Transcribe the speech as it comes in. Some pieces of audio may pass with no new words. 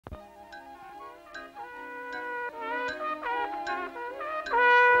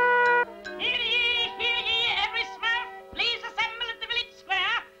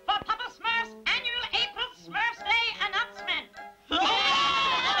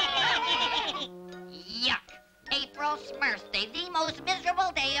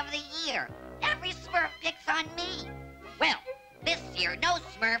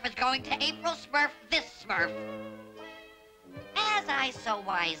going to April Smurf this Smurf. As I so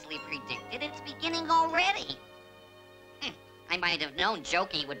wisely predicted, it's beginning already. I might have known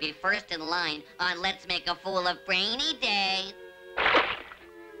Jokey would be first in line on Let's Make a Fool of Brainy Day.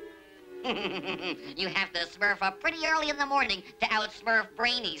 You have to smurf up pretty early in the morning to outsmurf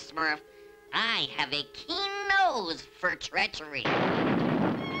Brainy Smurf. I have a keen nose for treachery. April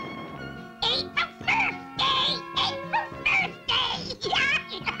Smurf's Day! April Smurf's Day!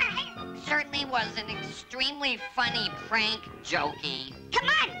 Certainly was an extremely funny prank, Jokey. Come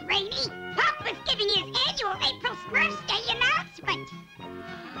on, Brainy! Pop was giving his annual April Smurf's Day announcement.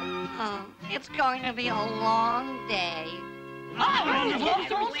 Oh, it's going to be a long day.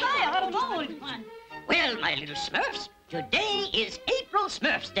 Well, my little Smurfs, today is April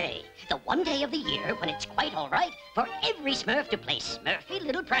Smurf's Day, the one day of the year when it's quite all right for every Smurf to play Smurfy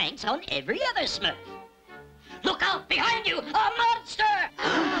little pranks on every other Smurf. Look out behind you, a monster!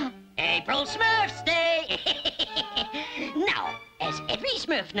 April Smurf's Day! Now, as every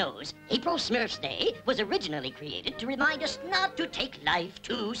Smurf knows, April Smurf's Day was originally created to remind us not to take life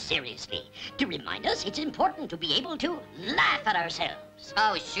too seriously. To remind us it's important to be able to laugh at ourselves.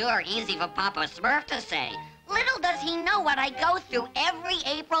 Oh, sure, easy for Papa Smurf to say. Little does he know what I go through every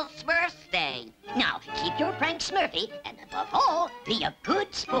April Smurf's Day. Now, keep your prank Smurfy, and above all, be a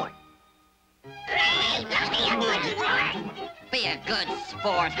good sport. Be a good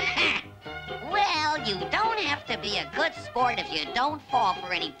sport. Well, you don't have to be a good sport if you don't fall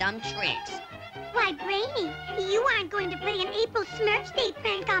for any dumb tricks. Why, Brainy, you aren't going to play an April Smurf's Day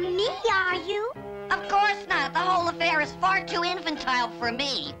prank on me, are you? Of course not. The whole affair is far too infantile for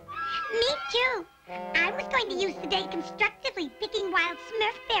me. Me too. I was going to use the day constructively picking wild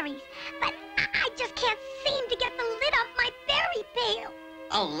Smurf berries, but I just can't seem to get the lid off my berry pail.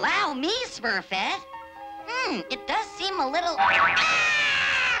 Allow me, Smurfette. It does seem a little...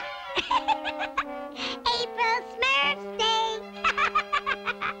 Ah! April Smurf's Day!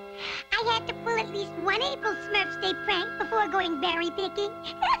 I had to pull at least one April Smurf's Day prank before going berry picking.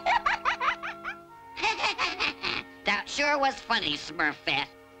 That sure was funny, Smurfette.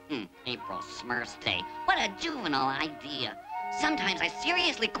 April Smurf's Day. What a juvenile idea. Sometimes I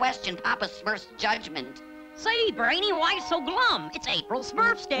seriously question Papa Smurf's judgment. Say, Brainy, why so glum? It's April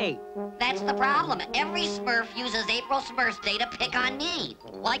Smurf's Day. That's the problem. Every Smurf uses April Smurf's Day to pick on me.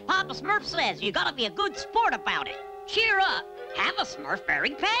 Like Papa Smurf says, you gotta be a good sport about it. Cheer up. Have a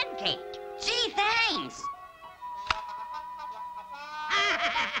Smurfberry pancake. Gee, thanks.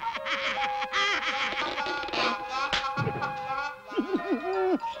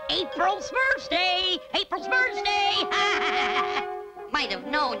 April Smurf's Day! April Smurf's Day! Might have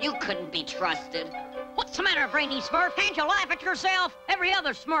known you couldn't be trusted. What's the matter, Brainy Smurf? Can't you laugh at yourself? Every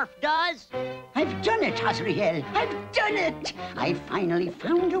other Smurf does. I've done it, Azrael. I've done it. I finally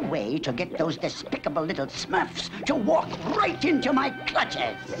found a way to get those despicable little Smurfs to walk right into my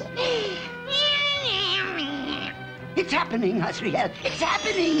clutches. It's happening, Azrael. It's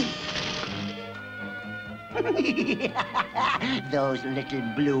happening. Those little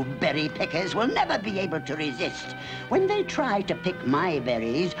blueberry pickers will never be able to resist. When they try to pick my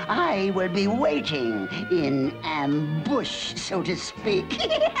berries, I will be waiting in ambush, so to speak.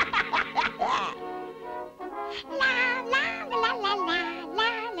 La la la la la la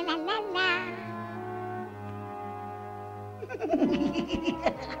la la la.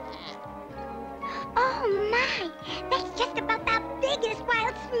 Oh my! That's just about the biggest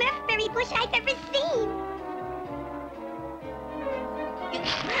wild Smurfberry bush I've ever seen.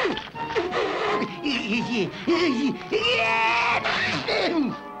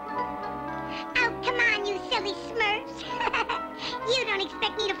 Oh, come on, you silly Smurfs. You don't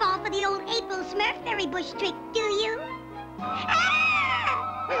expect me to fall for the old April Smurfberry bush trick, do you?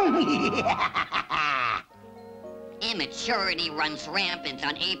 Immaturity runs rampant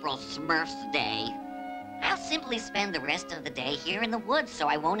on April Smurf's Day. I'll simply spend the rest of the day here in the woods so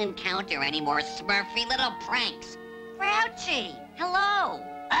I won't encounter any more Smurfy little pranks. Grouchy, hello.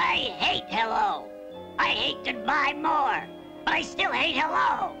 I hate hello. I hate goodbye more. But I still hate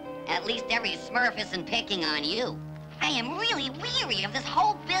hello. At least every Smurf isn't picking on you. I am really weary of this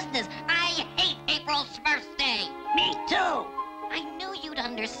whole business. I hate April Smurf's Day. Me too. I knew you'd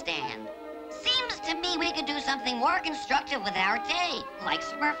understand. Seems to me we could do something more constructive with our day. Like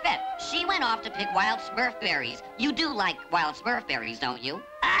Smurfette. She went off to pick wild Smurf berries. You do like wild Smurf berries, don't you?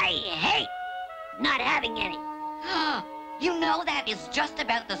 I hate not having any. You know that is just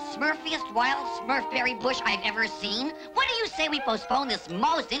about the Smurfiest wild Smurfberry bush I've ever seen? What do you say we postpone this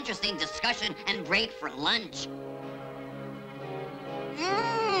most interesting discussion and break for lunch?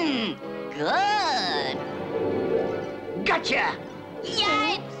 Good. Gotcha!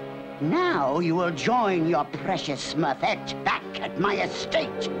 Yipes! Now you will join your precious Smurfette back at my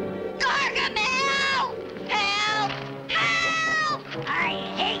estate. Gargamel! Help! Help! I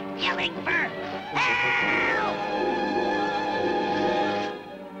hate yelling for help!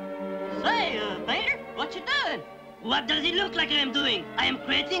 Say, Painter, what you doing? What does it look like I am doing? I am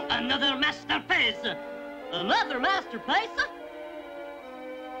creating another masterpiece. Another masterpiece?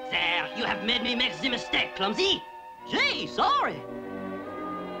 There, you have made me make the mistake, clumsy. Gee, sorry.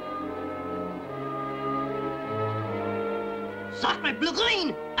 Sacre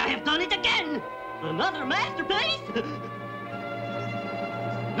bleu-green! I have done it again! Another masterpiece?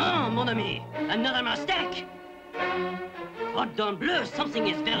 No, mon ami, another mistake. Cordon bleu, something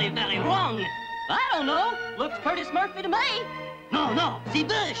is very, very wrong. I don't know. Looks pretty smurfy to me. No, no, the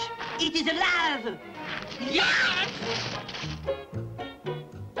bush. It is alive. Yes!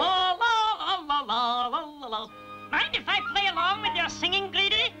 La, la, la, la, la, la, la. Mind if I play along with your singing,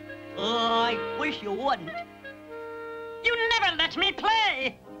 Greedy? I wish you wouldn't. You never let me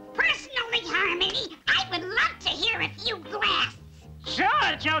play. Personally, Harmony, I would love to hear a few blasts.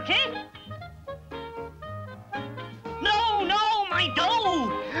 Sure, Jokey. No, no, my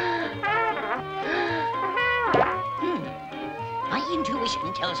dough! My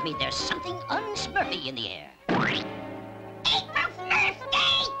intuition tells me there's something unsmurfy in the air. April Smurf's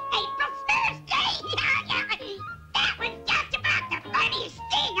Day! April Smurf's Day! That was just about the funniest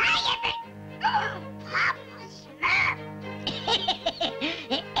thing I ever... Oh, Papa Smurf!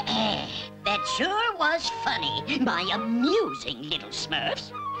 That sure was funny, my amusing little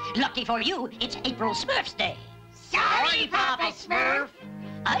Smurfs. Lucky for you, it's April Smurf's Day. Sorry, Papa Smurf!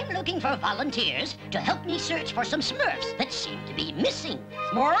 I'm looking for volunteers to help me search for some Smurfs that seem to be missing.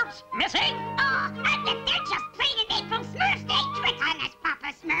 Smurfs? Missing? Oh, they're just playing an April Smurf's Day trick on us,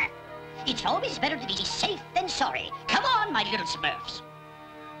 Papa Smurf. It's always better to be safe than sorry. Come on, my little Smurfs.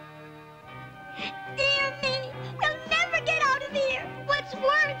 Dear me, we'll never get out of here. What's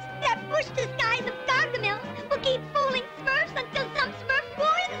worse, that bush disguise of Gargamels will keep fooling Smurfs until some Smurf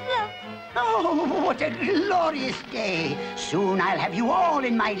warns them. Oh, what a glorious day. Soon I'll have you all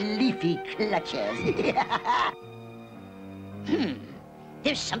in my leafy clutches.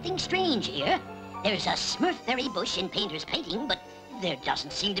 There's something strange here. There's a Smurfberry bush in Painter's painting, but there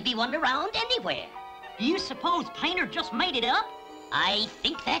doesn't seem to be one around anywhere. Do you suppose Painter just made it up? I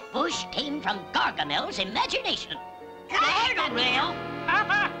think that bush came from Gargamel's imagination. Gargamel?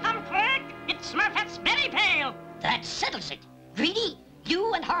 Papa, come quick. It's Smurfette's berry pail. That settles it. Greedy,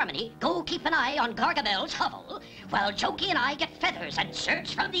 you and Harmony go keep an eye on Gargamel's hovel, while Jokey and I get feathers and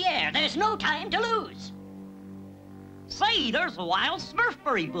search from the air. There's no time to lose. Say, there's a wild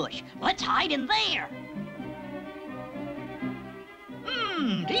smurfberry bush. Let's hide in there.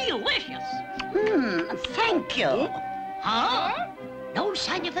 Delicious. Thank you. Huh? No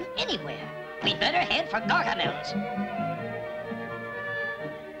sign of them anywhere. We'd better head for Gargamel's.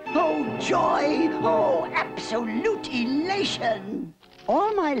 Oh, joy! Oh, absolute elation!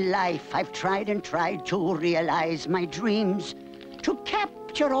 All my life, I've tried and tried to realize my dreams, to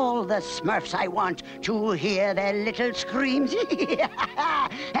capture all the Smurfs I want, to hear their little screams.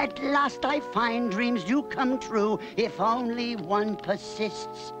 At last I find dreams do come true if only one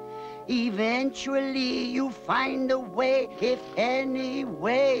persists. Eventually you find a way if any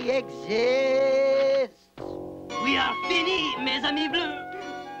way exists. We are finis, mes amis bleus.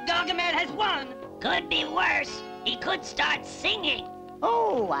 Gargamel has won. Could be worse. He could start singing.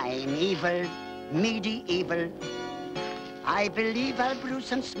 Oh, I'm evil, medieval. I believe I'll brew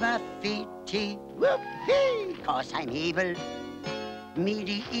some Smurfy tea. Whoop-hee! 'Cause I'm evil,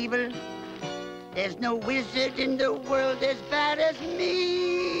 medieval. There's no wizard in the world as bad as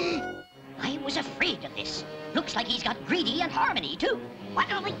me. I was afraid of this. Looks like he's got Greedy and Harmony, too.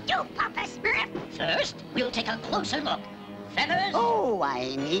 What'll we do, Papa Smurf? First, we'll take a closer look. Feathers? Oh,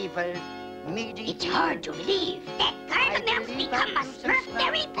 I'm evil, medieval. It's hard to believe. That Gargamel's become a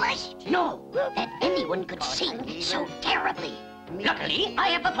Smurfberry bush? No, that anyone could sing so terribly. Luckily, I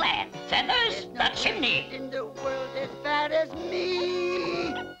have a plan. Feathers, the chimney. In the world as bad as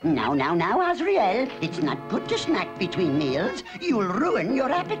me. Now, Azrael. It's not good to snack between meals. You'll ruin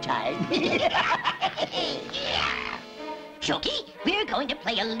your appetite. Jokey, we're going to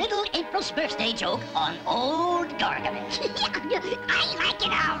play a little April Smurf's Day joke on old Gargamel. I like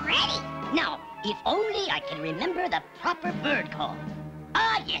it already. Now, if only I can remember the proper bird call.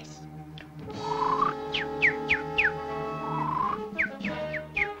 Ah, yes.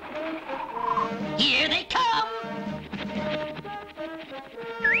 Here they come!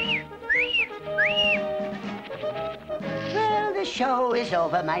 Well, the show is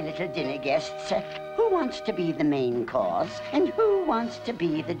over, my little dinner guests. Who wants to be the main course, and who wants to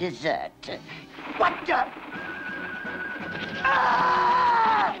be the dessert? What the?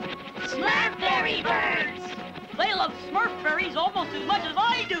 Ah! Smurfberry birds! They love Smurfberries almost as much as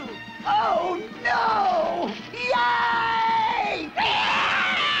I do. Oh, no! Yay!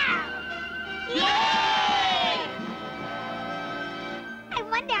 Yay! I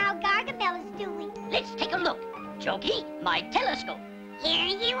wonder how Gargamel is doing. Let's take a look. Jokey, my telescope. Here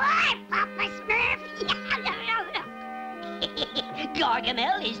you are, Papa Smurf.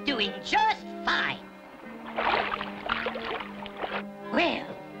 Gargamel is doing just fine. Well,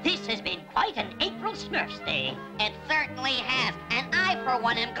 this has been quite an April Smurf's Day. It certainly has, and I, for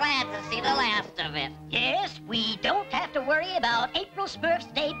one, am glad to see the last of it. Yes, we don't have to worry about April Smurf's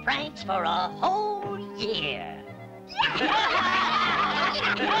Day pranks for a whole year.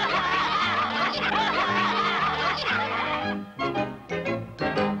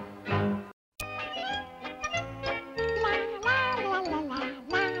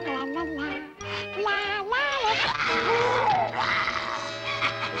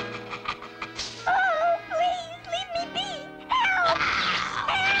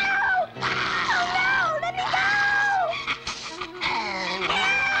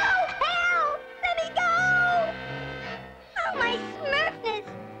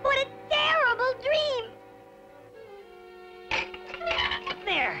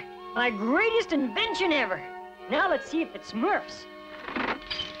 My greatest invention ever. Now let's see if it Smurfs.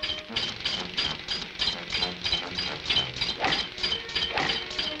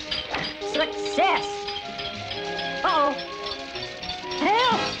 Success! Uh-oh.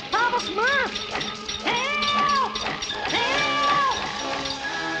 Help! Papa Smurf! Help! Help!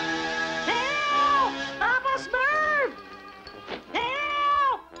 Help! Papa Smurf!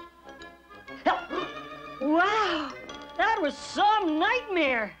 Help! Help! Wow! That was some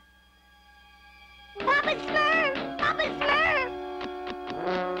nightmare! Papa Smurf! Papa Smurf!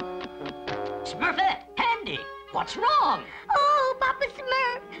 Smurfette, Handy, what's wrong? Oh, Papa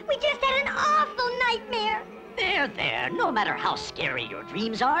Smurf! We just had an awful nightmare! There, no matter how scary your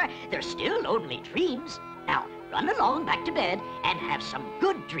dreams are, they're still only dreams. Now, run along back to bed and have some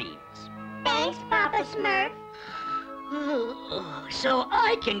good dreams. Thanks, Papa Smurf. So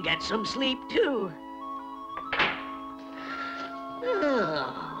I can get some sleep, too.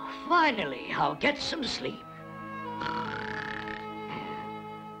 Finally, I'll get some sleep.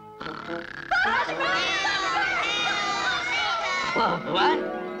 What?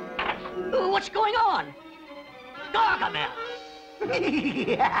 What's going on? Gargamel!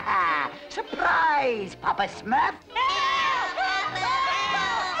 Surprise, Papa Smurf!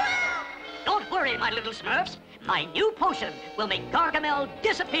 Don't worry, my little Smurfs. My new potion will make Gargamel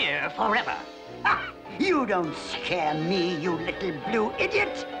disappear forever. Ah, you don't scare me, you little blue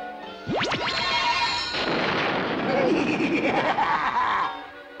idiot!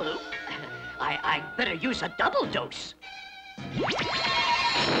 I'd better use a double dose.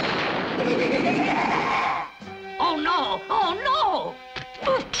 Oh, no! Oh, no!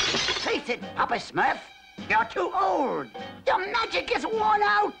 Face it, Papa Smurf. You're too old. Your magic is worn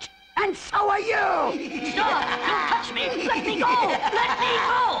out. And so are you! Stop! Don't touch me! Let me go! Let me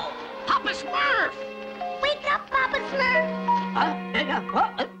go! Papa Smurf! Wake up, Papa Smurf!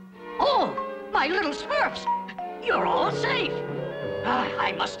 Oh, my little Smurfs! You're all safe.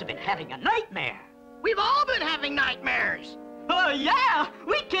 I must have been having a nightmare. We've all been having nightmares. Yeah!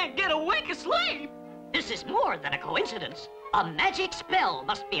 We can't get a wink of sleep! This is more than a coincidence. A magic spell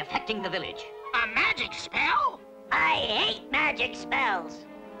must be affecting the village. A magic spell? I hate magic spells.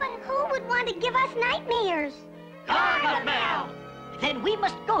 But who would want to give us nightmares? Gargamel! Then we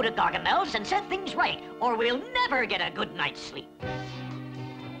must go to Gargamel's and set things right, or we'll never get a good night's sleep.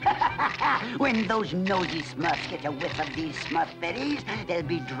 When those nosy Smurfs get a whiff of these Smurfberries, they'll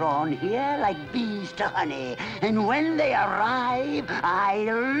be drawn here like bees to honey. And when they arrive,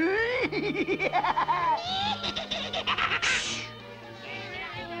 I'll...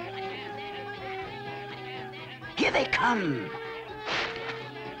 Here they come.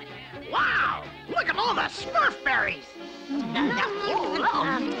 Wow! Look at all the Smurfberries!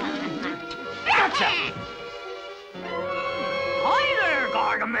 Gotcha! Hi there,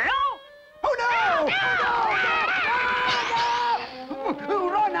 Gargamel! Oh, no! Oh, no!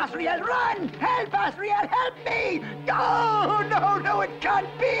 Run, Asriel, run! Help, Asriel, help me! Oh, no, it can't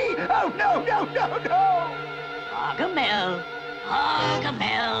be! Oh, no! Gargamel!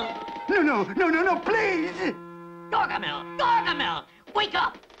 Gargamel! No, please! Gargamel! Wake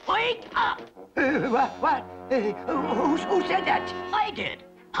up! Wake up! What? Who said that? I did.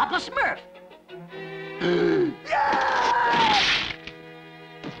 Papa Smurf. Yeah!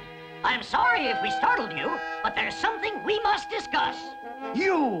 I'm sorry if we startled you, but there's something we must discuss.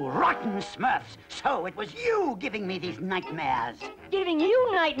 You rotten Smurfs! So it was you giving me these nightmares. Giving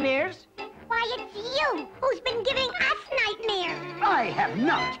you nightmares? Why, it's you who's been giving us nightmares. I have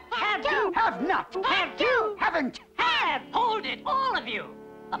not. Have to. Have not. Have to. Haven't. Have! Hold it, all of you!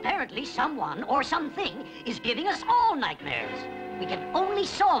 Apparently someone or something is giving us all nightmares. We can only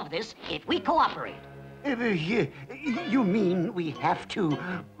solve this if we cooperate. You mean we have to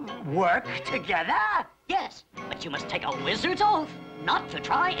work together? Yes, but you must take a wizard's oath not to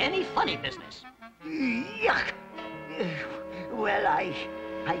try any funny business. Yuck! Well, I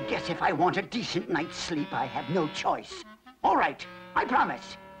guess if I want a decent night's sleep, I have no choice. All right, I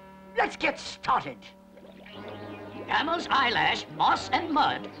promise. Let's get started. Camel's eyelash, moss and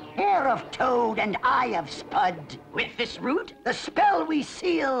mud. Hair of toad and eye of spud. With this root, The spell we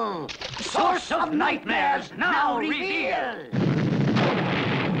seal. Source of nightmares now reveal.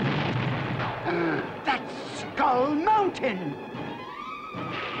 That's Skull Mountain.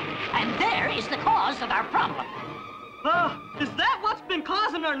 and there is the cause of our problem. Is that what's been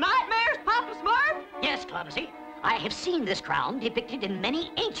causing our nightmares, Papa Smurf? Yes, Clumsy. I have seen this crown depicted in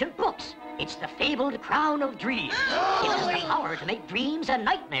many ancient books. It's the fabled Crown of Dreams. It has the power to make dreams and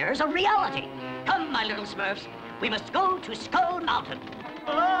nightmares a reality. Come, my little Smurfs. We must go to Skull Mountain.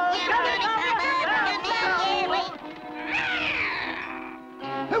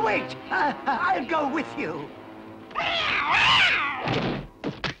 Wait, I'll go with you.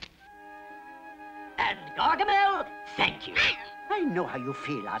 And Gargamel, thank you. I know how you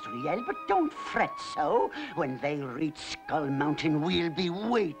feel, Azrael, but don't fret so. When they reach Skull Mountain, we'll be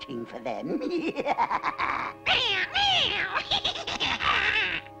waiting for them.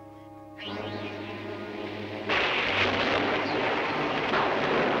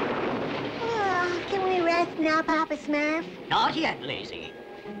 Can we rest now, Papa Smurf? Not yet, Lazy.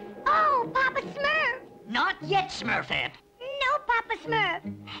 Oh, Papa Smurf! Not yet, Smurfette. No, Papa Smurf.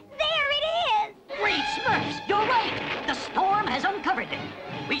 There it is! Great Smurfs, you're right. The storm has uncovered it.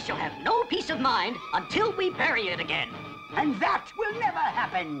 We shall have no peace of mind until we bury it again. And that will never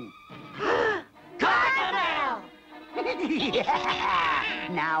happen. Gargamel!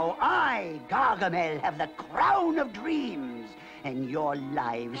 Now I, Gargamel, have the Crown of Dreams, and your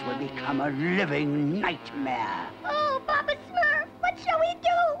lives will become a living nightmare. Oh, Papa Smurf, what shall we do?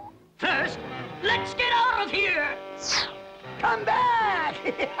 First, let's get out of here. Come back!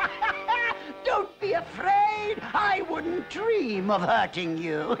 Don't be afraid. I wouldn't dream of hurting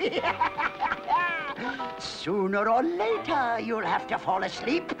you. Sooner or later, you'll have to fall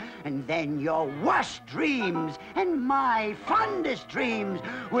asleep, and then your worst dreams and my fondest dreams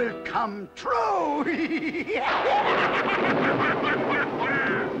will come true.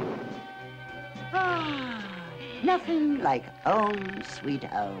 Nothing like home, sweet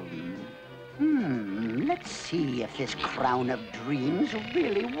home. Let's see if this Crown of Dreams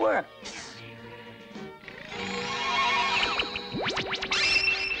really works.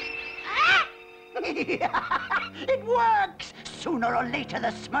 It works! Sooner or later, the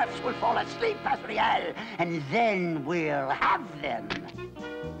Smurfs will fall asleep, Azrael, and then we'll have them.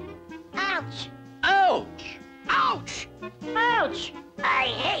 Ouch! Ouch! Ouch! Ouch! I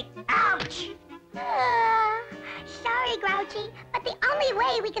hate ouch! Sorry, Grouchy, but the only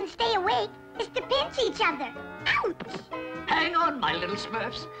way we can stay awake is to pinch each other. Ouch! Hang on, my little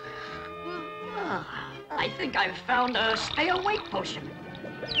Smurfs. I think I've found a stay-awake potion.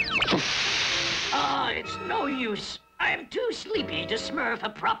 It's no use. I am too sleepy to smurf a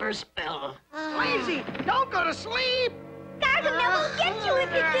proper spell. Lazy, don't go to sleep! Gargamel will get you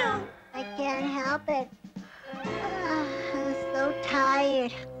if you do. I can't help it. I'm so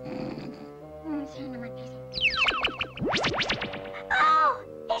tired. Oh,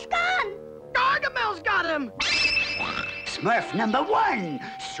 he's gone. Gargamel's got him! Smurf number one.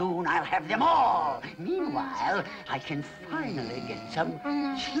 Soon I'll have them all. Meanwhile, I can finally get some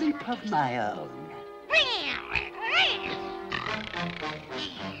sleep of my own.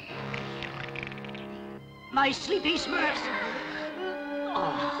 My sleepy Smurfs.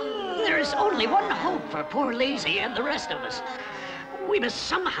 There is only one hope for poor Lazy and the rest of us. We must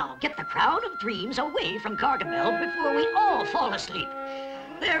somehow get the Crown of Dreams away from Gargamel before we all fall asleep.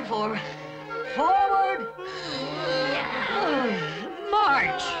 Therefore, forward,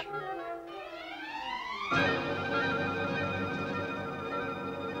 march!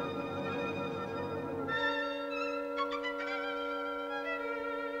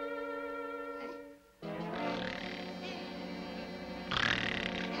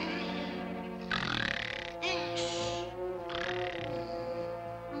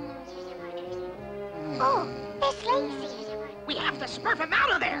 Oh, there's Lazy. We have to smurf him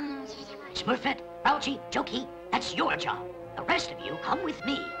out of there! Smurfette, Grouchy, Jokey, that's your job. The rest of you come with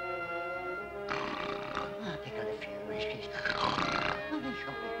me.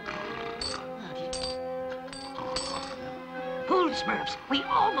 Pull, Smurfs. We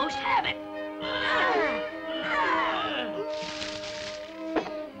almost have it.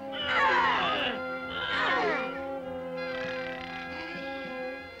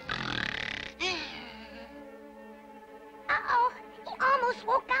 Uh-oh, he almost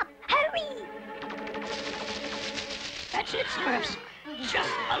woke up. Hurry! That's it, Smurfs. Just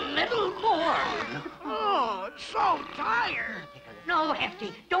a little more. Oh, so tired. No,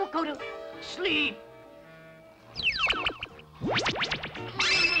 Hefty, don't go to sleep.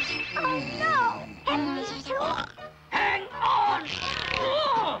 Oh, no! Hefty too. Hang on.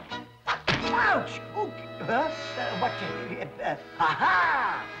 Oh. Ouch! Ooh, what?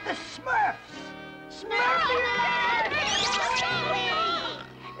 Aha! The Smurfs!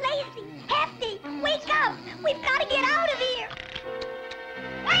 Lazy, Hefty, wake up! We've got to get out of here!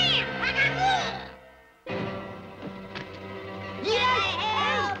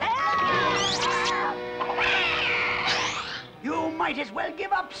 You might as well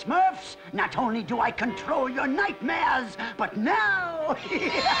give up, Smurfs. Not only do I control your nightmares, but now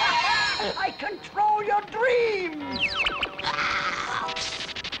I control your dreams.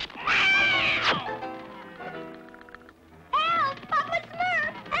 Help! Papa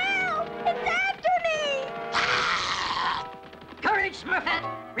Smurf! Help! It's after me! Courage, Smurfette.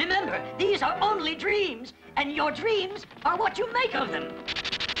 Remember, these are only dreams, and your dreams are what you make of them.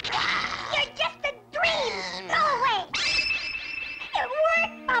 You're just a dream! Go away! It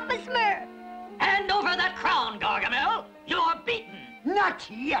worked, Papa Smurf! Hand over that crown, Gargamel. You're beaten. Not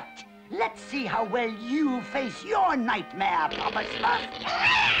yet. Let's see how well you face your nightmare, Papa Smurf.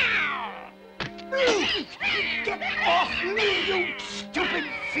 Get off me, you stupid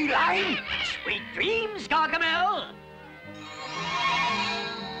feline! Sweet dreams, Gargamel.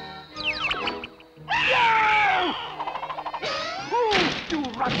 No! You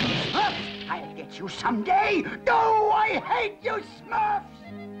rotten Smurfs! I'll get you someday! No, I hate you, Smurfs!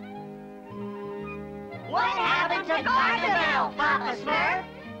 What happened to Gargamel, Papa Smurf?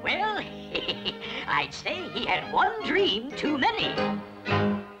 Well, I'd say he had one dream too many.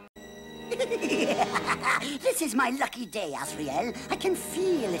 This is my lucky day, Asriel. I can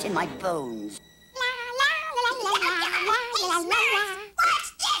feel it in my bones.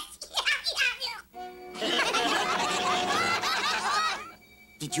 What's this?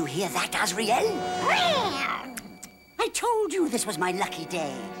 Did you hear that, Asriel? I told you this was my lucky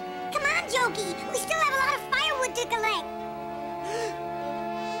day. Come on, Jokey. We still have a lot of firewood to collect.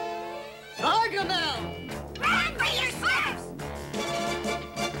 Gargamel! Run for your Smurfs!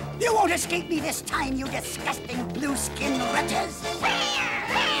 You won't escape me this time, you disgusting blue-skin wretches!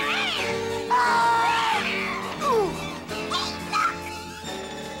 Ah! Ooh. Hey, look!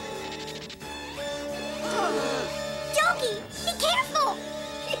 Jokey, be careful!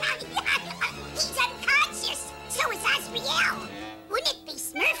 He's unconscious. So is Asriel. Wouldn't it be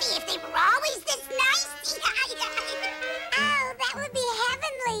Smurfy if they were always this nice? Oh, that would be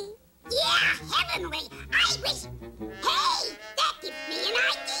heavenly. Yeah, heavenly. I wish... Hey, that gives me an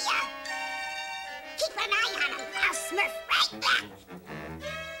idea. Keep an eye on him. I'll Smurf right back.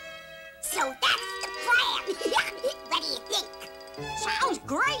 So that's the plan. What do you think? Sounds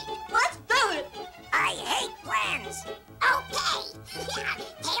great. Let's do it. I hate plans. Okay.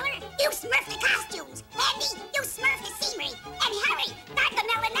 Taylor, you Smurf the costumes. Andy, you Smurf the scenery. And hurry,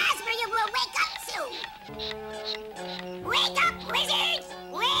 Gargamel and Asriel will wake up soon. Wake up, wizards!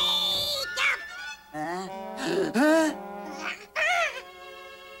 Wake up!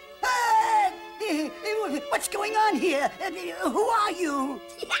 What's going on here? Who are you?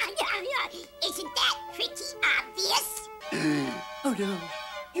 Isn't that pretty obvious? Oh, no.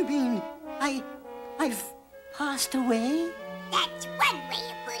 You mean I've passed away? That's one way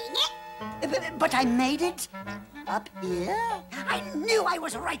of putting it. But I made it? Up here? I knew I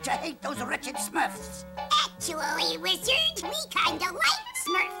was right to hate those wretched Smurfs. Actually, wizard, we kinda like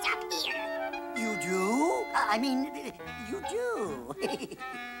Smurfs up here. You do? I mean, you do.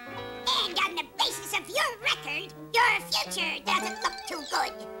 And on the basis of your record, your future doesn't look too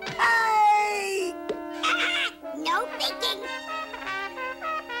good. Hey! No thinking.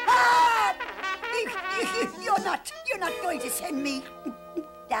 Ah! You're not going to send me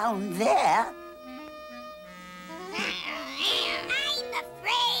down there. I'm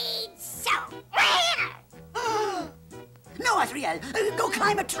afraid so. No, Asriel, go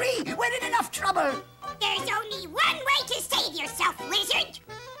climb a tree. We're in enough trouble. There's only one way to save yourself, wizard.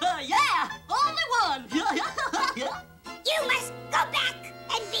 Yeah, only one. You must go back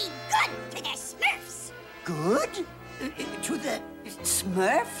and be good to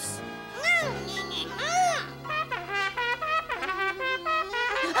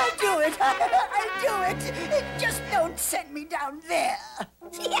do it. I'll do it. Just don't send me down there.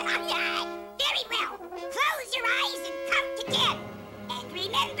 Very well. Close your eyes and count to 10. And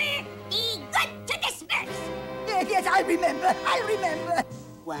remember, be good to the Smurfs. Yes, I'll remember.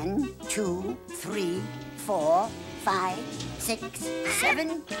 1, 2, 3, 4, 5, 6,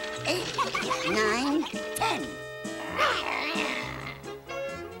 7, 8, 9, 10.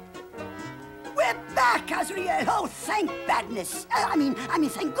 We're back, Azrael. Oh, thank badness. I mean,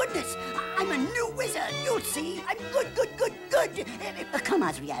 thank goodness. I'm a new wizard. You'll see. I'm good. Come,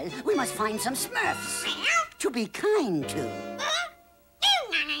 Azrael. We must find some Smurfs to be kind to.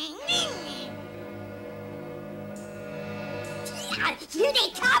 Here they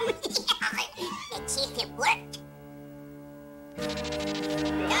come. Let's see if it worked.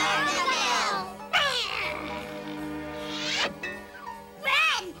 Gargamel!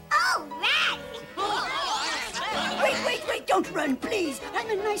 Run! Oh, run! Wait, don't run, please. I'm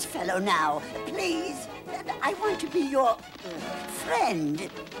a nice fellow now. Please. I want to be your friend.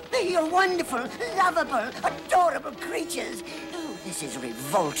 You're wonderful, lovable, adorable creatures. Oh, this is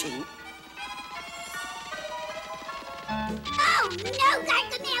revolting. Oh, no,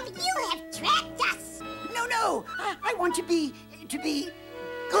 Gargamel, you have trapped us. No. I want to be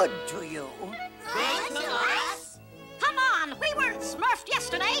good to you. Good to us? Come on, we weren't Smurfed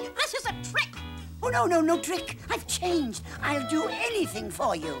yesterday. This is a trick. Oh, no trick. I've changed. I'll do anything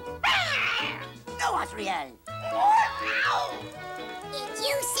for you. No, Azrael. Did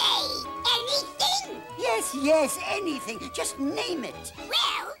you say anything? Yes, anything. Just name it.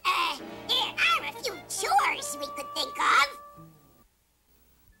 Well, there are a few chores we could think of.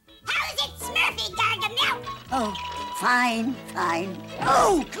 How's it Smurfy, Gargamel? Oh, fine.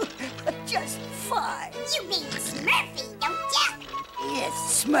 Oh, just fine. You mean Smurfy, don't ya? Yes,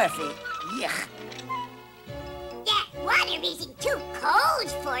 Smurfy. Yuck. That water isn't too cold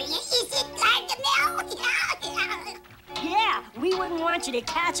for you, is it, Gargamel? Yeah, we wouldn't want you to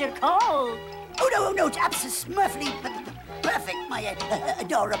catch a cold. Oh, no, it's absolutely perfect, my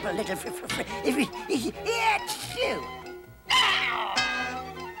adorable little Smurfy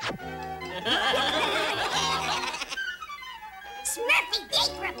day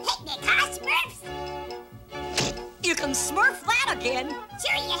for a picnic, huh, Smurfs? You can Smurf that again.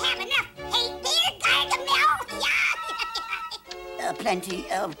 Sure you have enough paint there, Gargamel?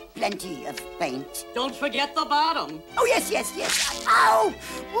 Plenty of paint. Don't forget the bottom. Oh, yes. Ow!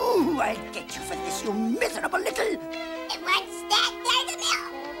 Ooh, I'll get you for this, you miserable little... What's that, Gargamel?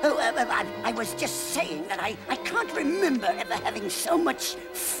 Oh, I was just saying that I can't remember ever having so much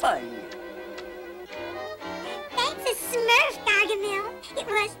fun. Thanks a Smurf, Gargamel. It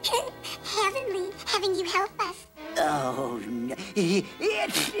was heavenly having you help us. Oh, no.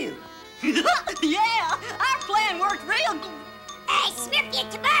 Yeah, our plan worked real good. Smurf you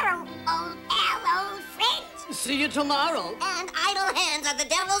tomorrow, old pal, old friend. See you tomorrow. And idle hands at the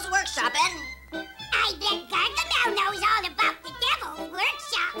Devil's Workshop, and... I bet Gargamel knows all about the Devil's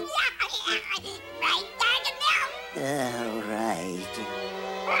Workshop. Right, Gargamel? Oh, right.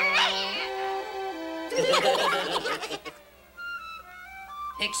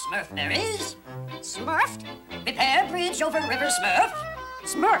 Pick Smurfberries. Smurfed. Repair bridge over River Smurf.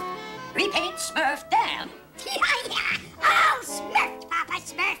 Smurf. Repaint Smurf Dam. Oh, Smurfed, Papa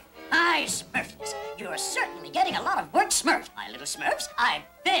Smurf. Aye, Smurfs. You're certainly getting a lot of work, Smurf. My little Smurfs, I'm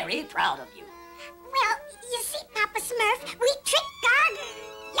very proud of you. Well, you see, Papa Smurf, we tricked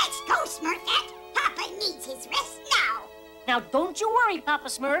Gargamel. Let's go, Smurfette. Papa needs his rest now. Now, don't you worry, Papa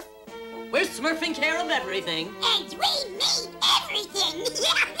Smurf. We're smurfing care of everything. And we mean everything.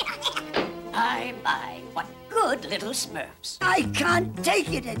 My, what good little Smurfs. I can't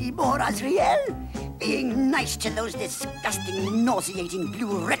take it anymore, Azrael. Being nice to those disgusting, nauseating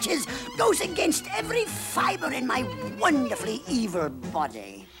blue wretches goes against every fiber in my wonderfully evil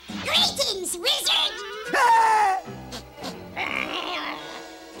body. Greetings, wizard.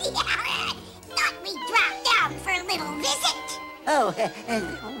 Thought we'd drop down for a little visit. Oh,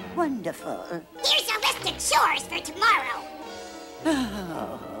 wonderful. Here's a list of chores for tomorrow.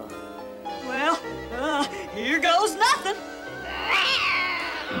 Oh. Well, here goes nothing.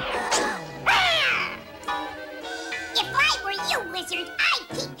 If I were you, wizard, I'd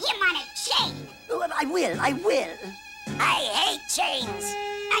keep him on a chain. Oh, I will. I hate chains.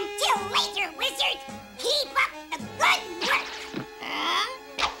 Until later, wizard. Keep up the good work.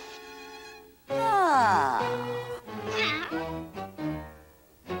 Ah.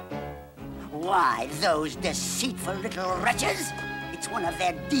 Why, those deceitful little wretches? It's one of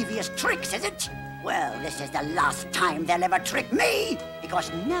their devious tricks, is it? Well, this is the last time they'll ever trick me,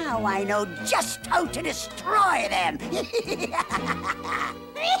 because now I know just how to destroy them.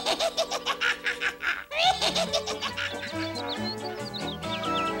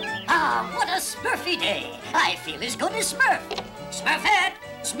 day. I feel as good as Smurf. Smurfette!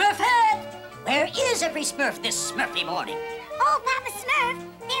 Smurfette! Where is every Smurf this Smurfy morning? Oh, Papa Smurf,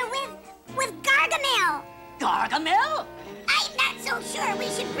 they're with Gargamel. Gargamel? I'm not so sure we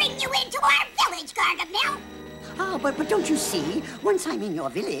should bring you into our village, Gargamel. Oh, but don't you see? Once I'm in your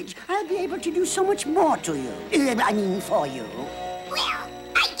village, I'll be able to do so much more to you. I mean, for you. Well,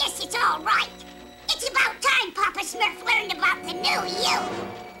 I guess it's all right. It's about time Papa Smurf learned about the new you.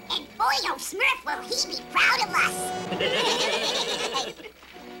 And boy, oh Smurf, will he be proud of us.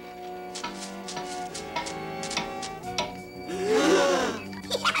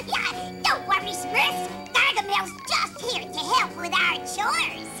 Don't worry, Smurfs. Gargamel's just here to help with our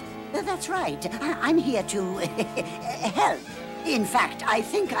chores. That's right. I'm here to help. In fact, I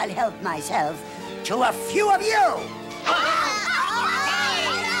think I'll help myself to a few of you.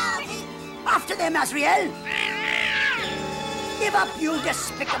 After them, Azrael. Give up, you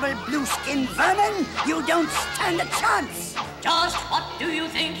despicable blue-skinned vermin. You don't stand a chance. Just what do you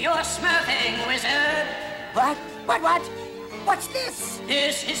think you're smurfing, wizard? What? What's this?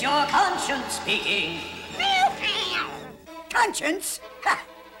 This is your conscience speaking. Conscience? Ha!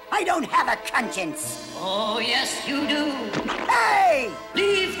 I don't have a conscience. Oh, yes, you do. Hey!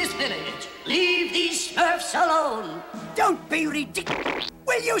 Leave this village. Leave these Smurfs alone. Don't be ridiculous.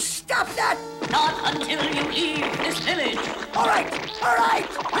 Will you stop that? Not until you leave this village. All right,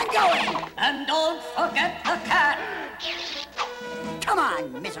 I'm going. And don't forget the cat. Come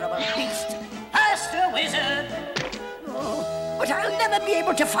on, miserable beast. Faster, wizard. Oh, but I'll never be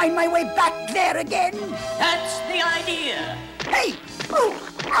able to find my way back there again. That's the idea. Hey! Oh!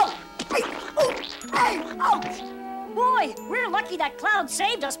 Ow! Hey! Oh! Hey! Ouch! Boy, we're lucky that cloud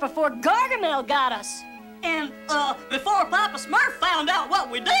saved us before Gargamel got us. And, before Papa Smurf found out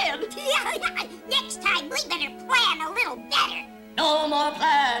what we did. Next time, we better plan a little better. No more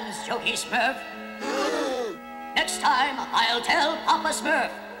plans, Jokey Smurf. Next time, I'll tell Papa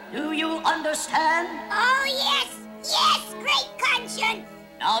Smurf. Do you understand? Oh, yes! Yes, great conscience!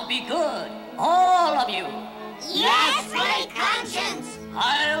 Now be good, all of you. Yes, great conscience!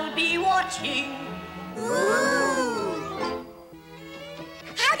 I'll be watching. Ooh!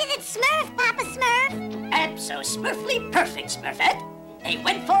 How did it smurf, Papa Smurf? Abso-smurfly perfect, Smurfette. They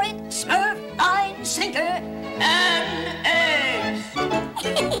went for it, Smurf, line, sinker, and eggs.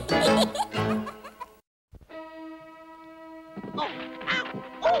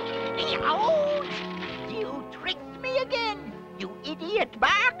 Ouch! You tricked me again, you idiot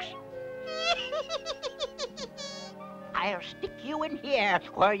Max. I'll stick you in here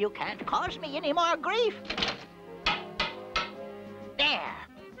where you can't cause me any more grief. There.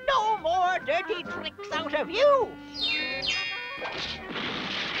 No more dirty tricks out of you.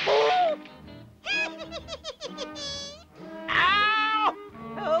 Ow!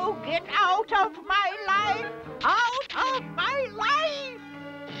 Oh, get out of my life! Out of my life!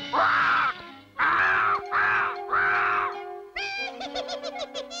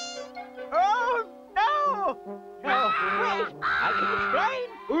 Oh, no! No, wait, I can explain.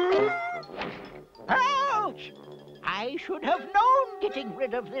 Ouch! I should have known getting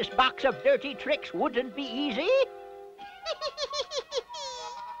rid of this box of dirty tricks wouldn't be easy.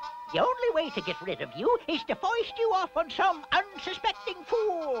 The only way to get rid of you is to foist you off on some unsuspecting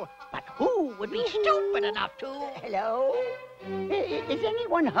fool. But who would be stupid enough to... Hello? Is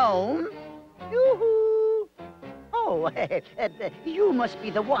anyone home? Yoo-hoo! Oh, you must be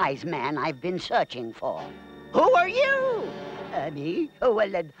the wise man I've been searching for. Who are you? Me? Oh,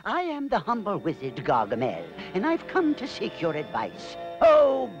 well, I am the humble wizard Gargamel, and I've come to seek your advice.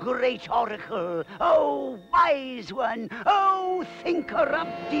 Oh, great oracle! Oh, wise one! Oh, thinker of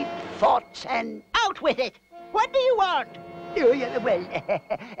deep thoughts and... Out with it! What do you want? Oh, yeah, well,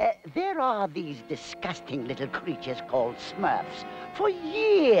 there are these disgusting little creatures called Smurfs. For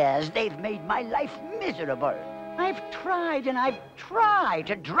years, they've made my life miserable. I've tried and I've tried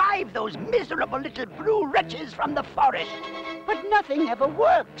to drive those miserable little blue wretches from the forest, but nothing ever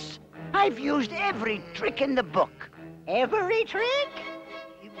works. I've used every trick in the book. Every trick?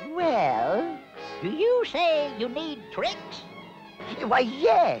 Well... Do you say you need tricks? Why,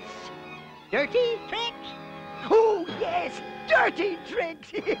 yes. Dirty tricks? Oh, yes, dirty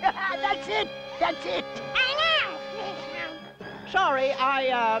tricks. That's it. Sorry,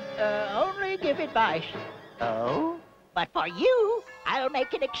 I, only give advice. Oh? But for you, I'll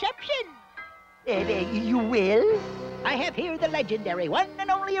make an exception. You will? I have here the legendary one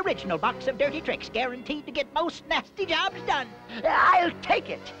and only original box of dirty tricks, guaranteed to get most nasty jobs done. I'll take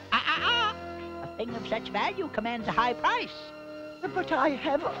it. A thing of such value commands a high price. But I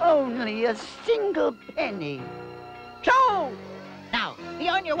have only a single penny. So, now, be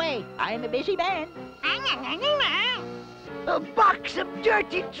on your way. I'm a busy man. A box of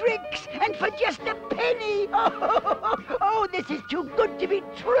dirty tricks, and for just a penny. Oh, this is too good to be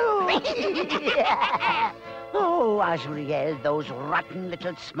true. Oh, Azrael, those rotten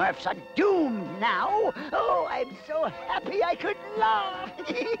little Smurfs are doomed now. Oh, I'm so happy I could laugh.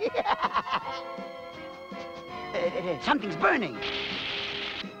 Something's burning.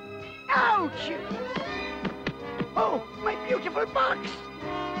 Ouch! Oh, my beautiful box.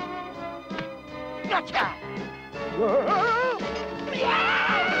 Gotcha! Whoa!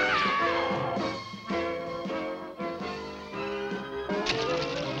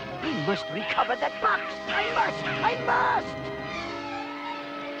 I must recover that box. I must!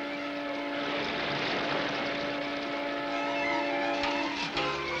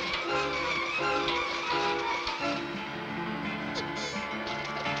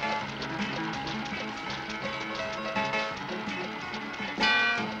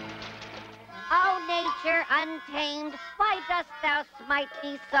 Oh, nature untamed, why dost thou smite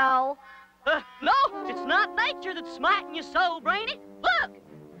me so? No, it's not nature that's smiting you so, Brainy. Look!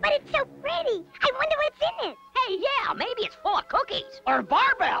 But it's so pretty. I wonder what's in it. Hey, yeah, maybe it's full of cookies. Or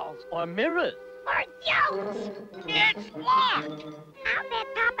barbells. Or mirrors. Or jokes. It's locked! I'll bet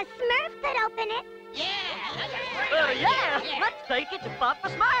Papa Smurf could open it. Yeah, let's take it to Papa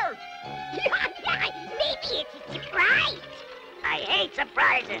Smurf. Maybe it's a surprise. I hate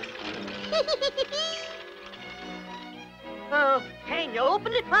surprises. Can you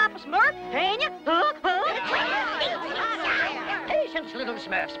open it, Papa Smurf? Can you? Patience, little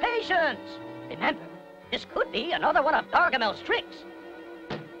Smurfs, patience. Remember, this could be another one of Gargamel's tricks.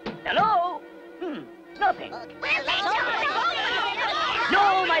 Hello? Nothing. Well, let's open it.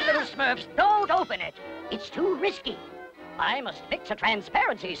 No, my little Smurfs, don't open it. It's too risky. I must fix a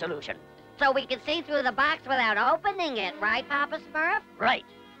transparency solution. So we can see through the box without opening it, right, Papa Smurf? Right.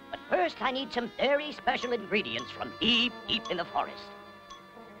 But first, I need some very special ingredients from deep, deep in the forest.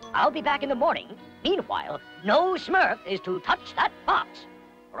 I'll be back in the morning. Meanwhile, no Smurf is to touch that box.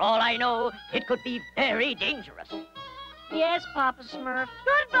 For all I know, it could be very dangerous. Yes, Papa Smurf.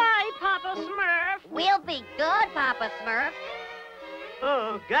 Goodbye, Papa Smurf. We'll be good, Papa Smurf.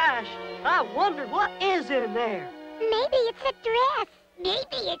 Oh, gosh. I wonder what is in there. Maybe it's a dress.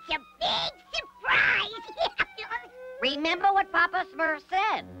 Maybe it's a big surprise. Remember what Papa Smurf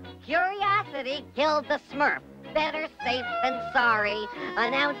said. Curiosity killed the Smurf. Better safe than sorry.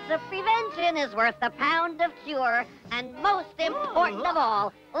 An ounce of prevention is worth a pound of cure. And most important of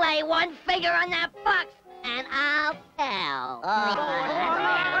all, lay one finger on that box, and I'll tell.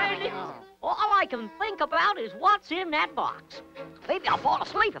 All I can think about is what's in that box. Maybe I'll fall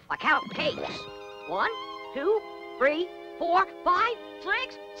asleep if I count cakes. 1, 2, 3, 4, 5,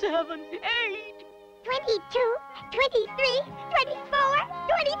 6, 7, 8. 22, 23, 24,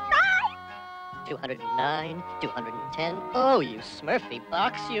 25. 209, 210. Oh, you Smurfy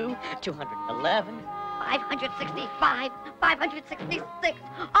box, you. 211. 565, 566.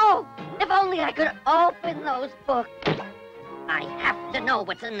 Oh, if only I could open those books. I have to know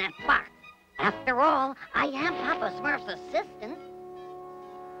what's in that box. After all, I am Papa Smurf's assistant.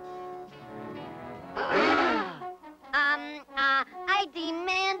 I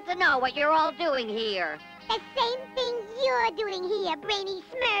demand to know what you're all doing here. The same thing you're doing here, Brainy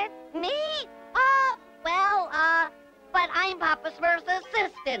Smurf. Me? But I'm Papa Smurf's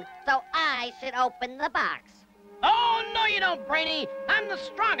assistant, so I should open the box. Oh, no you don't, Brainy. I'm the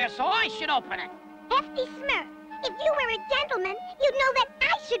strongest, so I should open it. Hefty Smurf, if you were a gentleman, you'd know that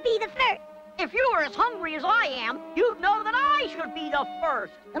I should be the first. If you were as hungry as I am, you'd know that I should be the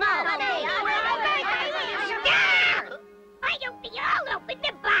first. Why don't we all open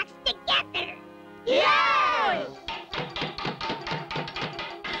the box together? Yes!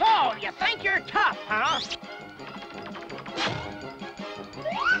 So, you think you're tough, huh?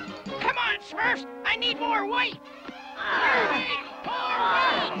 Come on, Smurfs! I need more weight!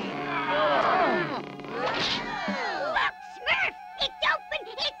 Look, Smurf! It's open!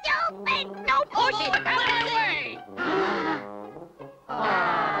 It's open! No pushing! Out of the way!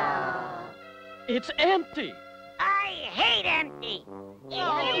 It's empty. I hate empty!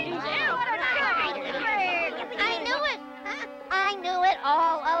 I knew it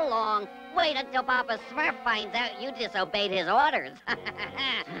all along. Wait until Papa Smurf finds out you disobeyed his orders.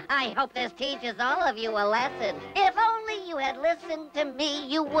 I hope this teaches all of you a lesson. If only you had listened to me,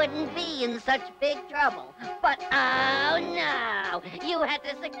 you wouldn't be in such big trouble. But oh no, you had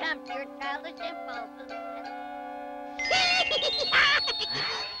to succumb to your childish impulses.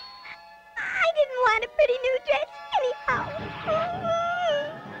 I didn't want a pretty new dress anyhow.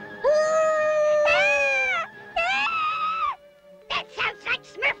 That sounds like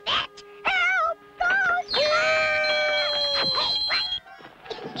Smurfette! Help! God!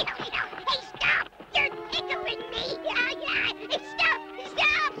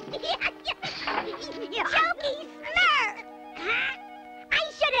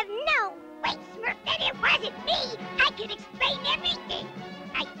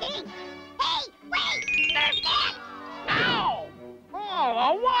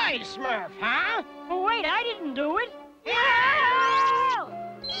 surprise, Smurf, huh? Oh, wait, I didn't do it.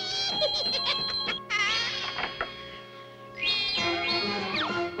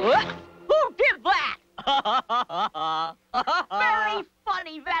 What? Who did that? Very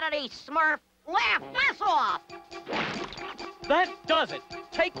funny, Vanity Smurf. Laugh this off. That does it.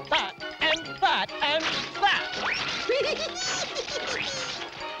 Take that, and that, and that.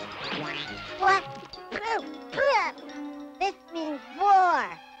 What? This means war.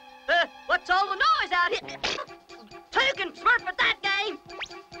 What's all the noise out here? Taking Smurf at that game.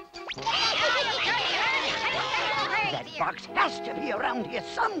 That box has to be around here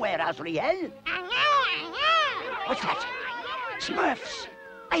somewhere, Azriel. What's that? Smurfs!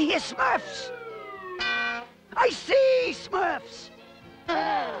 I hear Smurfs! I see Smurfs!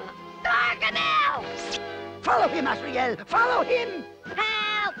 Gargamel! Follow him, Azriel! Follow him!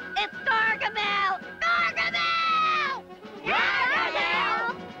 Help! It's Gargamel! Gargamel!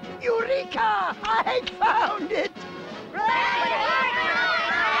 Gargamel! Eureka! I found it!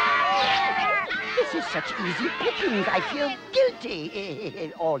 This is such easy pickings. I feel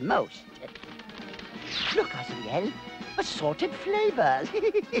guilty. Almost. Look, Azriel. Assorted flavors.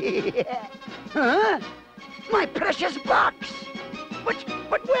 Huh? My precious box!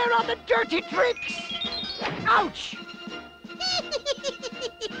 But where are the dirty tricks? Ouch!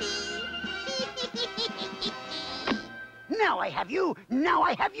 Now I have you! Now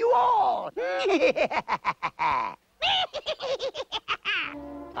I have you all!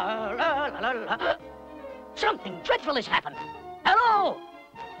 Something dreadful has happened. Hello!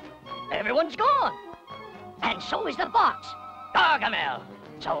 Everyone's gone. And so is the box. Gargamel.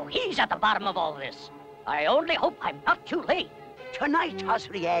 So he's at the bottom of all this. I only hope I'm not too late. Tonight,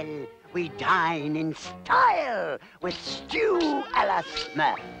 Azriel, we dine in style with stew a la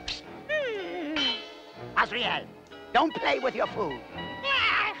Smurfs. Azriel, don't play with your food.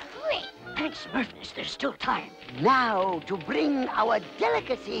 Thanks, Smurfness, there's still time. Now, to bring our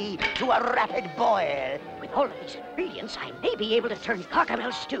delicacy to a rapid boil. With all of these ingredients, I may be able to turn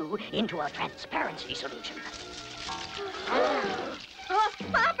Gargamel's stew into a transparency solution.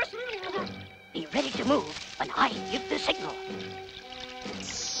 Be ready to move when I give the signal.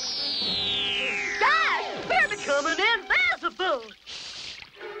 Guys, we're becoming invisible.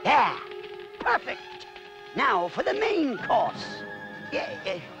 Yeah, perfect. Now for the main course.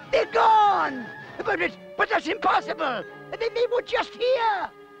 They're gone. But that's impossible. They were just here.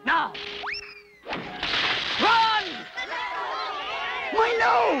 Now, run! My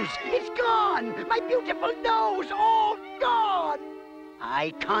nose! It's gone! My beautiful nose, all gone!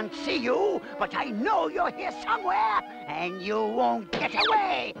 I can't see you, but I know you're here somewhere, and you won't get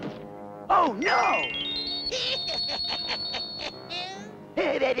away! Oh, no!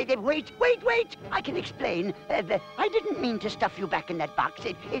 Wait! I can explain. I didn't mean to stuff you back in that box.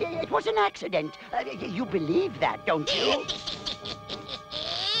 It was an accident. You believe that, don't you?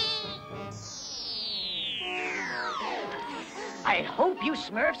 I hope you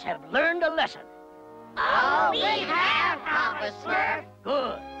Smurfs have learned a lesson. Oh, we have, Papa Smurf.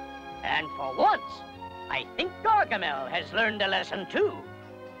 Good. And for once, I think Gargamel has learned a lesson too.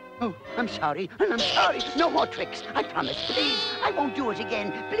 Oh, I'm sorry. No more tricks. I promise. Please, I won't do it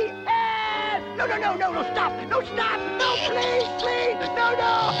again. Please. No, stop. No, stop. No, please. No.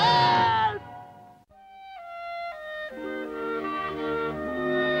 Help!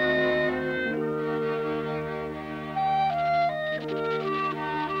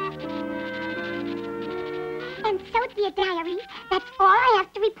 And so, dear diary, that's all I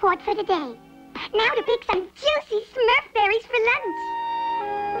have to report for today. Now to pick some juicy Smurfberries for lunch.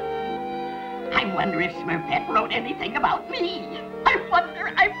 I wonder if Smurfette wrote anything about me. I wonder.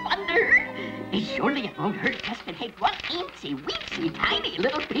 Surely it won't hurt just to take one teensy-weensy tiny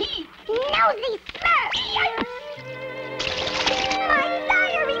little peek. Nosy Smurf! My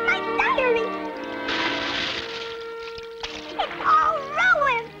diary! It's all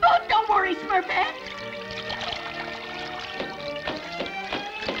ruined! Oh, don't worry, Smurfette.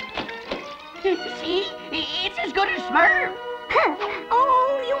 See? It's as good as Smurf.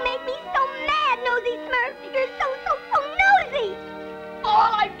 Oh, you make me so mad, Nosy Smurf. You're so nosy.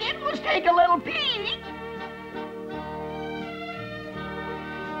 All I did was take a little peek.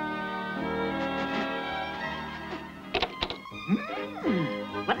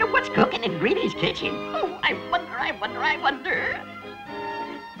 Wonder what's cooking in Greedy's kitchen. Oh, I wonder.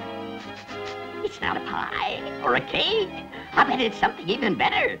 It's not a pie or a cake. I bet it's something even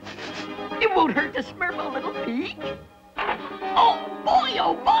better. It won't hurt to Smurf a little peek. Oh boy!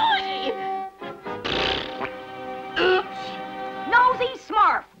 Oops! Nosy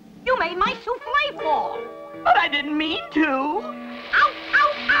Smurf, you made my souffle fall. But I didn't mean to. Ow!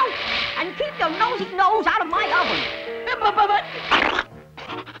 your nosy nose out of my oven.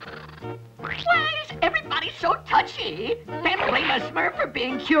 Why is everybody so touchy? Can't blame a Smurf for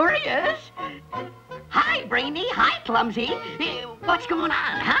being curious. Hi, Brainy. Hi, Clumsy. What's going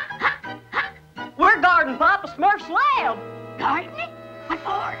on, huh? We're guarding Papa Smurf's lab. Gardening? What for,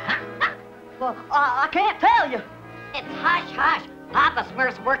 huh? Well, I can't tell you. It's hush-hush. Papa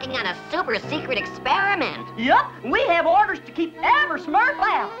Smurf's working on a super secret experiment. Yup, we have orders to keep every Smurf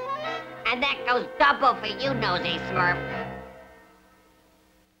out. And that goes double for you, nosy Smurf.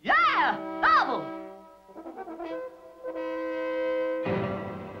 Yeah, double.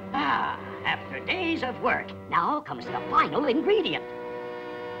 Ah, after days of work, now comes the final ingredient.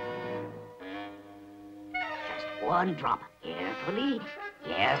 Just one drop. Carefully,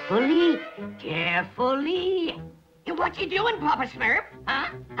 carefully, carefully. What you doing, Papa Smurf? Huh?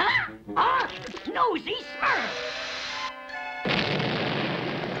 Nosy Smurf!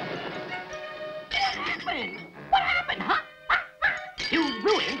 What happened, huh? You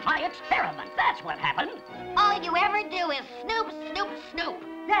ruined my experiment, that's what happened. All you ever do is snoop, snoop, snoop.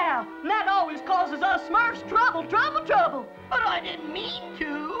 Yeah, and that always causes us Smurfs trouble. But I didn't mean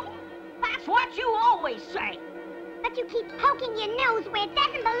to. That's what you always say. But you keep poking your nose where it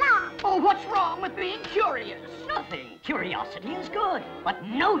doesn't belong. Oh, what's wrong with being curious? Nothing. Curiosity is good, but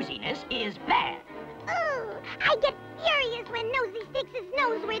nosiness is bad. Ooh, I get furious when Nosy sticks his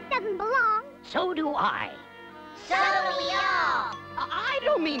nose where it doesn't belong. So do I. So do we all. I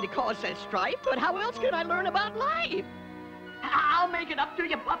don't mean to cause that strife, but how else can I learn about life? I'll make it up to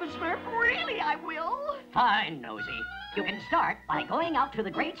you, Papa Smurf. Really, I will. Fine, Nosy. You can start by going out to the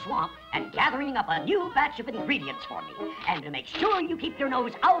Great Swamp and gathering up a new batch of ingredients for me. And to make sure you keep your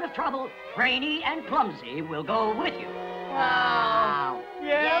nose out of trouble, Brainy and Clumsy will go with you. Wow.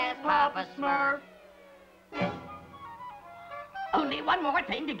 Yes, Papa Smurf. Only one more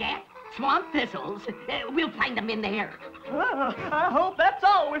thing to get. Swamp thistles. We'll find them in there. I hope that's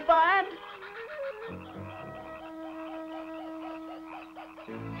all we find.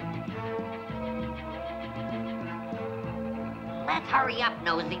 Let's hurry up,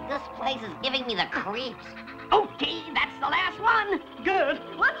 Nosy. This place is giving me the creeps. Okay, that's the last one. Good.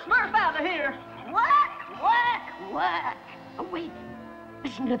 Let's Smurf out of here. Whack, whack, whack. Oh, wait.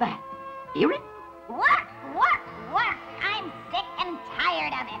 Listen to that. Hear it? Whack, whack, whack. I'm sick and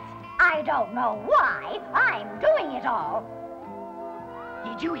tired of it. I don't know why. I'm doing it all.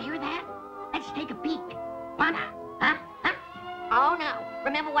 Did you hear that? Let's take a peek. Wanna? Huh? Oh, no.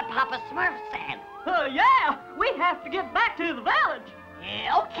 Remember what Papa Smurf said. Yeah, we have to get back to the village.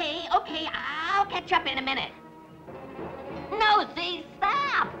 Yeah, okay. I'll catch up in a minute. Nosy,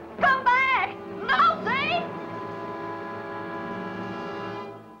 stop! Come back! Nosy!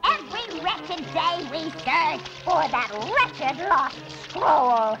 Every wretched day we search for that wretched lost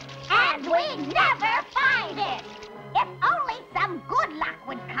scroll, and we never find it. If only some good luck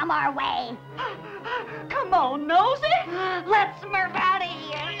would come our way. Come on, Nosy! Let's Smurf out of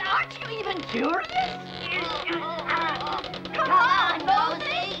here. Aren't you even curious? Come on,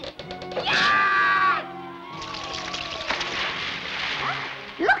 Nosy! Yeah!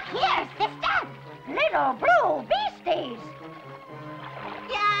 Look here, sister. Little blue beasties.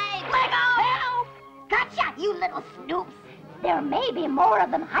 Yay! Let go! Help! Gotcha, you little snoops. There may be more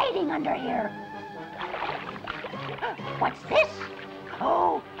of them hiding under here. What's this?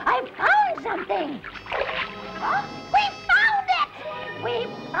 Oh, I found something. Huh? We found it! We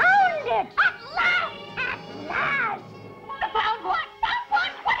found it! At last! At last! Found what? Found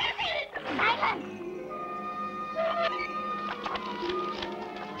what? What is it? Silence!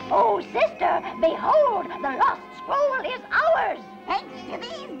 Oh, sister, behold, the lost scroll is ours. Thanks to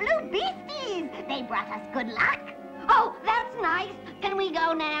these blue beasties. They brought us good luck. Oh, that's nice. Can we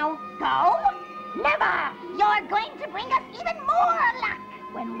go now? Go? Never! You're going to bring us even more luck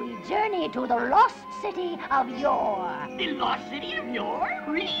when we journey to the lost city of yore. The lost city of yore?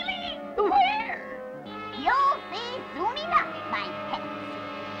 Really? Where? You'll see soon enough, my pets.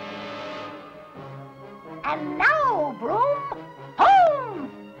 And now, Broom, home!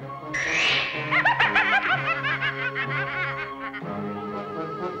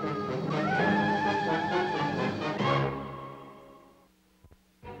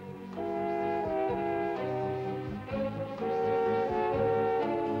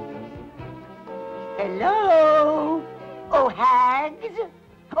 Hello? Oh, hags?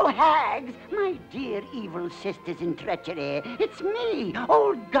 Oh, hags, my dear evil sisters in treachery. It's me,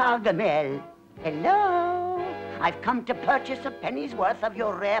 old Gargamel. Hello? I've come to purchase a penny's worth of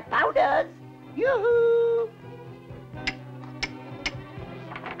your rare powders. Yoo-hoo!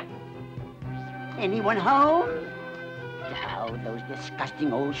 Anyone home? Now those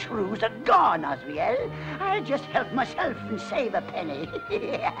disgusting old shrews are gone, Azriel. I'll just help myself and save a penny.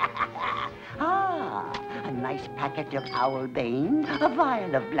 Ah, a nice packet of owlbane, a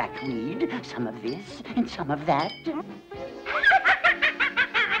vial of blackweed, some of this and some of that.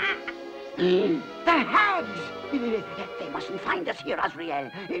 The hags! They mustn't find us here,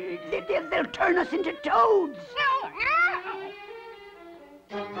 Azriel. They'll turn us into toads.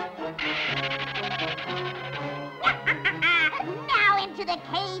 Now into the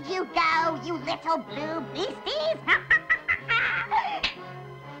cage you go, you little blue beasties.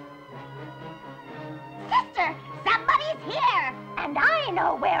 Sister, somebody's here. And I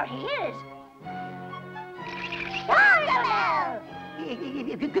know where he is. Gargamel!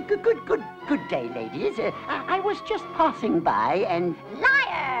 Good day, ladies. I was just passing by and...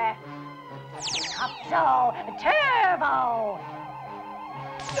 Liar! Upso, Turbo!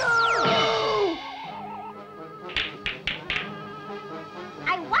 No!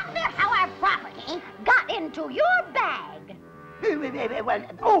 I wonder how our property got into your bag.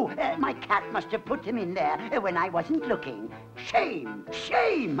 My cat must have put them in there when I wasn't looking. Shame,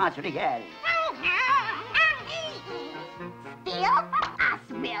 shame, Azriel. Steal from us,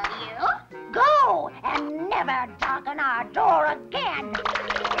 will you? Go and never darken our door again.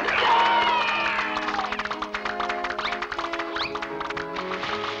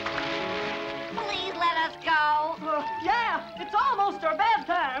 Please let us go. Yeah, it's almost our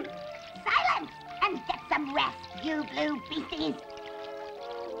bedtime. Silence and get some rest, you blue beasties.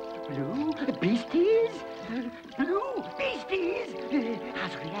 Blue beasties? Blue beasties?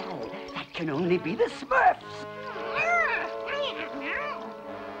 Azriel, that can only be the Smurfs.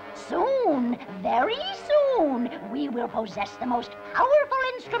 Soon, very soon, we will possess the most powerful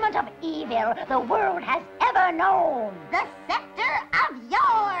instrument of evil the world has ever known. The scepter of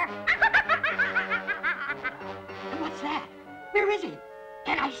yore. What's that? Where is it?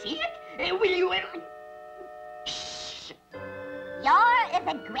 Can I see it? Will you... Shh! Yore is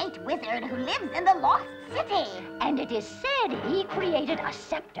a great wizard who lives in the Lost City. And it is said he created a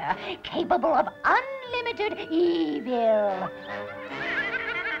scepter capable of unlimited evil.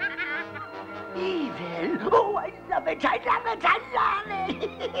 Evil? Oh, I love it, I love it, I love it!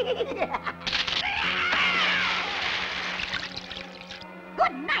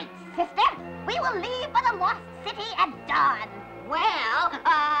 Good night, sister. We will leave for the Lost City at dawn. Well,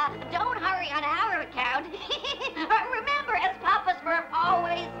 don't hurry on our account. Remember, as Papa Smurf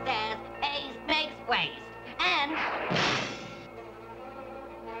always says, haste makes waste. And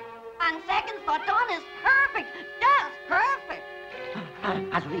on second thought, dawn is perfect. Just perfect.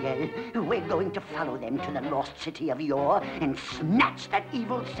 Azriel, we're going to follow them to the lost city of yore and snatch that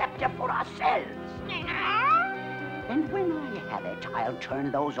evil scepter for ourselves. And when I have it, I'll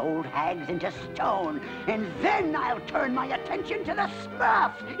turn those old hags into stone, and then I'll turn my attention to the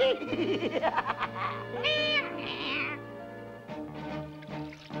Smurfs.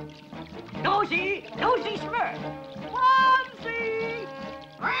 Nosy! Nosy Smurf! Clumsy!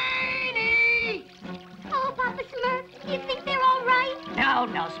 Rainy! Oh, Papa Smurf, you think they're all right? No,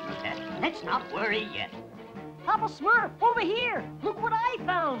 Smurf. Let's not worry yet. Papa Smurf, over here. Look what I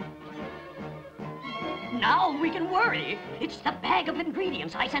found. Now we can worry. It's the bag of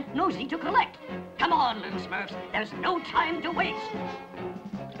ingredients I sent Nosy to collect. Come on, little Smurfs. There's no time to waste.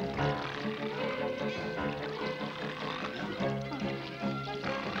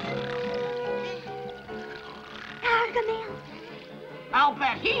 Gargamel. I'll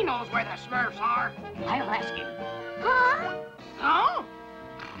bet he knows where the Smurfs are. I'll ask him. Huh? Huh?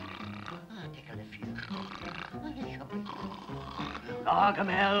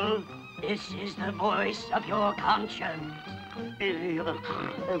 Gargamel, this is the voice of your conscience.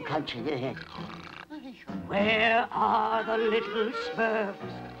 Conscience. Where are the little Smurfs?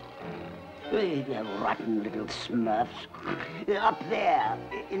 The rotten little Smurfs. Up there,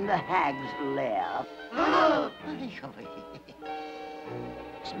 in the hag's lair.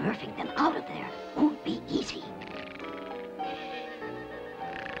 Smurfing them out of there won't be easy.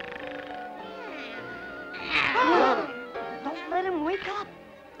 Don't let him wake up.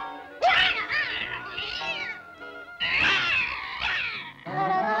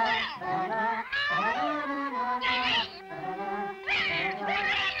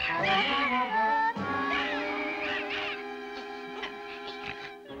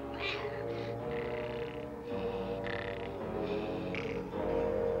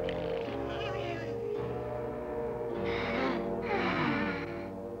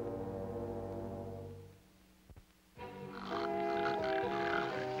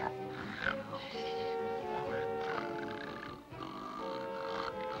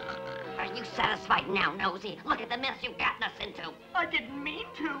 satisfied now, Nosy? Look at the mess you've gotten us into. I didn't mean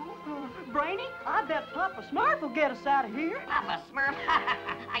to. Brainy, I bet Papa Smurf will get us out of here. Papa Smurf?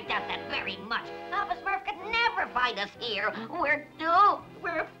 I doubt that very much. Papa Smurf could never find us here. We're doomed.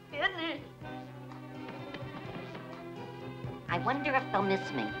 We're finished. I wonder if they'll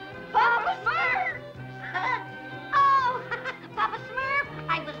miss me. Papa Smurf! Oh, Papa Smurf!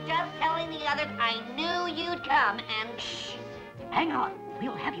 I was just telling the others I knew you'd come, and Shh. Hang on.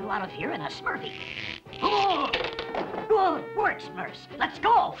 We'll have you out of here in a Smurfy. Oh, good work, Smurfs. Let's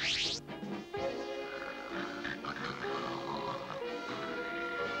go.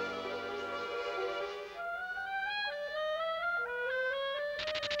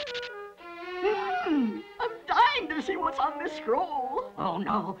 I'm dying to see what's on this scroll. Oh,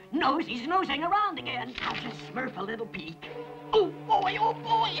 no. Nosy's nosing around again. I'll just Smurf a little peek. Oh, boy, oh,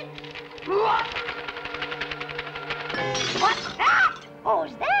 boy. What's that?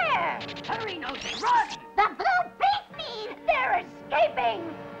 Who's there? Hurry, Nosy, run! The blue beasties! They're escaping!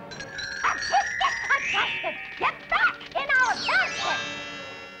 Contestant, get back in our basket!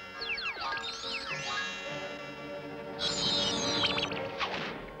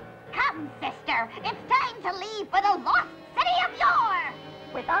 Come, sister. It's time to leave for the lost city of yore!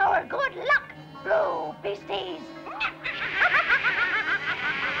 With our good luck, blue beasties!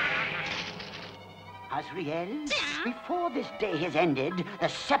 Azriel, before this day has ended, the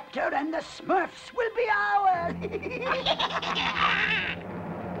scepter and the Smurfs will be ours.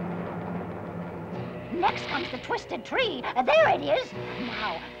 Next comes the twisted tree. There it is.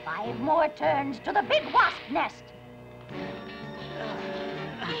 Now, 5 more turns to the big wasp nest.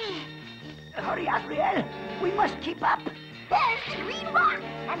 Hurry, Azriel. We must keep up. There's the green rock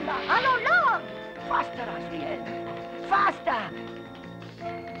and the hollow log. Faster, Azriel. Faster.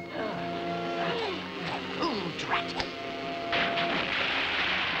 ooh, drat.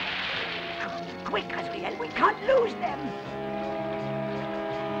 Quick, Azriel. We can't lose them.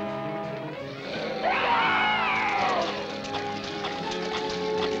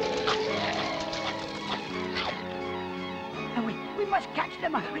 We must catch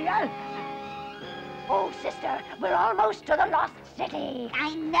them, Azriel. Oh, sister, we're almost to the lost city.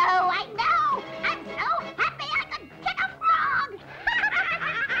 I know. I'm so happy I could kick a frog.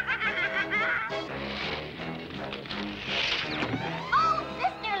 Oh,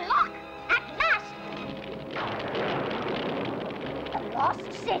 sister, look, at last. The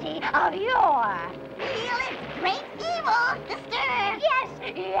lost city of yore. Feel its great evil, sister.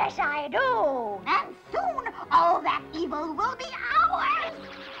 Yes, I do. And soon, all that evil will be ours.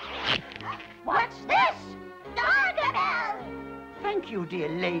 What's this? Gargamel! Thank you, dear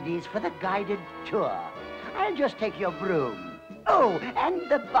ladies, for the guided tour. I'll just take your broom. Oh, and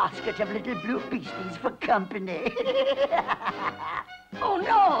the basket of little blue beasties for company. Oh,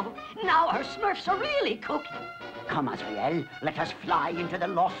 no! Now our Smurfs are really cooked. Come, Azriel, let us fly into the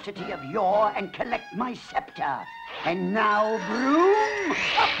lost city of yore and collect my scepter. And now, broom,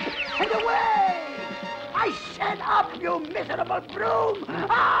 up and away! I said up, you miserable broom!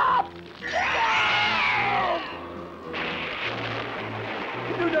 Up! No!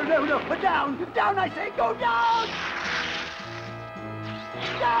 Down, I say, go down!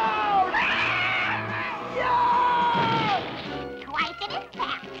 Down! Quite an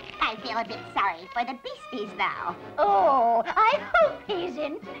impact. I feel a bit sorry for the beasties now. Oh, I hope he's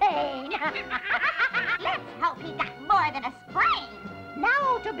in pain. Let's hope he got more than a sprain.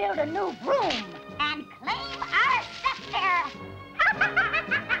 Now to build a new broom and claim our scepter.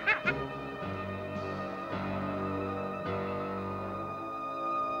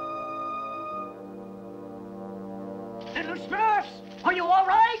 Little Smurfs, are you all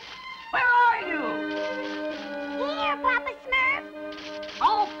right? Where are you? Here, Papa Smurf.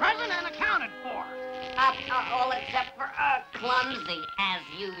 All present and accounted for. All except for clumsy, as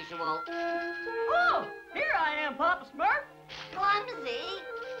usual. Oh, here I am, Papa Smurf. Clumsy?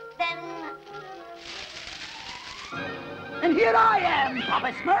 Then... And here I am,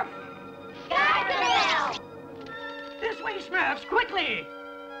 Papa Smurf. Gargamel! This way, Smurfs, quickly!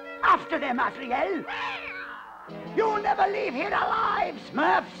 After them, Azriel. You'll never leave here alive,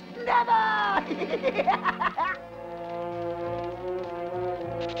 Smurfs. Never!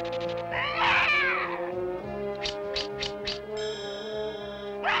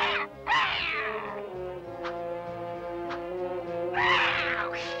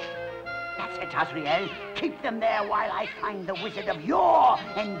 That's it, Azriel. Keep them there while I find the Wizard of Yore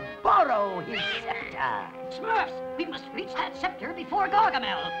and borrow his scepter. Smurfs, we must reach that scepter before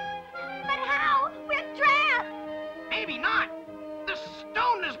Gargamel. But how? We're trapped. Maybe not. The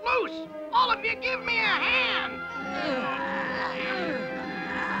stone is loose. All of you give me a hand.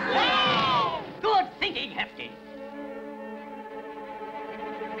 Whoa! fighting hefty.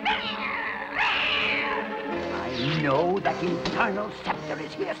 I know that infernal scepter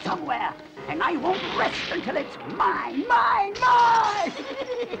is here somewhere, and I won't rest until it's mine, mine, mine!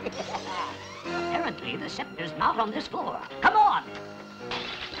 Apparently, the scepter's not on this floor. Come on!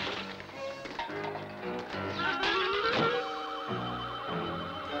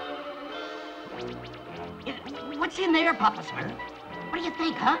 What's in there, Papa Smurf? What do you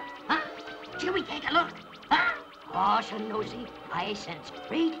think, huh? Huh? Shall we take a look? Huh? Gosh, nosy, I sense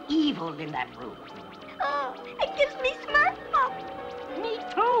great evil in that room. Oh, it gives me Smurf pups. Me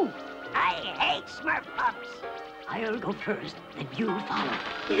too. I hate Smurf pups. I'll go first, then you follow.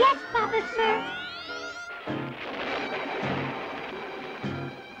 Yes, Papa Smurf.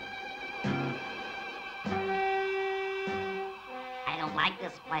 I don't like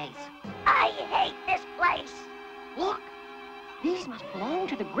this place. I hate this place. Look, these must belong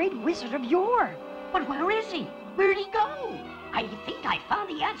to the great wizard of yore. But where is he? Where'd he go? I think I found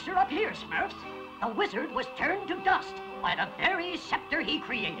the answer up here, Smurfs. The wizard was turned to dust by the very scepter he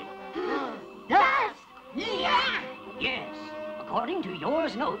created. Dust! Yeah! Yes. According to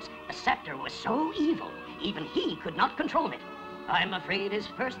yours notes, the scepter was so evil, even he could not control it. I'm afraid his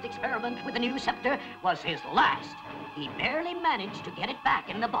first experiment with the new scepter was his last. He barely managed to get it back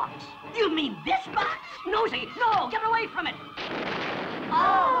in the box. You mean this box? Nosy, no, get away from it.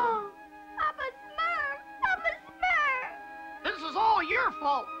 Oh! Papa Smurf! Papa Smurf! This is all your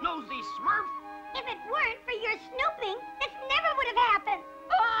fault, nosy Smurf. If it weren't for your snooping, this never would have happened.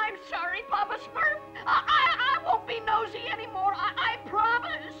 Oh, I'm sorry, Papa Smurf. I won't be nosy anymore. I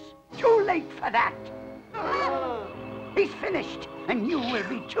promise. Too late for that. He's finished, and you will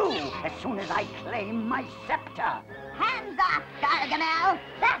be too, as soon as I claim my scepter. Hands off, Gargamel.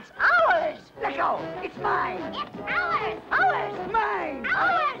 That's ours. Let go. It's mine. It's ours. Ours. Mine.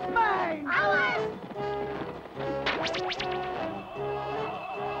 Ours. Mine. Ours.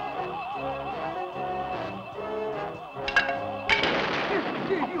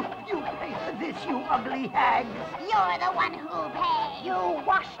 You pay for this, you ugly hag. You're the one who'll pay. You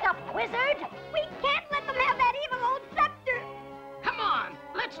washed-up wizard. We can't let them have that evil old scepter. Come on,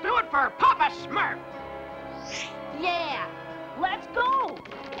 let's do it for Papa Smurf. Yeah, let's go.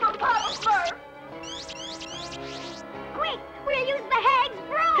 For Papa Smurf. Quick, we'll use the hag's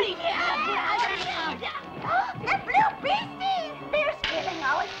broom. The blue beasties. They're stealing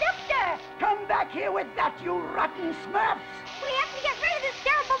our scepter. Come back here with that, you rotten Smurfs. We have to get rid of this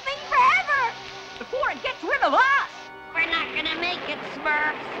terrible thing forever. Before it gets rid of us. We're not gonna make it,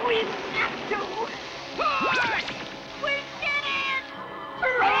 Smurfs. We've got to. Push! We did it!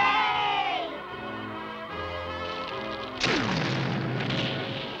 Hooray!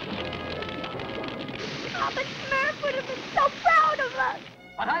 Papa Smurf would have been so proud of us.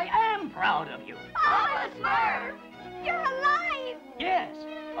 But I am proud of you. Papa Smurf, you're alive. Yes,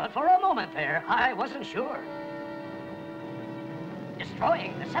 but for a moment there, I wasn't sure.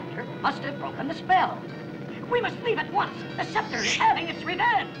 Destroying the scepter must have broken the spell. We must leave at once. The scepter is having its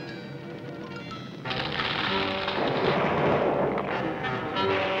revenge.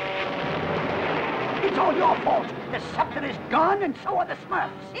 It's all your fault. The scepter is gone, and so are the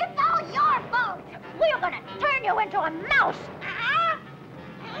Smurfs. It's all your fault. We're gonna turn you into a mouse.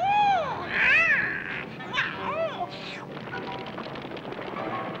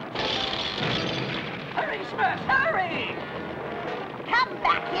 Hurry, Smurfs, hurry! Come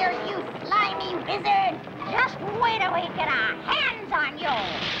back here, you slimy wizard. Just wait till we get our hands on you.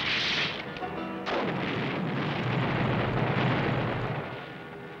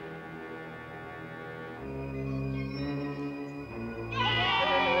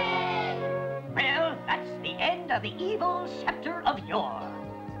 Well, that's the end of the evil scepter of yore.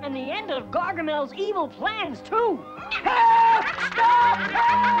 And the end of Gargamel's evil plans, too. Help! Stop!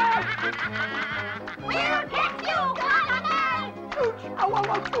 Help! We'll get you, Gargamel. Ouch! Ow, ow,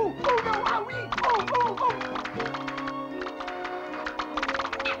 ow, ooh, oh, no, owie! Oh, oh, oh!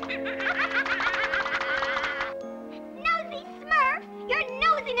 Nosy Smurf, your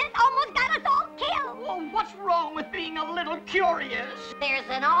nosiness almost got us all killed. Oh, what's wrong with being a little curious? There's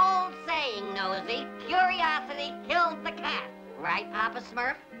an old saying, Nosy. Curiosity killed the cat. Right, Papa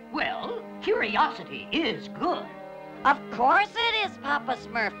Smurf? Well, curiosity is good. Of course it is, Papa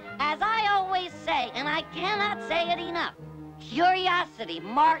Smurf. As I always say, and I cannot say it enough, curiosity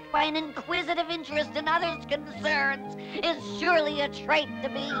marked by an inquisitive interest in others' concerns is surely a trait to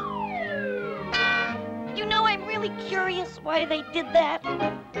be. You know, I'm really curious why they did that.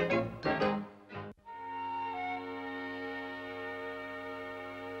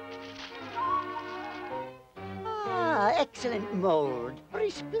 excellent mold,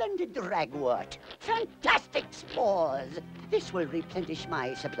 resplendent ragwort, fantastic spores. This will replenish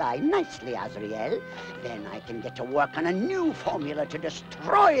my supply nicely, Azrael. Then I can get to work on a new formula to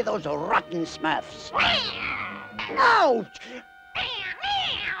destroy those rotten Smurfs. Ouch!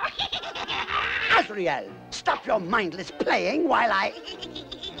 Azrael, stop your mindless playing while I...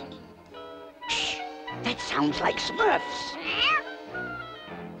 Shh! That sounds like Smurfs.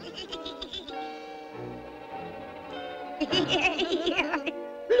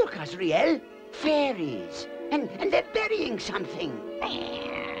 Look, Azrael, fairies. And they're burying something.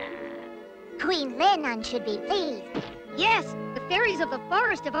 Queen Lennon should be pleased. Yes, the fairies of the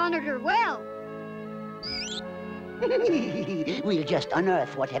forest have honored her well. We'll just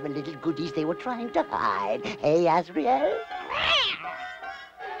unearth whatever little goodies they were trying to hide. Hey, Azrael?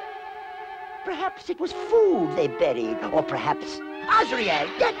 Perhaps it was food they buried, or perhaps... Azrael,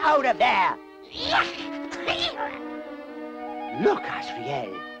 get out of there! Look,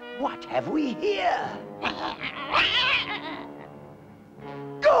 Azrael, what have we here?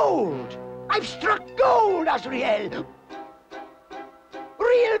 Gold! I've struck gold, Azrael!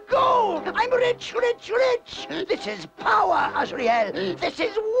 Real gold! I'm rich, rich, rich! This is power, Azrael! This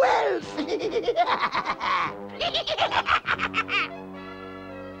is wealth!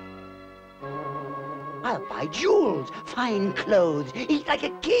 I'll buy jewels, fine clothes, eat like a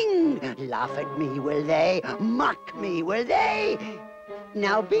king. Laugh at me, will they? Mock me, will they?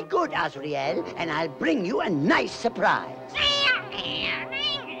 Now be good, Azrael, and I'll bring you a nice surprise.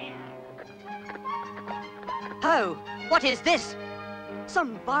 Oh, what is this?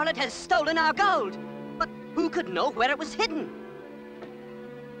 Some varlet has stolen our gold. But who could know where it was hidden?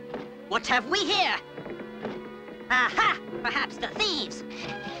 What have we here? Aha! Perhaps the thieves.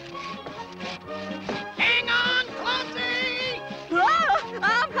 Hang on, Clumsy! Oh,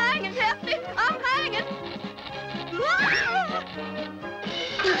 I'm hanging, Hefty! I'm hanging!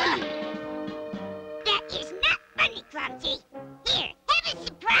 That is not funny, Clumsy. Here, have a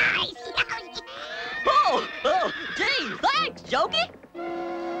surprise. Oh, gee, thanks, Jokey!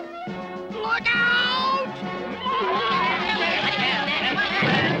 Look out!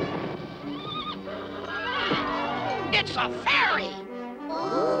 It's a fairy!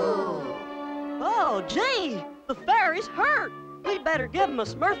 Oh, gee, the fairy's hurt. We'd better give him a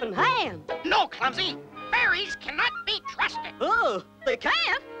smurfing hand. No, Clumsy! Fairies cannot be trusted! Oh, they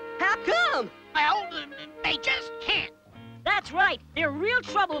can't? How come? Well, they just can't. That's right. They're real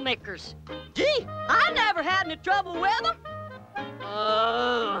troublemakers. Gee, I never had any trouble with them.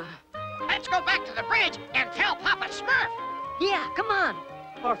 Let's go back to the bridge and tell Papa Smurf. Yeah, come on.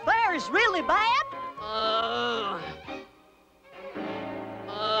 Are fairies really bad? Ow!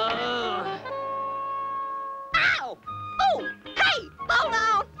 Oh, hey, hold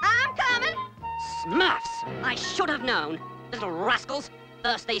on. I'm coming. Smurfs! I should have known. Little rascals.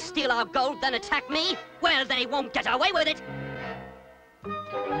 First they steal our gold, then attack me. Well, they won't get away with it.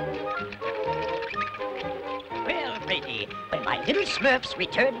 Well, Brady, when my little Smurfs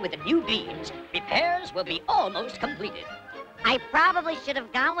return with the new beams, repairs will be almost completed. I probably should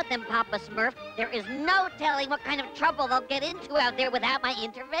have gone with them, Papa Smurf. There is no telling what kind of trouble they'll get into out there without my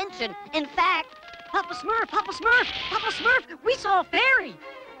intervention. In fact... Papa Smurf, Papa Smurf, Papa Smurf, we saw a fairy.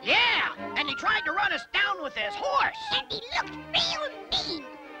 Yeah, and he tried to run us down with his horse. And he looked real mean.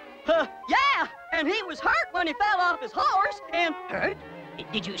 Yeah, and he was hurt when he fell off his horse, and... Hurt?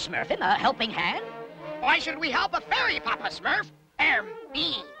 Did you Smurf him a helping hand? Why should we help a fairy, Papa Smurf? They're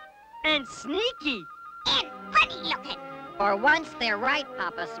mean. And sneaky. And funny looking. For once, they're right,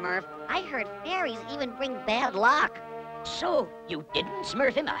 Papa Smurf. I heard fairies even bring bad luck. So, you didn't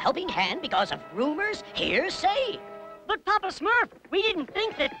Smurf him a helping hand because of rumors, hearsay? But Papa Smurf, we didn't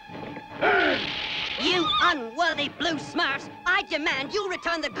think that... You unworthy blue Smurfs! I demand you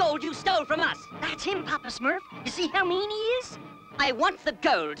return the gold you stole from us! That's him, Papa Smurf. You see how mean he is? I want the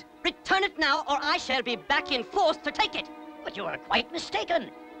gold. Return it now, or I shall be back in force to take it. But you are quite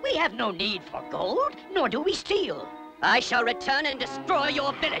mistaken. We have no need for gold, nor do we steal. I shall return and destroy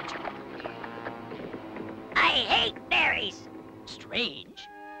your village. I hate fairies. Strange.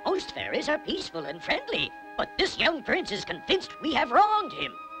 Most fairies are peaceful and friendly, but this young prince is convinced we have wronged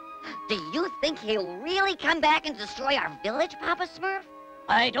him. Do you think he'll really come back and destroy our village, Papa Smurf?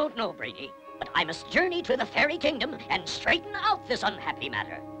 I don't know, Brady, but I must journey to the fairy kingdom and straighten out this unhappy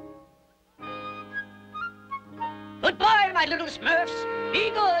matter. Goodbye, my little Smurfs. Be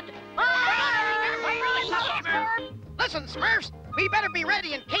good. Listen, Smurfs, we better be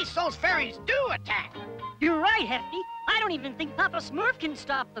ready in case those fairies do attack. You're right, Hefty. I don't even think Papa Smurf can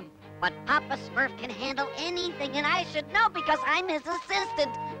stop them. But Papa Smurf can handle anything, and I should know because I'm his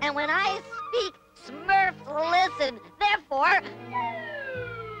assistant. And when I speak, Smurfs listen. Therefore,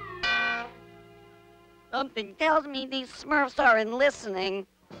 something tells me these Smurfs aren't listening.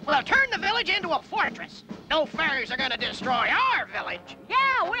 Well, turn the village into a fortress. No fairies are gonna destroy our village.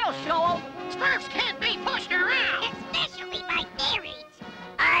 Yeah, we'll show 'em. Smurfs can't be pushed around. Especially by fairies.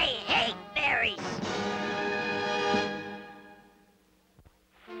 I hate fairies.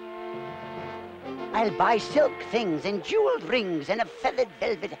 I'll buy silk things and jeweled rings and a feathered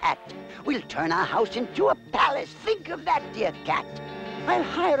velvet hat. We'll turn our house into a palace. Think of that, dear cat. I'll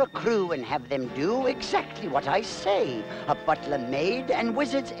hire a crew and have them do exactly what I say. A butler maid and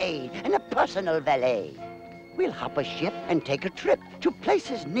wizard's aid and a personal valet. We'll hop a ship and take a trip to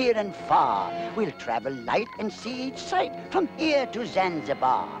places near and far. We'll travel light and see each sight from here to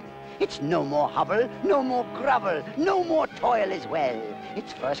Zanzibar. It's no more hobble, no more grovel, no more toil as well.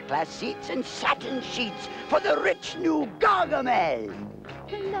 It's first-class seats and satin sheets for the rich new Gargamel.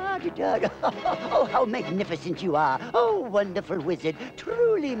 La-di-da-da. Oh, how magnificent you are. Oh, wonderful wizard.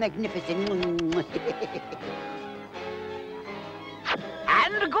 Truly magnificent.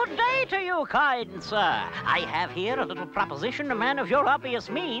 And good day to you, kind sir. I have here a little proposition a man of your obvious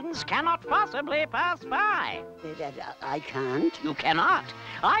means cannot possibly pass by. I can't. You cannot.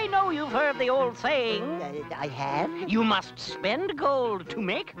 I know you've heard the old saying. I have. You must spend gold to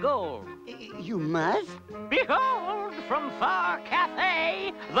make gold. You must? Behold, from far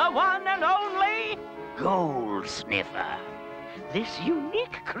Cathay, the one and only Gold Sniffer. This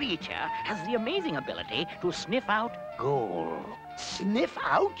unique creature has the amazing ability to sniff out gold. Sniff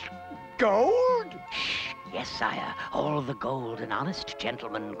out gold? Shh. Yes, sire. All the gold an honest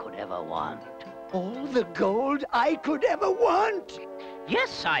gentleman could ever want. All the gold I could ever want? Yes,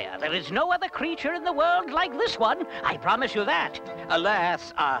 sire. There is no other creature in the world like this one. I promise you that.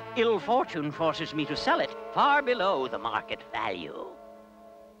 Alas, ill fortune forces me to sell it far below the market value.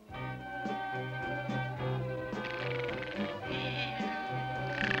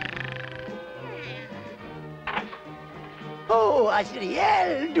 Oh,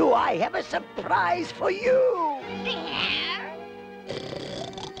 Azriel, do I have a surprise for you?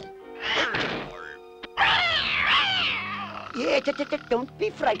 Yeah, don't be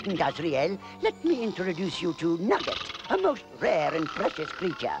frightened, Azriel. Let me introduce you to Nugget, a most rare and precious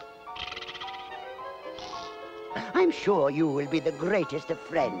creature. I'm sure you will be the greatest of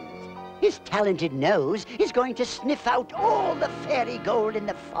friends. His talented nose is going to sniff out all the fairy gold in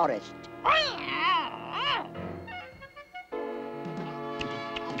the forest.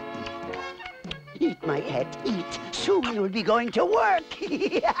 Eat, my pet, eat. Soon you'll be going to work.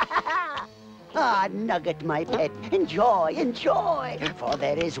 Ah, Nugget, my pet, enjoy, enjoy, for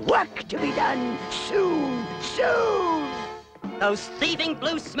there is work to be done soon, soon. Those thieving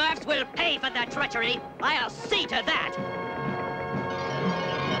blue Smurfs will pay for their treachery. I'll see to that.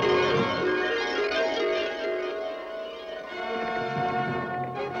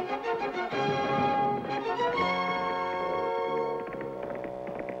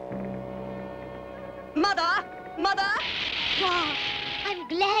 Mother! Mother! Wow, I'm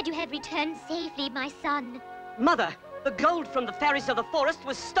glad you have returned safely, my son. Mother, the gold from the fairies of the forest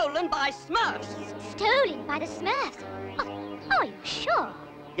was stolen by Smurfs. Stolen by the Smurfs? Oh, are you sure?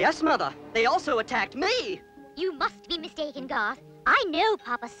 Yes, Mother. They also attacked me. You must be mistaken, Garth. I know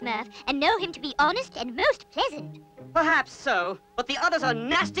Papa Smurf and know him to be honest and most pleasant. Perhaps so, but the others are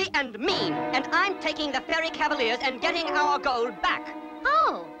nasty and mean, and I'm taking the fairy cavaliers and getting our gold back.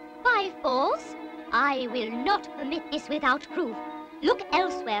 Oh, by force? I will not permit this without proof. Look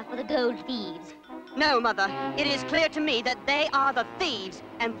elsewhere for the gold thieves. No, Mother. It is clear to me that they are the thieves,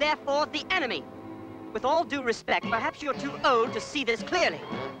 and therefore the enemy. With all due respect, perhaps you're too old to see this clearly.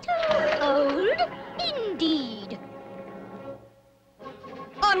 Too old? Indeed.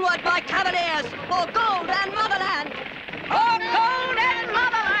 Onward, my cavaliers, for gold and motherland! For gold and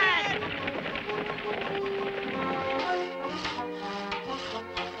motherland!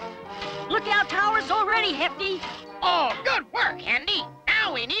 Lookout tower's already, Hefty. Oh, good work, Handy.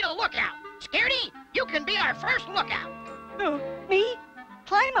 Now we need a lookout. Scaredy, you can be our first lookout. Me?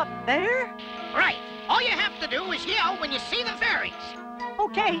 Climb up there? Right. All you have to do is yell when you see the fairies.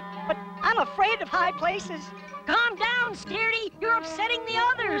 Okay, but I'm afraid of high places. Calm down, Scaredy. You're upsetting the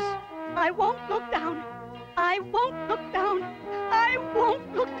others. I won't look down. I won't look down. I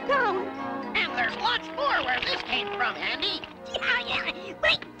won't look down. And there's lots more where this came from, Handy. Yeah.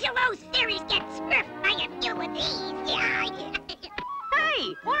 Wait till those fairies get Smurfed. I am deal with these. Yeah.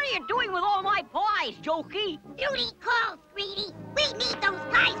 Hey, what are you doing with all my pies, Jokey? Duty calls, Greedy. We need those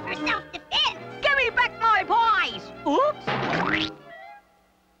pies for self-defense. Give me back my pies! Oops!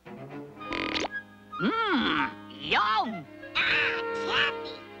 Mmm, yum. Ah,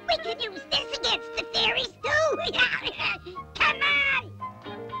 Taffy. can use this against the fairies, too. Come on.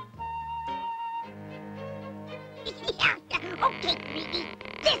 Okay, Greedy.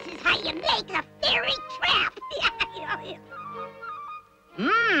 This is how you make a fairy trap.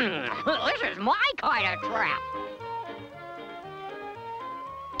 This is my kind of trap.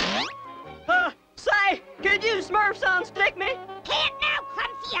 Say, could you Smurfs unstick me? Can't now,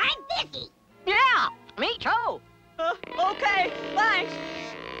 Clumsy. I'm busy. Yeah, me too. Okay, thanks.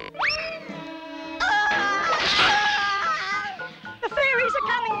 The fairies are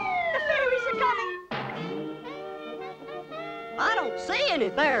coming! The fairies are coming! I don't see any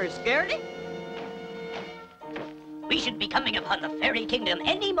fairies, Scaredy. We should be coming upon the fairy kingdom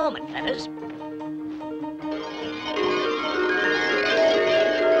any moment, fellas.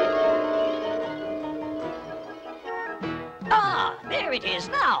 Ah, there it is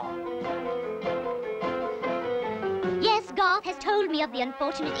now. Yes, Garth has told me of the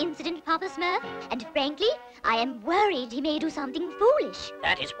unfortunate incident, Papa Smurf, and frankly, I am worried he may do something foolish.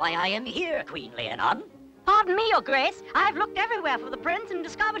 That is why I am here, Queen Leonon. Pardon me, Your Grace. I've looked everywhere for the prince and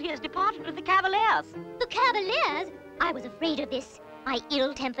discovered he has departed with the Cavaliers. The Cavaliers? I was afraid of this. My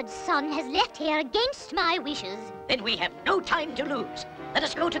ill-tempered son has left here against my wishes. Then we have no time to lose. Let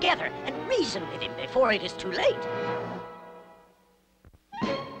us go together and reason with him before it is too late.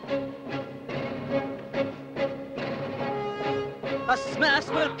 The Smurfs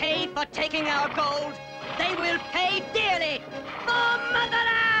will pay for taking our gold. They will pay dearly for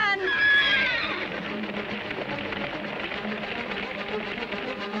Motherland!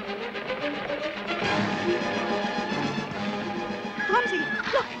 Clumsy,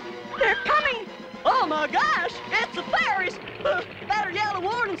 look, they're coming! Oh my gosh, it's the fairies! Better yell a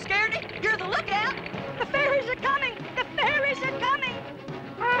warning, Scaredy. You're the lookout. The fairies are coming! The fairies are coming!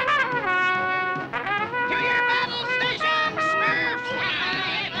 To your battle station, Smurfs!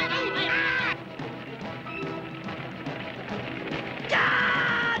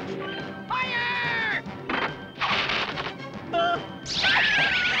 Dodge! Fire!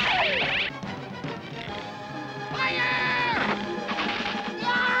 Fire!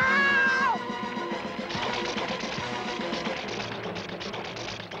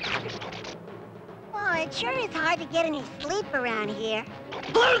 Oh, it sure is hard to get any sleep around here.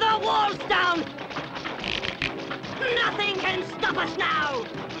 Pull the walls down! Nothing can stop us now!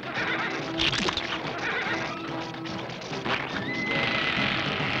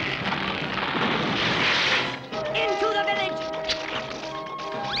 Into the village!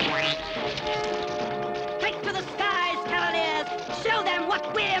 Take to the skies, Cavaliers! Show them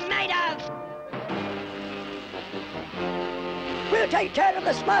what we're made of! We'll take care of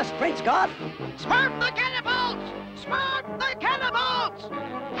the Smurfs, Prince God. Smurf the cannibals! Smurf the cannibals!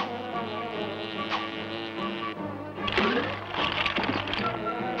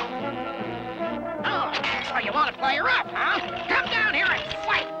 Oh, so you want to play rough, huh? Come down here and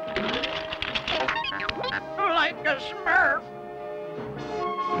fight! Like a Smurf.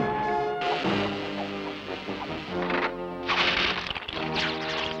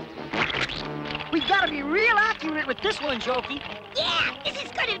 We've got to be real accurate with this one, Jokey. Yeah, this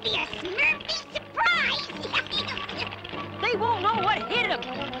is going to be a Smurfy surprise. They won't know what hit them.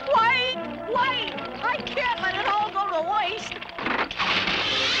 Wait! Wait! I can't let it all go to waste.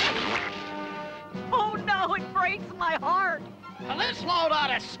 Oh, no, it breaks my heart. Well, this load ought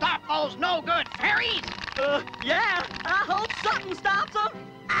to stop those no-good fairies. Yeah, I hope something stops them.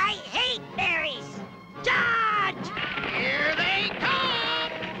 I hate berries. Dodge! Here they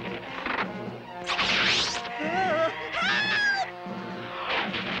come!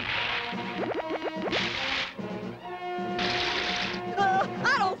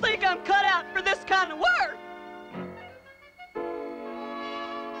 I don't think I'm cut out for this kind of work.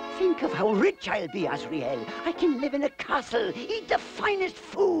 Think of how rich I'll be, Azrael. I can live in a castle, eat the finest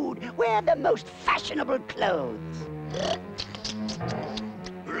food, wear the most fashionable clothes.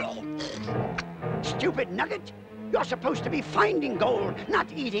 Stupid nugget! You're supposed to be finding gold,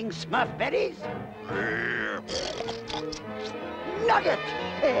 not eating smurfberries. Nugget!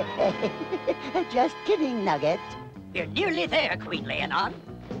 Just kidding, Nugget. We're nearly there, Queen Leonon.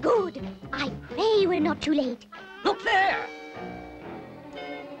 Good. I pray we're not too late. Look there!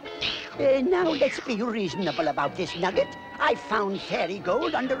 Now let's be reasonable about this, Nugget. I found fairy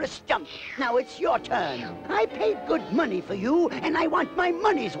gold under a stump. Now it's your turn. I paid good money for you, and I want my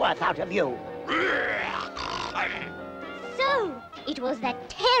money's worth out of you. So, it was that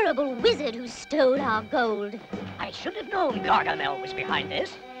terrible wizard who stole our gold. I should have known Gargamel was behind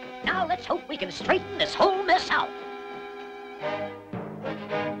this. Now let's hope we can straighten this whole mess out.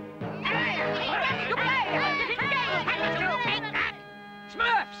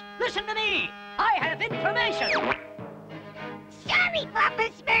 Smurfs, information. Sorry, Papa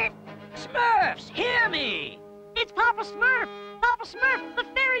Smurf. Smurfs, hear me. It's Papa Smurf! Papa Smurf, the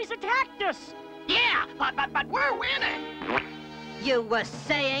fairies attacked us! Yeah, but we're winning. You were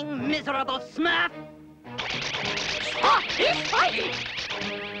saying, miserable Smurf? Stop this fighting.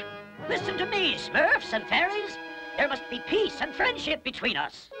 Listen to me, Smurfs and fairies. There must be peace and friendship between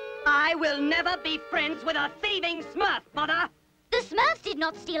us. I will never be friends with a thieving Smurf, Mother. The Smurfs did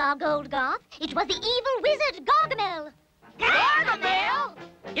not steal our gold, Garth. It was the evil wizard Gargamel. Gargamel?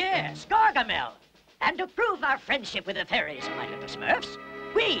 Yes, Gargamel. And to prove our friendship with the fairies, my little Smurfs,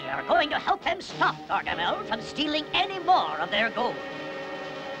 we are going to help them stop Gargamel from stealing any more of their gold.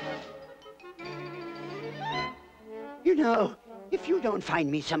 You know, if you don't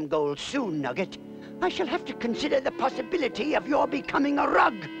find me some gold soon, Nugget, I shall have to consider the possibility of your becoming a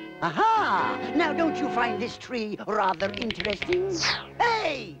rug. Aha! Now don't you find this tree rather interesting?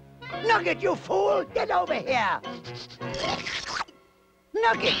 Hey! Nugget, you fool! Get over here!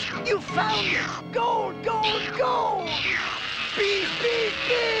 Nugget, you found it! Gold, gold, gold! Bees, bees,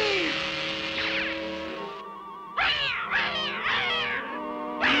 bees!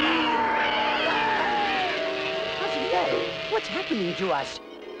 What's happening to us?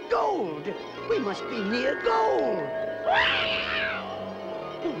 Gold! We must be near gold!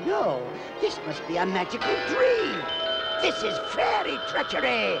 Oh no, this must be a magical tree! This is fairy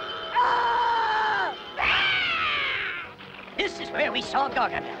treachery! Ah! This is where we saw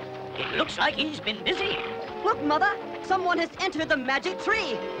Gargamel. It looks like he's been busy. Look, Mother, someone has entered the magic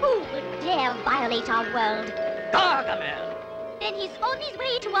tree. Who would dare violate our world? Gargamel! Then he's on his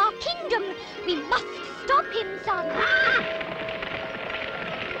way to our kingdom. We must stop him, son.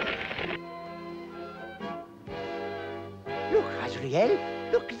 Look, Azrael,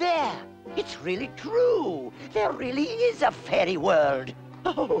 look there. It's really true. There really is a fairy world.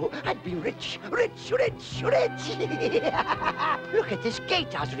 Oh, I'd be rich, rich, rich, rich. Look at this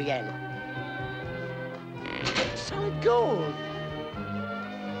gate, Azrael. Solid gold.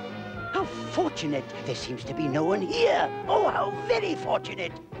 How fortunate. There seems to be no one here. Oh, how very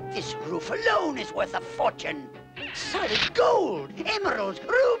fortunate. This roof alone is worth a fortune. Solid gold, emeralds,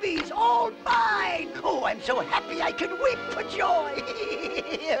 rubies, all mine. Oh, I'm so happy I can weep for joy.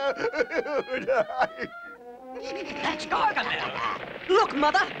 That's Gargamel. Look,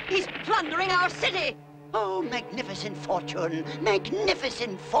 Mother, he's plundering our city. Oh, magnificent fortune,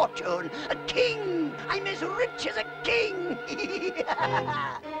 magnificent fortune. A king. I'm as rich as a king.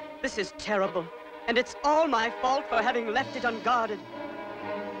 This is terrible, and it's all my fault for having left it unguarded.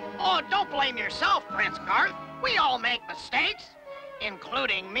 Oh, don't blame yourself, Prince Garth. We all make mistakes,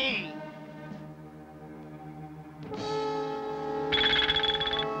 including me.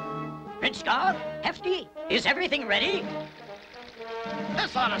 Prince Garth, Hefty, is everything ready?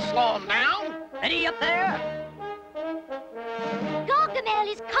 This ought to slow him down. Ready up there? Gargamel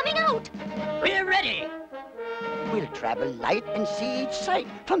is coming out. We're ready. We'll travel light and see each sight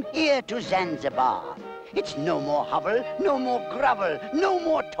from here to Zanzibar. It's no more hovel, no more grovel, no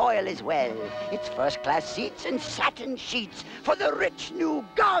more toil as well. It's first-class seats and satin sheets for the rich new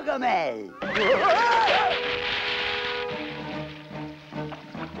Gargamel.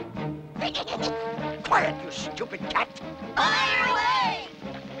 Quiet, you stupid cat. Fire away!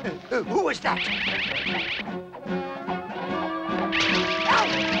 Who was that?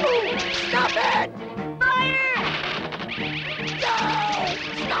 Oh, stop it! Fire! No!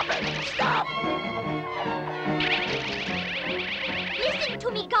 Stop it! Stop! Listen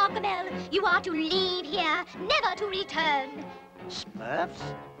to me, Gargamel. You are to leave here, never to return. Smurfs?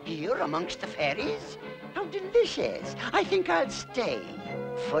 Here amongst the fairies? How delicious. I think I'll stay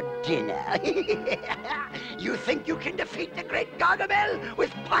for dinner. You think you can defeat the great Gargamel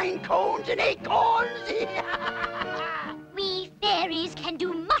with pine cones and acorns? We fairies can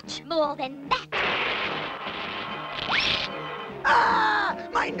do much more than that. Ah!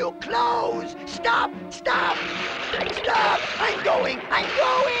 My new clothes! Stop! Stop! Stop! I'm going! I'm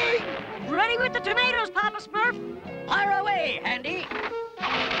going! Ready with the tomatoes, Papa Smurf. Fire away, Handy.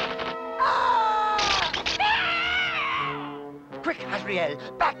 Ah! Quick, Azrael!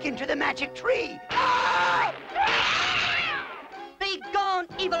 Back into the magic tree! Ah! Be gone,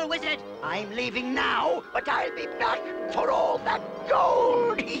 evil wizard! I'm leaving now, but I'll be back for all that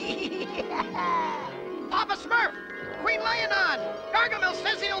gold! Papa Smurf! Queen Leonon! Gargamel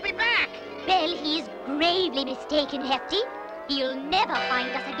says he'll be back! Well, he's gravely mistaken, Hefty. He'll never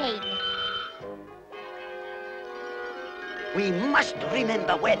find us again. We must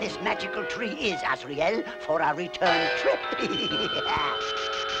remember where this magical tree is, Azrael, for our return trip.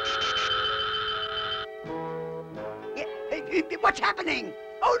 What's happening?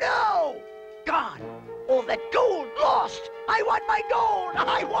 Oh, no! Gone. All that gold lost. I want my gold.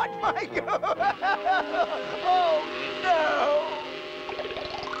 I want my gold. Oh, no.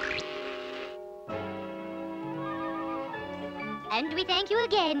 And we thank you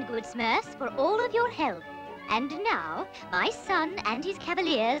again, good Smurfs, for all of your help. And now, my son and his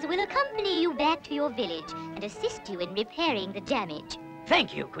cavaliers will accompany you back to your village and assist you in repairing the damage.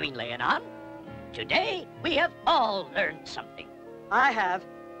 Thank you, Queen Leonon. Today, we have all learned something. I have.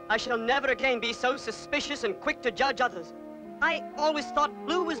 I shall never again be so suspicious and quick to judge others. I always thought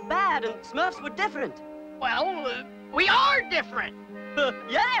blue was bad and Smurfs were different. Well, we are different.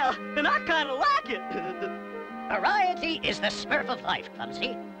 Yeah, and I kind of like it. Variety is the Smurf of life,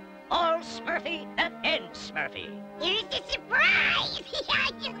 Clumsy. All Smurfy that ends Smurfy. Here's the surprise!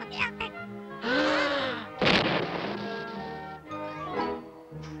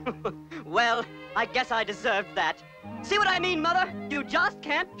 Well, I guess I deserved that. See what I mean, Mother? You just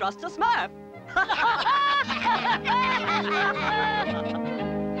can't trust a Smurf.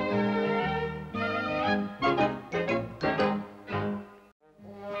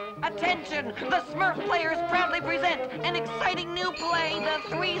 Attention! The Smurf players proudly present an exciting new play, The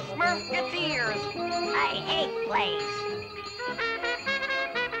Three Smurfs. I hate plays.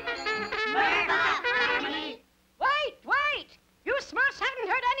 Wait! You Smurfs haven't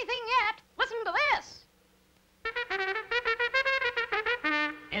heard anything yet. Listen to this.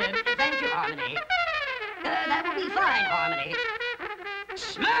 Thank you, Harmony. That will be fine, Harmony.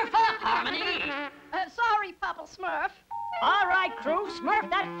 Smurf Harmony! Sorry, Papa Smurf. All right, crew, Smurf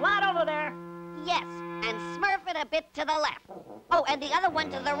that flat over there. Yes, and smurf it a bit to the left. Oh, and the other one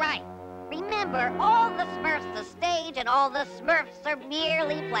to the right. Remember, all the Smurfs are stage and all the Smurfs are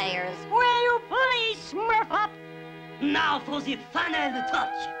merely players. Will you please Smurf up? Now for the final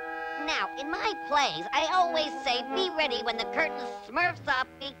touch. Now, in my plays, I always say be ready when the curtain smurfs up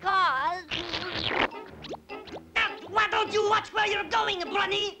because... Why don't you watch where you're going,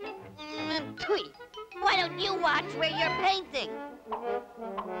 Brunny? Tweet. Why don't you watch where you're painting?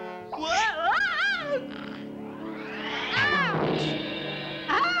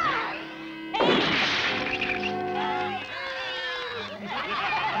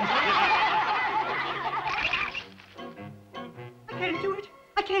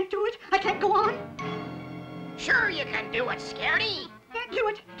 I can't do it. I can't go on. Sure you can do it, Scaredy. Can't do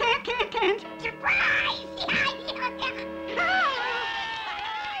it. Can't. Surprise!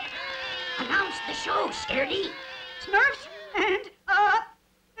 Announce the show, Scaredy. Smurfs and,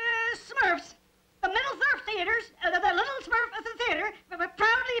 Smurfs. The Middle Smurf Theaters, the Little Smurf of the Theater,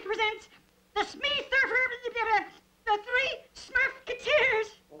 proudly presents the Smee Surfer, the Three Smurfketeers.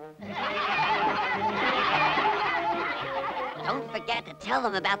 Don't forget to tell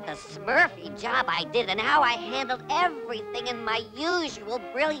them about the Smurfy job I did and how I handled everything in my usual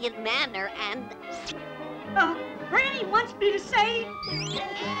brilliant manner and... Granny wants me to say...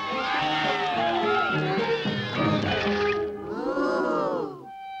 Ooh.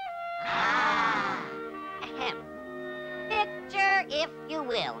 Ahem. Picture, if you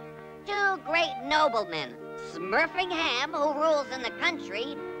will, two great noblemen, Smurfingham, who rules in the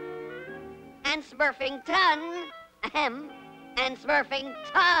country, and Smurfington, ahem, and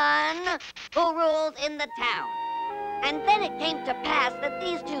Smurfington, who rules in the town. And then it came to pass that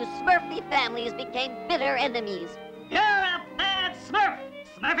these two Smurfy families became bitter enemies. You're a bad Smurf,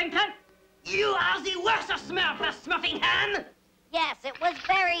 Smurfington. You are the worst of Smurfs, Smurfingham. Yes, it was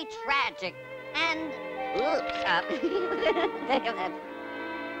very tragic. And, oops,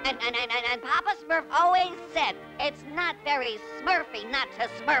 and Papa Smurf always said, it's not very Smurfy not to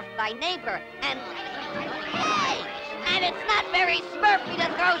smurf thy neighbor. And, hey, and it's not very Smurfy to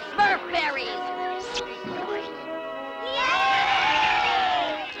throw smurfberries.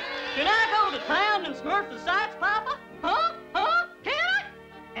 Can I go to town and Smurf the sights, Papa? Huh? Can I?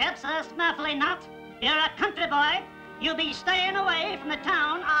 Absolutely not. You're a country boy. You'll be staying away from the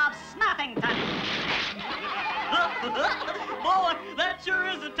town of Smurfington. Boy, that sure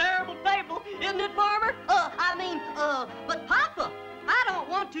is a terrible fable, isn't it, Farmer? But Papa, I don't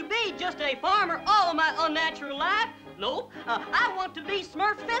want to be just a farmer all of my unnatural life. Nope, I want to be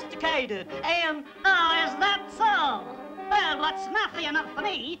Smurf-fisticated and... Oh, is that so? Well, what's Smurfy enough for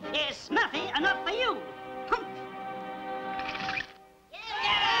me is Smurfy enough for you. Humph.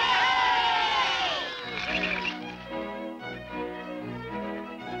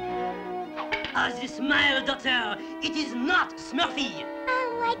 The smile, Doctor. It is not Smurfy.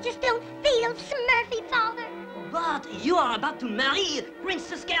 Oh, I just don't feel Smurfy, Father. But you are about to marry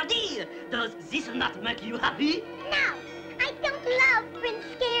Princess Scaredy. Does this not make you happy? No, I don't love Prince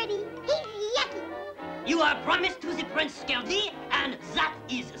Scaredy. He's yucky. You are promised to the Prince Scaredy, and that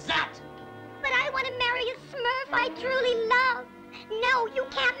is that. Smurf I truly love. No, you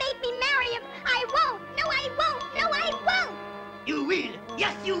can't make me marry him. I won't. No, I won't. No, I won't. You will.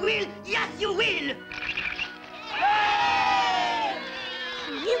 Yes, you will. Yes, you will.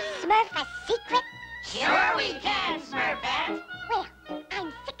 Can you Smurf a secret? Sure we can, Smurfette. Well,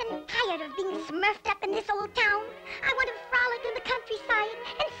 I'm sick and tired of being smurfed up in this old town. I want to frolic in the countryside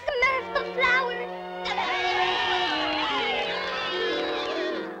and smurf the flowers.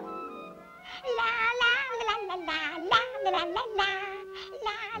 La la la la la la la la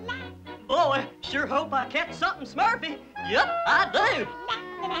la la. Boy, sure hope I catch something Smurfy. Yep, I do.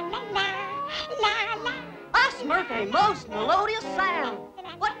 La la la la la la. I smurf a most melodious sound.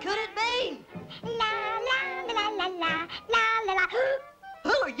 What could it be? La la la la la la la la.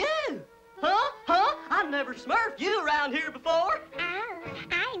 Who are you? Huh? Huh? I've never smurfed you around here before. Oh,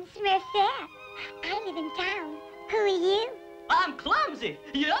 I'm Smurfette. I live in town. Who are you? I'm Clumsy.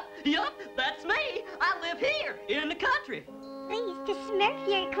 Yep, that's me. I live here in the country. Pleased to smurf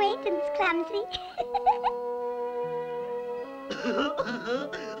your acquaintance, Clumsy.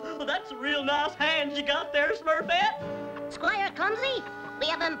 That's a real nice hand you got there, Smurfette. Squire Clumsy, we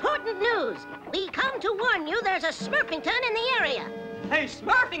have important news. We come to warn you there's a Smurfington in the area. Hey,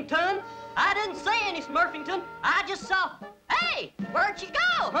 Smurfington? I didn't say any Smurfington. I just saw... Hey, where'd you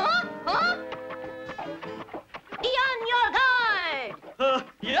go, huh? Huh? Be on your guard!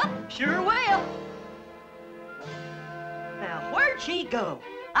 Yep, sure will. Now, where'd she go?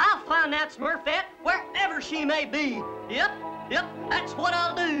 I'll find that Smurfette wherever she may be. Yep, that's what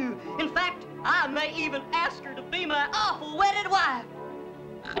I'll do. In fact, I may even ask her to be my awful wedded wife.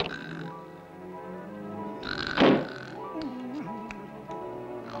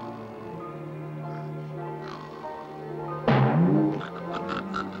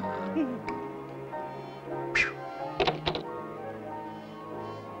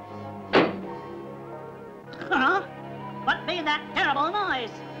 Huh? What be that terrible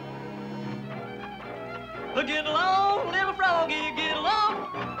noise? Get along, little froggy, get along.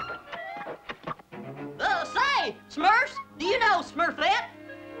 Say, Smurfs, do you know Smurfette?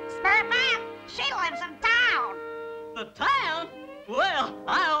 Smurfette, she lives in town. The town? Well,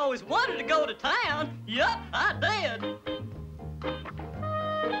 I always wanted to go to town. Yup, I did.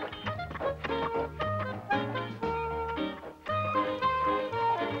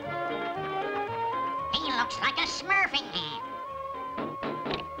 He looks like a smurfing hand.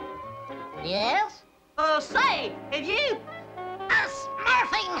 Yes? Say, have you... A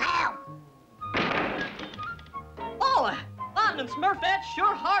smurfing ham. Boy, finding Smurfette's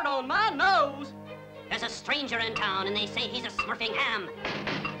sure hard on my nose. There's a stranger in town, and they say he's a smurfing ham.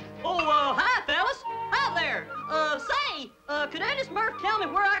 Oh, hi, fellas. Hi there. Say, could any Smurf tell me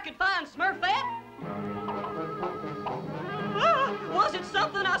where I could find Smurfette? Was it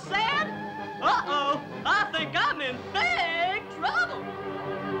something I said? Uh-oh, I think I'm in big trouble.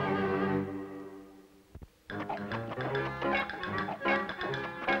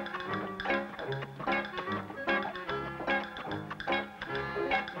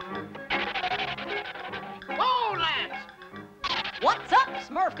 Whoa, lads! What's up,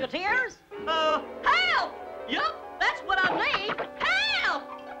 Smurfketeers? Help! Yup, that's what I need. Help!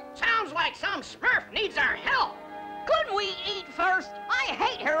 Sounds like some Smurf needs our help. Couldn't we eat first? I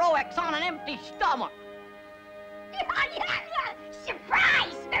hate heroics on an empty stomach.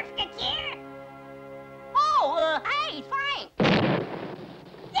 Surprise, Smurfketeer! Oh, hey, thanks.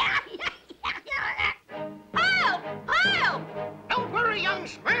 Help! Help! Don't worry, young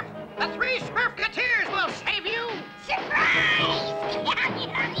Smurf. The 3 Smurfketeers will save you. Surprise!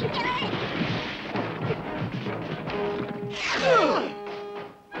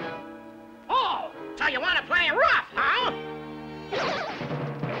 Oh, so you want to play rough, huh?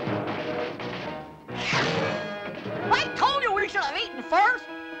 I told you we should have eaten first.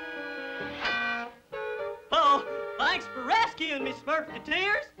 Oh, thanks for rescuing me,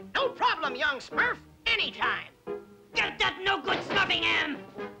 Smurfketeers. No problem, young Smurf. Anytime. Get that no-good smurfing ham!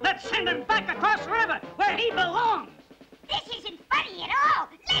 Let's send him back across the river where he belongs. This isn't funny at all.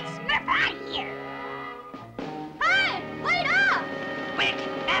 Let's Smurf out of here. Hey, wait up! Quick,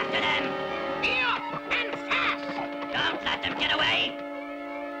 after them! Be up and fast. Don't let them get away!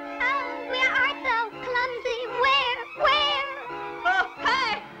 Oh, where art thou, Clumsy? Where?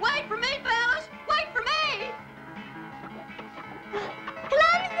 Hey, wait for me, fellas. Wait for me.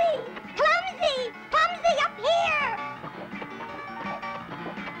 Clumsy! Clumsy! Clumsy up here!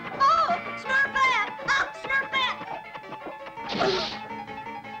 Oh, Smurfette! Oh, Smurfette!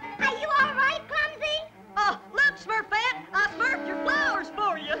 Are you all right, Clumsy? Oh, look, Smurfette. I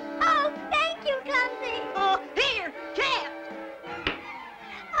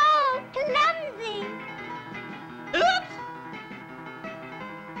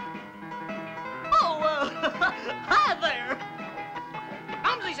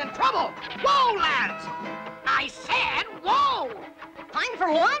in trouble. Whoa, lads! I said whoa! Time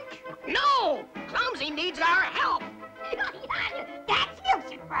for lunch? No! Clumsy needs our help. That's no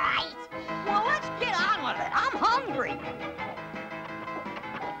surprise. Well, let's get on with it. I'm hungry.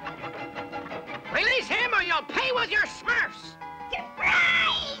 Release him or you'll pay with your Smurfs.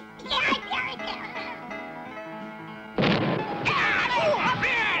 Surprise!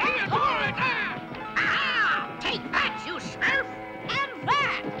 Aha! Take that, you Smurf! And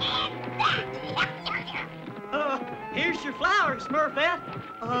that. Here's your flowers, Smurfette.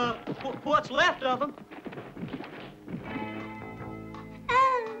 What's left of them?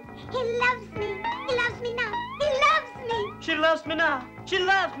 Oh, he loves me. He loves me now. He loves me. She loves me now. She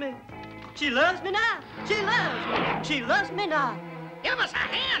loves me. She loves me now. She loves me. She loves me now. Give us a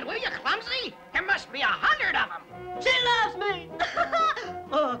hand, will you, Clumsy? There must be 100 of them. She loves me.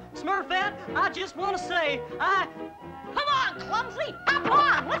 Smurfette, I just want to say, Come on, Clumsy. Hop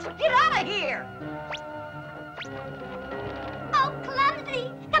on. Let's get out of here. Oh,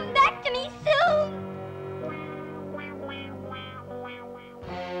 Clumsy, come back to me soon.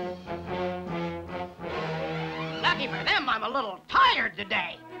 Lucky for them, I'm a little tired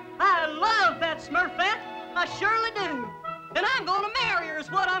today. I love that Smurfette. I surely do. And I'm gonna marry her is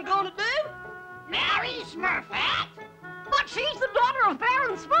what I'm gonna do. Marry Smurfette? But she's the daughter of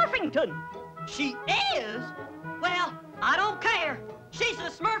Baron Smurfington. She is? Well, I don't care. She's the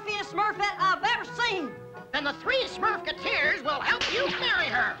smurfiest Smurfette I've ever seen. Then the 3 Smurfketeers will help you marry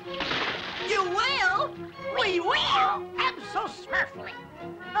her. You will? We will! Abso-smurfly.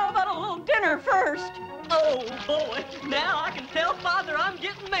 How about a little dinner first? Oh, boy. Now I can tell Father I'm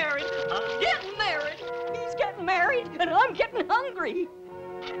getting married. I'm getting married. He's getting married, and I'm getting hungry.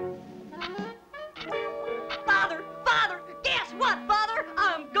 Father, guess what, Father?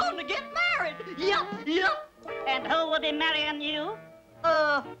 I'm going to get married. Yep. And who will be marrying you?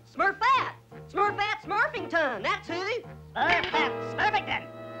 Smurfette. Smurfette Smurfington, that's who. Smurfette Smurfington.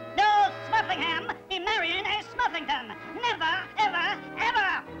 No Smurfingham be marrying a Smurfington. Never, ever,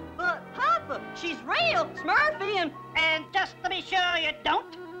 ever. But, Papa, she's real Smurfy And just to be sure you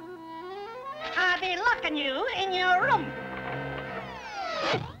don't, I'll be locking you in your room.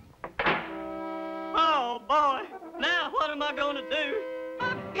 Oh, boy. Now what am I going to do?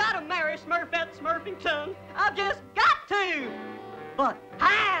 I've got to marry Smurfette Smurfington. I've just got to. But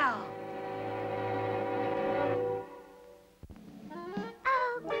how?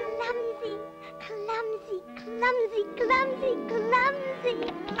 Oh, Clumsy, Clumsy, Clumsy, Clumsy, Clumsy.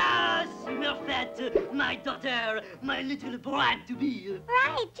 Ah, Smurfette, my daughter, my little bride-to-be.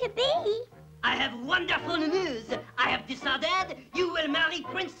 Right, to be. I have wonderful news. I have decided you will marry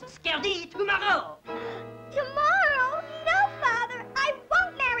Prince Scaredy tomorrow. Tomorrow? No, Father. I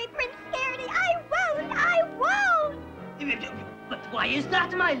won't marry Prince Scaredy. I won't. But why is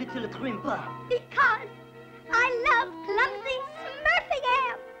that, my little crimper? Because I love Clumsy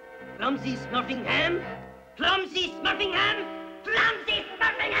Smurfingham. Clumsy Smurfingham? Clumsy Smurfingham? Clumsy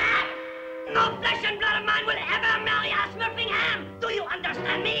Smurfingham! No flesh and blood of mine will ever marry a Smurfingham! Do you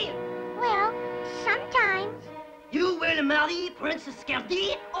understand me? Well, sometimes. You will marry Prince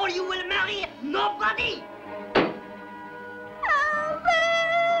Scaredy, or you will marry nobody! Oh, boo,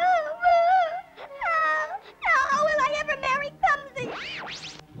 boo. Oh, no, will I ever marry Clumsy?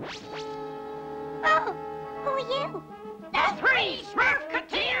 Oh, who are you? The 3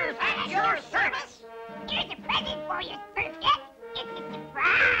 Smurfketeers at your service. Here's a present for you, Smurfette. It's a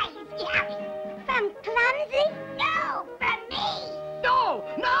surprise. From Clumsy? No, from me. No!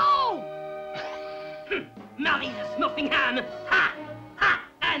 Marry the Smurfingham! Ha! Ha!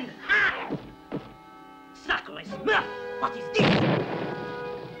 And ha! Sacre Smurf! What is this?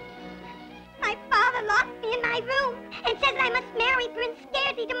 My father locked me in my room and says I must marry Prince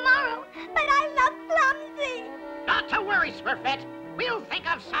Scaredy tomorrow. But I love Clumsy. Not to worry, Smurfette. We'll think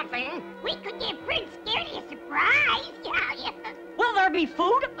of something. We could give Prince Scaredy a surprise. Will there be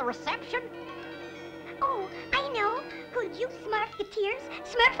food at the reception? Oh, I know. Could you Smurfketeers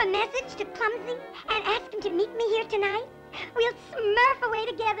smurf a message to Clumsy and ask him to meet me here tonight? We'll smurf away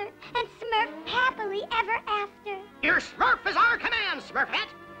together and smurf happily ever after. Your Smurf is our command,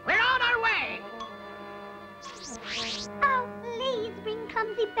 Smurfette. We're on our way. Oh, please bring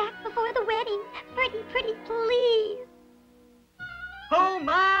Clumsy back before the wedding. Pretty, pretty, please. Oh,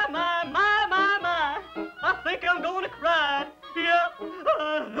 my. I think I'm going to cry. Yep.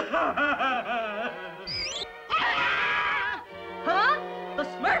 Huh? The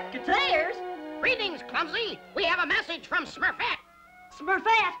Smurfketeers? Greetings, Clumsy. We have a message from Smurfette.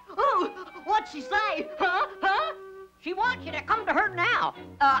 Smurfette? Oh, what'd she say? Huh? She wants you to come to her now.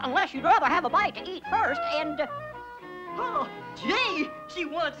 Unless you'd rather have a bite to eat first, and... Oh, gee, she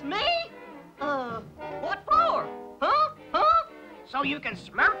wants me? What for? Huh? So you can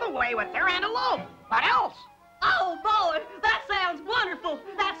smurf away with her and alone. What else? Oh, boy, that sounds wonderful.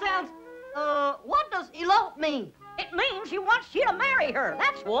 That sounds, what does elope mean? It means he wants you to marry her,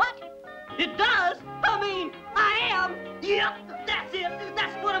 that's what. It does? I mean, I am. Yep, that's it.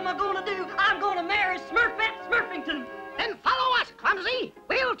 That's what I'm gonna do. I'm gonna marry Smurfette Smurfington. Then follow us, Clumsy.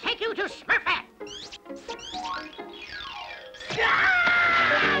 We'll take you to Smurfette.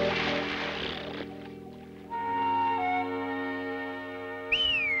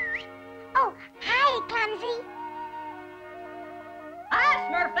 Oh, hi, Clumsy. Hi,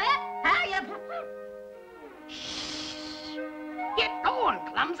 Smurfette. How you... Get going,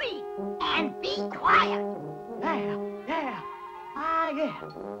 Clumsy. And be quiet. Yeah. Ah, yeah.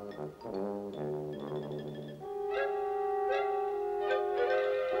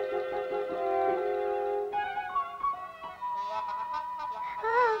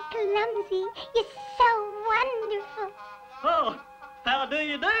 Oh, Clumsy, you're so wonderful. Oh, how do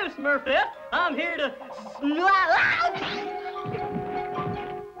you do, Smurfette? I'm here to...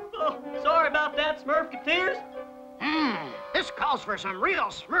 Oh, sorry about that, Smurfketeers. This calls for some real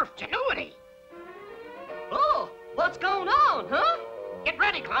Smurf genuity. Oh, what's going on, huh? Get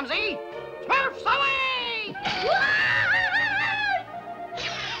ready, Clumsy. Smurfs away!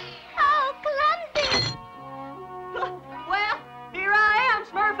 Oh, Clumsy. Well, here I am,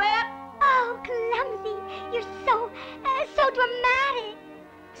 Smurfette. Oh, Clumsy, you're so dramatic.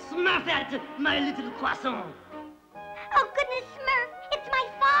 Smurfette, my little poisson. Oh, goodness, Smurf, it's my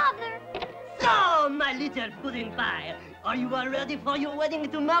father. So, my little pudding pie, are you all ready for your wedding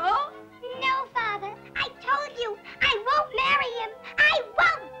tomorrow? No, Father, I told you, I won't marry him. I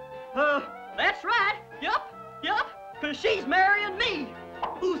won't. That's right. Yup. 'Cause she's marrying me.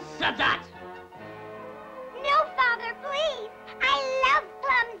 Who said that? No, Father, please. I love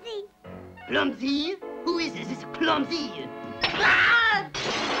Clumsy. Clumsy? Who is this Clumsy? Ah!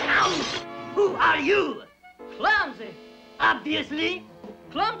 Ow! Who are you? Clumsy, obviously.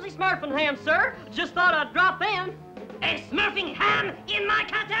 Clumsy Smurfing sir. Just thought I'd drop in. A smurfing ham in my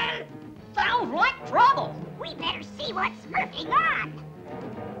cartel? Sounds like trouble. We better see what's smurfing on.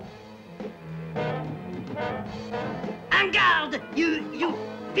 En garde, you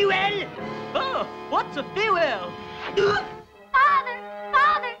fuel. Oh, what's a fuel?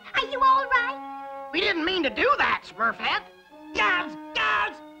 Father, are you all right? We didn't mean to do that, Smurfette. Guards!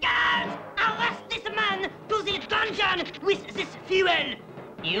 Arrest this man to the dungeon with this fuel.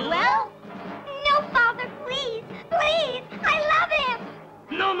 Fuel? No, Father, please, I love him.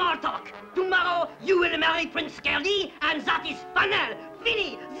 No more talk. Tomorrow you will marry Prince Scaredy, and that is final.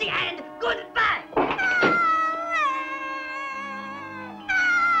 Fini. The end. Goodbye.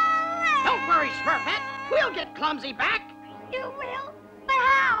 Don't worry, Smurfette. We'll get Clumsy back. You will? But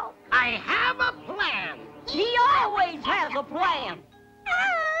how? I have a plan. He always has a plan.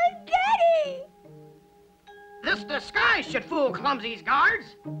 Daddy! This disguise should fool Clumsy's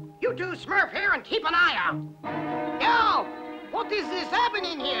guards. You two Smurf here and keep an eye out. Yo! What is this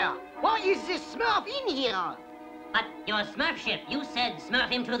happening here? Why is this Smurf in here? But your Smurf ship, you said smurf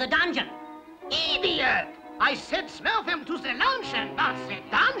him to the dungeon. Idiot! I said smurf him to the luncheon, not the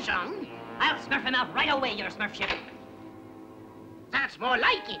dungeon. I'll smurf him out right away, your Smurf ship. That's more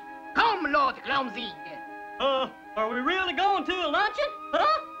like it. Come, Lord Clumsy. Are we really going to a luncheon?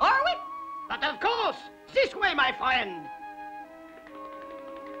 Huh? Are we? But of course, this way, my friend.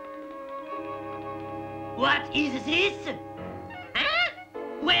 What is this? Huh?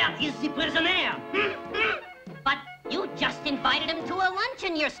 Where is the prisoner? But you just invited him to a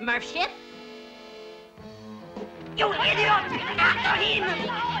luncheon, your Smurf ship. You idiot! After him!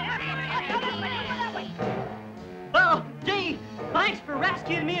 Oh, gee, thanks for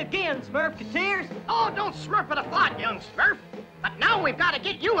rescuing me again, Smurfketeers. Oh, don't smurf at a thought, young Smurf. But now we've got to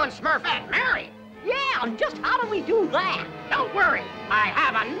get you and Smurfette married. Yeah, and just how do we do that? Don't worry, I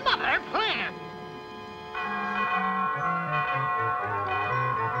have another plan.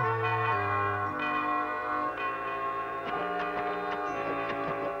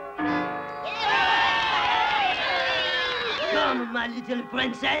 Come, my little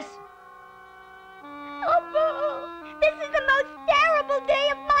princess. Oh, boo! This is the most terrible day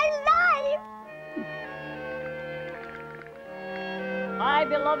of my life! My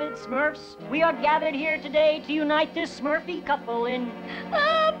beloved Smurfs, we are gathered here today to unite this Smurfy couple in...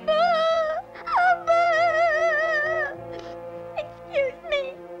 Oh, boo! Oh, boo! Excuse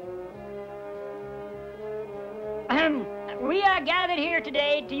me. We are gathered here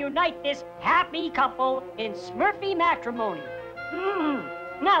today to unite this happy couple in Smurfy matrimony.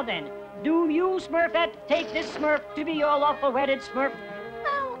 Now then, Do you, Smurfette, take this Smurf to be your lawful wedded Smurf?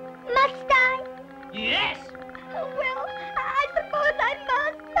 Oh, must I? Yes! Well, I suppose I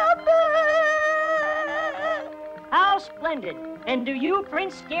must. How splendid. And do you,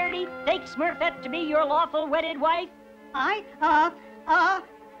 Prince Scaredy, take Smurfette to be your lawful wedded wife? I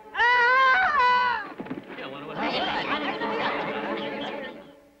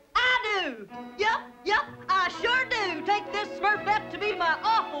do! Yup, I sure do take this Smurfette to be my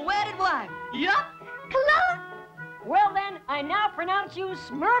awful wedded wife. Yup! Close. Well then, I now pronounce you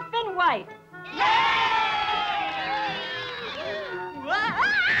Smurfin' wife.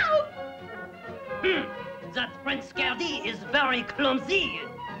 Wow! That Prince Scaredy is very clumsy.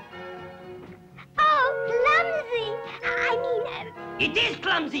 Oh, clumsy. It is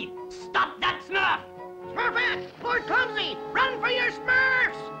clumsy. Stop that Smurf! Smurfette, Lord Clumsy, run for your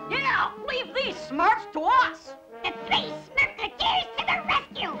Smurfs! Yeah, leave these Smurfs to us. The three Smurfs to the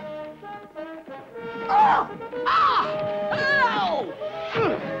rescue. Oh! Ah! Ow!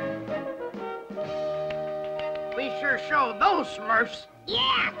 We sure showed those Smurfs.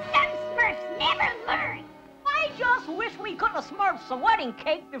 Yeah, some Smurfs never learn. I just wish we could have smurfed some wedding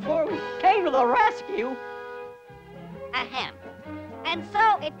cake before we came to the rescue. Ahem. And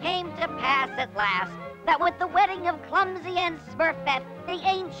so it came to pass at last that with the wedding of Clumsy and Smurfette, the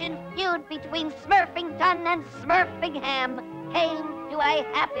ancient feud between Smurfington and Smurfingham came to a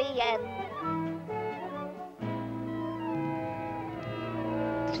happy end.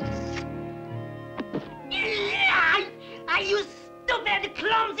 Are you stupid,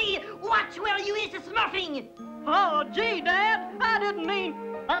 clumsy? What were you is smurfing? Oh, gee, Dad, I didn't mean...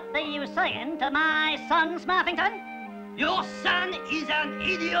 What are you saying to my son, Smurfington? Your son is an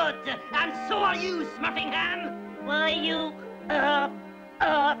idiot, and so are you, Smurfingham. Were you,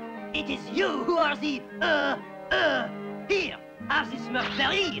 It is you who are the, Here, have the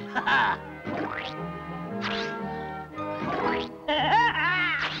smurfberry.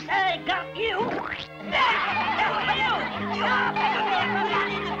 I got you.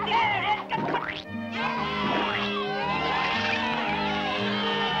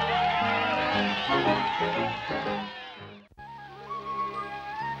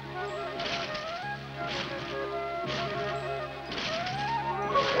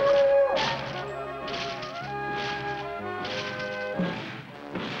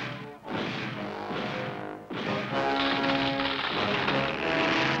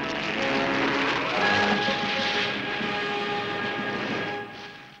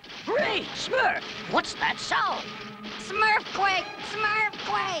 Great Smurf! What's that sound? Smurfquake!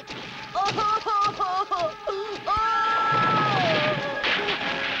 Smurfquake!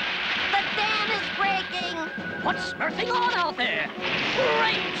 The dam is breaking! What's smurfing on out there?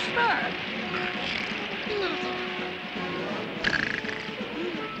 Great Smurf!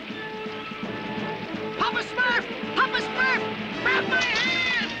 Papa Smurf! Papa Smurf! Grab my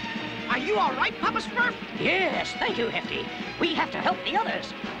hand! Are you all right, Papa Smurf? Yes, thank you, Hefty. We have to help the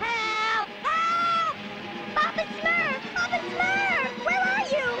others. Help! Help! Papa Smurf! Papa Smurf! Where are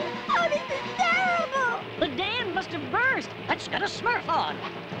you? Oh, this is terrible! The dam must have burst. Let's get a Smurf on.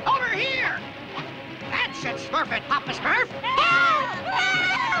 Over here! That should Smurf it, Papa Smurf! Help!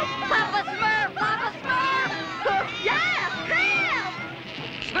 Help! Papa Smurf! Papa Smurf! Yeah! Help!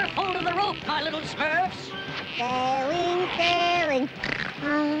 Smurf hold of the rope, my little Smurfs. Sailing, sailing.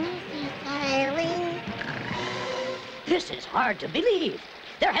 Sailing. This is hard to believe.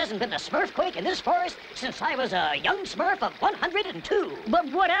 There hasn't been a Smurfquake in this forest since I was a young Smurf of 102.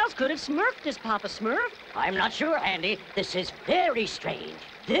 But what else could have smurfed us, Papa Smurf? I'm not sure, Andy. This is very strange.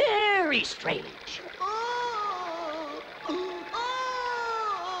 Very strange. Oh,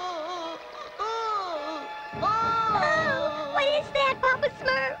 what is that, Papa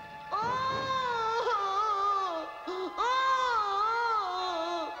Smurf?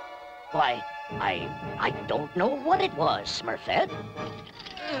 Why, I don't know what it was, Smurfette.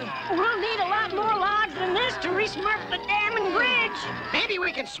 We'll need a lot more logs than this to re-smurf the dam and bridge. Maybe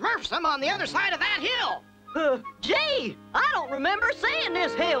we can Smurf some on the other side of that hill. Gee, I don't remember seeing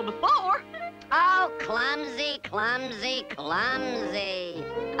this hill before. Oh, clumsy, clumsy, clumsy.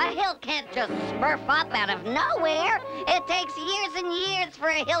 A hill can't just smurf up out of nowhere. It takes years and years for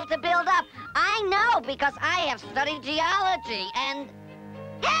a hill to build up. I know because I have studied geology and...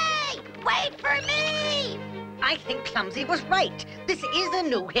 Hey! Wait for me! I think Clumsy was right. This is a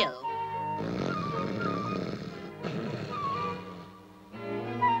new hill.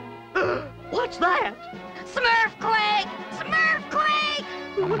 What's that? Smurfquake! Smurfquake!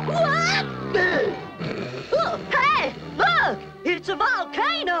 What? Oh, hey, look! It's a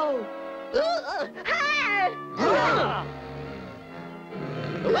volcano! Hey!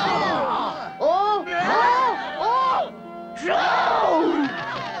 Drown!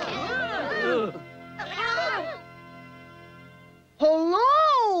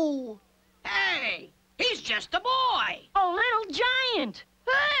 Hello! Hey, he's just a boy. A little giant.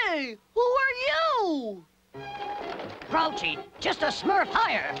 Hey, who are you? Grouchy, just a Smurf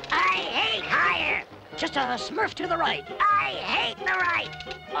higher. I hate higher. Just a Smurf to the right. I hate the right.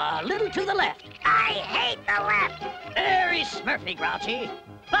 A little to the left. I hate the left. Very Smurfy, Grouchy.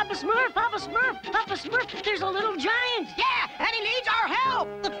 Papa Smurf, Papa Smurf, Papa Smurf, there's a little giant. Yeah, and he needs our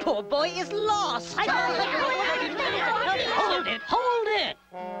help. The poor boy is lost. Hold it, hold it.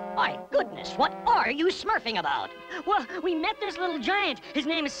 My goodness, what are you Smurfing about? Well, we met this little giant. His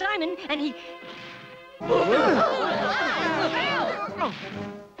name is Simon, and he...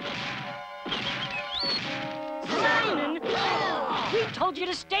 Simon, we told you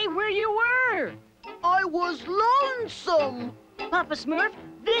to stay where you were. I was lonesome. Papa Smurf,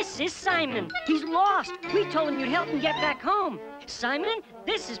 this is Simon. He's lost. We told him you'd help him get back home. Simon,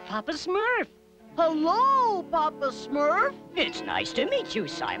 this is Papa Smurf. Hello, Papa Smurf. It's nice to meet you,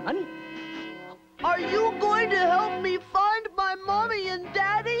 Simon. Are you going to help me find my mommy and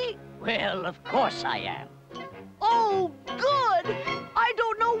daddy? Well, of course I am. Oh, good. I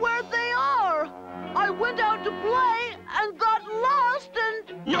don't know where they are. I went out to play and got lost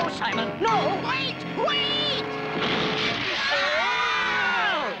and... No, Simon, no! Wait, wait!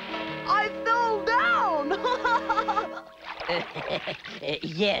 I fell down.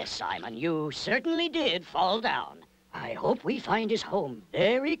 Yes, Simon, you certainly did fall down. I hope we find his home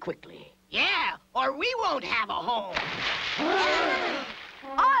very quickly. Yeah, or we won't have a home.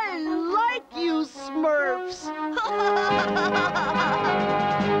 I like you, Smurfs.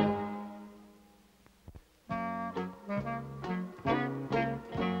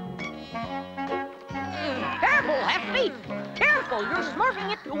 Careful, Hefty. Careful, you're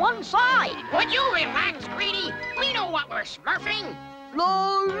smurfing it to one side. Would you relax, Greedy? We know what we're smurfing.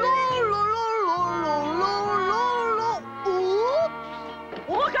 Lo, lo, lo, lo, lo, lo, lo, lo. Oops.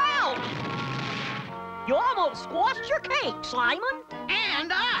 Look out! You almost squashed your cake, Simon.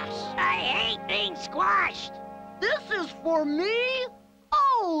 And us. I hate being squashed. This is for me?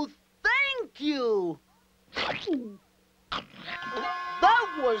 Oh, thank you. That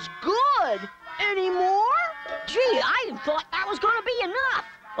was good. Any more? Gee, I thought that was gonna be enough.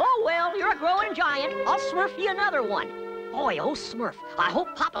 Oh, well, you're a growing giant. I'll smurf you another one. Boy, oh, Smurf, I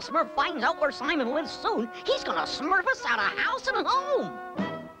hope Papa Smurf finds out where Simon lives soon. He's gonna smurf us out of house and home.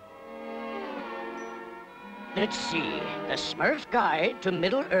 Let's see. The Smurf Guide to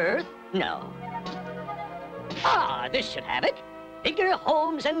Middle-earth? No. Ah, this should have it. Bigger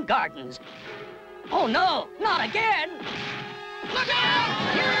homes and gardens. Oh, no, not again! Look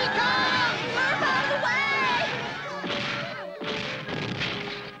out! Here he comes! Smurf out of the way!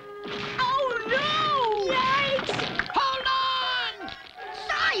 Oh, no! Yikes! Hold on!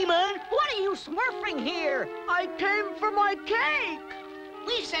 Simon, what are you smurfing here? I came for my cake.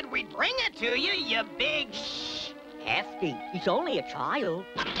 We said we'd bring it to you, you big... Hefty, he's only a child.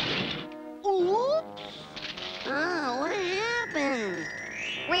 Oops. Oh, what happened?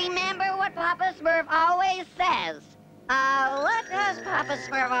 Remember what Papa Smurf always says. What does Papa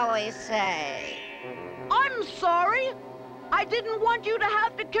Smurf always say? I'm sorry. I didn't want you to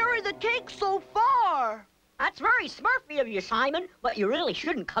have to carry the cake so far. That's very smurfy of you, Simon, but you really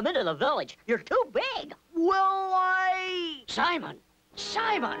shouldn't come into the village. You're too big. Well, Simon!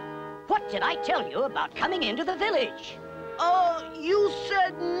 Simon! What did I tell you about coming into the village? You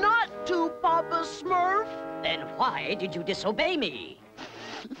said not to, Papa Smurf. Then why did you disobey me?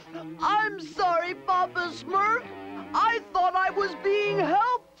 I'm sorry, Papa Smurf. I thought I was being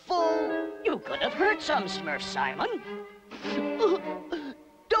helpful. You could have hurt some Smurfs, Simon.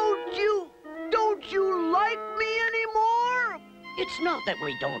 Don't you like me anymore? It's not that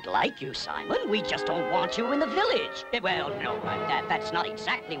we don't like you, Simon. We just don't want you in the village. Well, no, that's not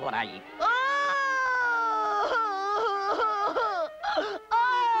exactly what I... Oh,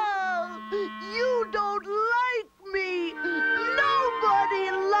 you don't like me.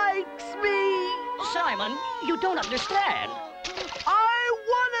 Nobody likes me. Simon, you don't understand. I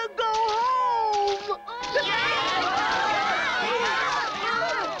want to go home.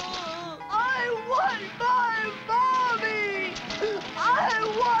 I want my mommy. I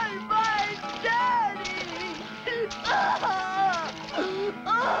want my daddy.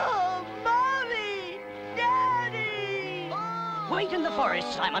 Oh, mommy, daddy. Wait in the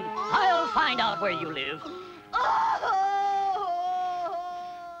forest, Simon. I'll find out where you live.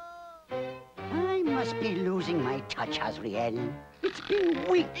 I must be losing my touch, Azriel. It's been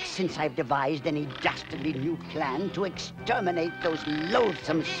weeks since I've devised any dastardly new plan to exterminate those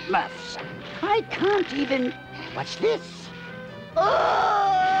loathsome Smurfs. I can't even... What's this?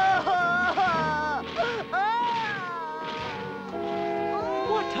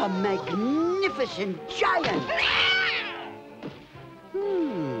 What a magnificent giant!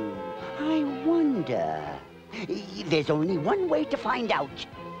 I wonder... There's only one way to find out.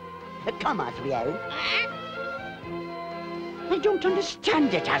 Come, Azriel. I don't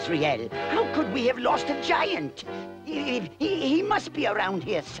understand it, Azriel. How could we have lost a giant? He must be around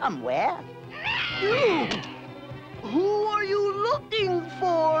here somewhere. Who are you looking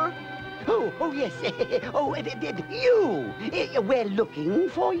for? Oh, yes. You. We're looking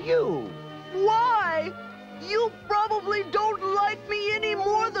for you. Why? You probably don't like me any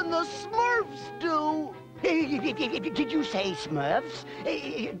more than the Smurfs do. Did you say Smurfs?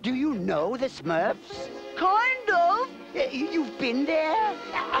 Do you know the Smurfs? Kind of. You've been there?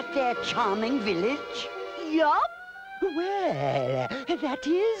 At their charming village? Yup. Well, that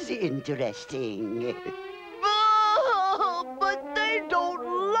is interesting. But they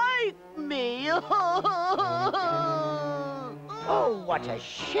don't like me. Oh, what a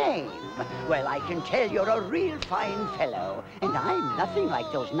shame. Well, I can tell you're a real fine fellow, and I'm nothing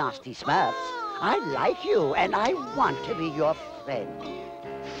like those nasty Smurfs. I like you, and I want to be your friend.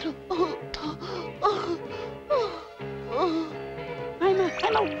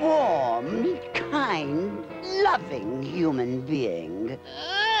 I'm a warm, kind, loving human being.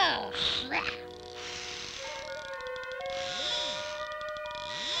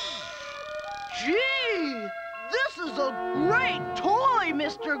 Gee, this is a great toy,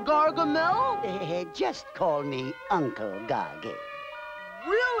 Mr. Gargamel. Just call me Uncle Gargy.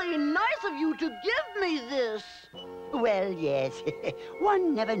 Really nice of you to give me this. Well, yes.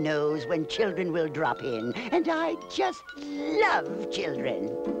 One never knows when children will drop in, and I just love children.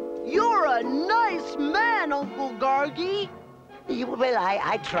 You're a nice man, Uncle Gargy. Well,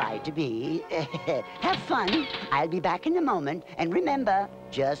 I try to be. Have fun. I'll be back in a moment. And remember,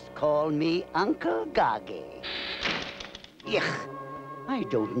 just call me Uncle Gargy. Yuck. I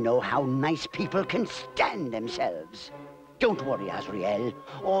don't know how nice people can stand themselves. Don't worry, Azriel.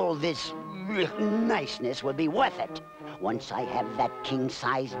 All this niceness will be worth it. Once I have that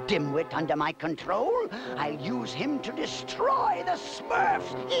king-size dimwit under my control, I'll use him to destroy the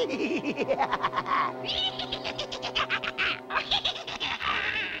Smurfs.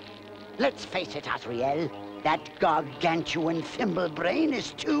 Let's face it, Azriel. That gargantuan thimble brain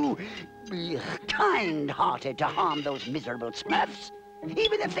is too kind-hearted to harm those miserable Smurfs,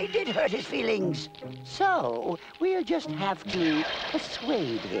 even if they did hurt his feelings. So, we'll just have to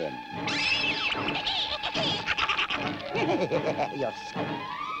persuade him. You're so...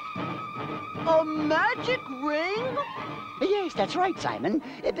 A magic ring? Yes, that's right, Simon.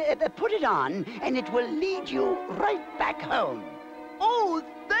 Put it on, and it will lead you right back home. Oh,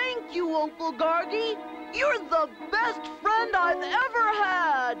 thank you, Uncle Gargy. You're the best friend I've ever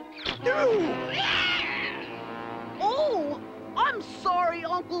had. Oh, I'm sorry,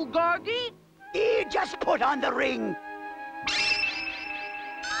 Uncle Gargy. Just put on the ring.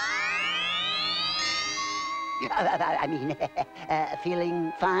 I mean,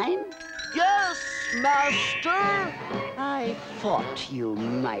 feeling fine? Yes, Master. I thought you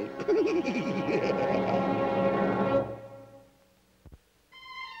might.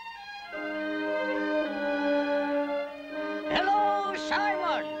 Hello,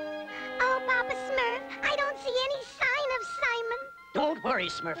 Simon. Oh, Papa Smurf, I don't see any sign of Simon. Don't worry,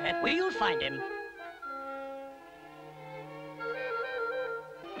 Smurfette. We'll find him.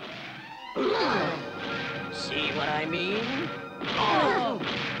 See what I mean? Oh!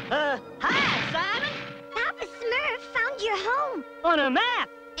 Hi, Simon. Papa Smurf found your home. On a map.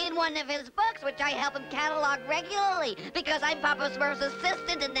 In one of his books, which I help him catalog regularly, because I'm Papa Smurf's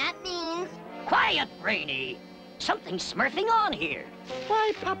assistant, and that means... Quiet, Brainy. Something's smurfing on here.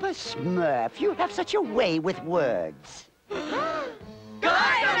 Why, Papa Smurf, you have such a way with words.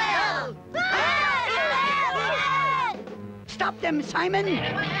 Gargamel! Stop them, Simon!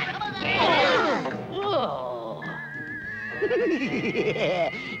 Oh.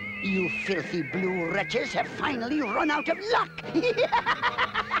 You filthy blue wretches have finally run out of luck.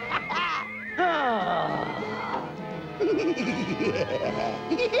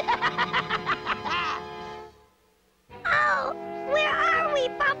 Oh, where are we,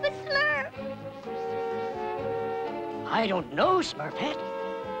 Papa Smurf? I don't know, Smurfette.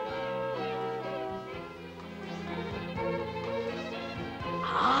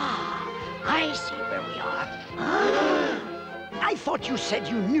 Ah, I see where we are. I thought you said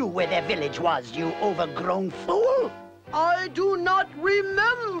you knew where their village was, you overgrown fool. I do not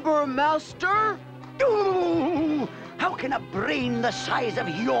remember, Master. Ooh, how can a brain the size of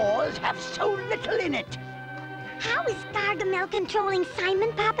yours have so little in it? How is Gargamel controlling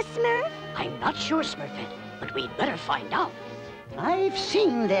Simon, Papa Smurf? I'm not sure, Smurfette, but we'd better find out. I've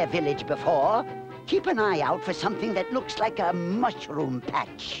seen their village before. Keep an eye out for something that looks like a mushroom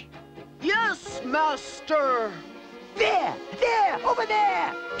patch. Yes, Master. There, over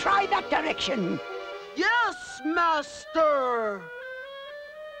there. Try that direction. Yes, Master.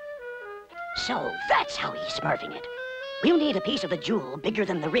 So that's how he's smurfing it. We'll need a piece of the jewel bigger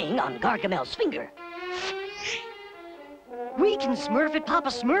than the ring on Gargamel's finger. We can smurf it, Papa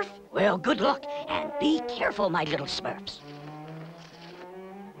Smurf. Well, good luck, and be careful, my little Smurfs.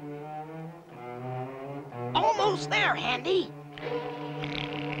 Almost there, Handy.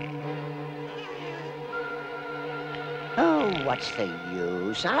 Oh, what's the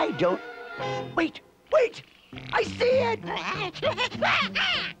use? I don't... Wait! I see it!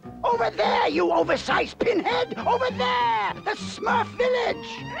 Over there, you oversized pinhead! Over there! The Smurf village!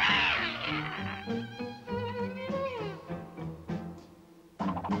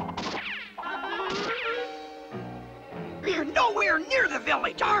 We're nowhere near the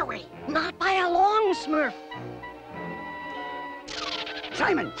village, are we? Not by a long, Smurf.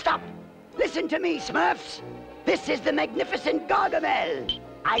 Simon, stop! Listen to me, Smurfs! This is the magnificent Gargamel!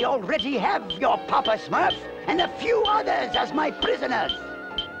 I already have your Papa Smurf and a few others as my prisoners.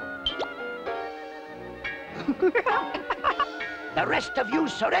 The rest of you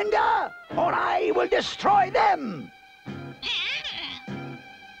surrender, or I will destroy them!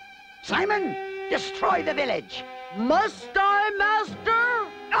 Simon, destroy the village! Must I, Master?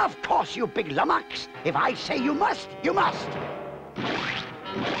 Of course, you big lummox! If I say you must, you must!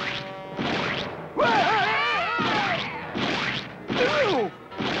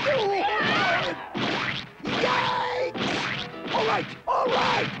 Yikes! All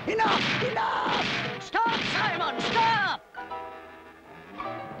right! Enough! Stop, Simon, stop!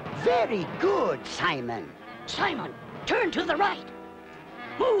 Very good, Simon. Simon, turn to the right.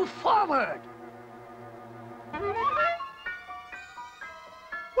 Move forward.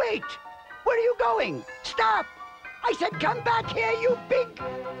 Wait! Where are you going? Stop! I said come back here, you big...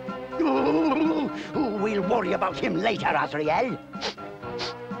 Ooh, we'll worry about him later, Azrael.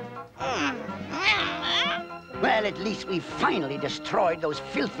 Well, at least we finally destroyed those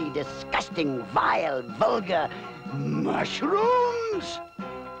filthy, disgusting, vile, vulgar mushrooms.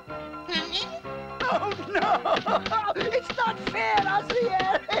 Oh, no! It's not fair,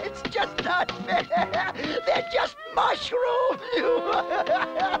 Azrael! It's just not fair! They're just mushrooms!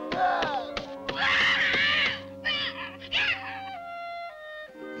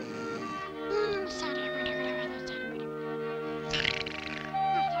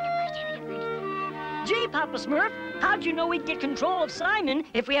 Gee, Papa Smurf, how'd you know we'd get control of Simon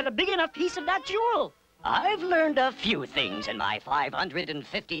if we had a big enough piece of that jewel? I've learned a few things in my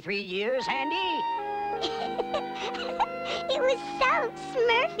 553 years, Handy. It was so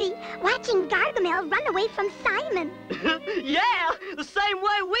Smurfy watching Gargamel run away from Simon. Yeah, the same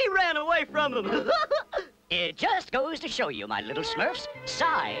way we ran away from him. It just goes to show you, my little Smurfs,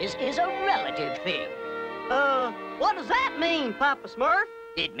 size is a relative thing. What does that mean, Papa Smurf?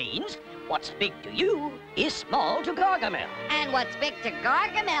 It means what's big to you is small to Gargamel. And what's big to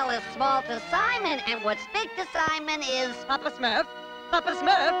Gargamel is small to Simon, and what's big to Simon is... Papa Smurf,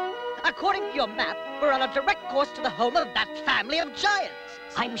 according to your map, we're on a direct course to the home of that family of giants.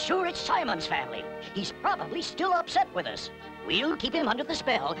 I'm sure it's Simon's family. He's probably still upset with us. We'll keep him under the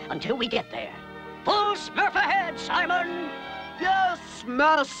spell until we get there. Full Smurf ahead, Simon! Yes,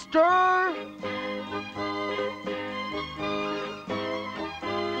 Master.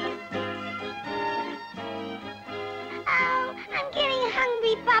 Oh, I'm getting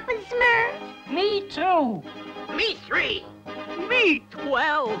hungry, Papa Smurf. Me too. Me 3. Me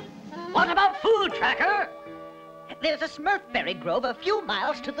 12. What about food, Tracker? There's a smurfberry grove a few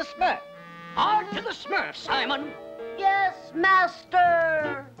miles to the Smurf. On to the Smurf, Simon. Yes,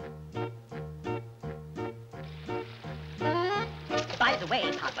 Master. By the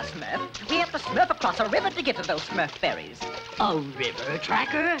way, Papa Smurf, we have to smurf across a river to get to those smurfberries. A river,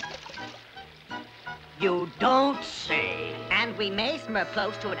 Tracker? You don't say. And we may smurf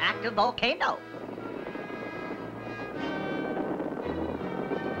close to an active volcano.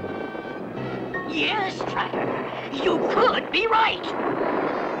 Yes, Tracker. You could be right.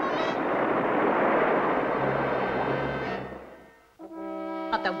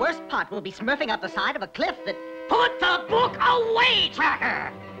 But the worst part will be smurfing up the side of a cliff that... Put the book away,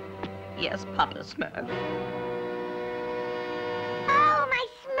 Tracker! Yes, Papa Smurf.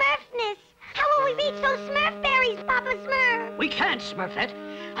 We can't, Smurfette.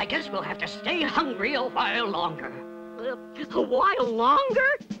 I guess we'll have to stay hungry a while longer. A while longer?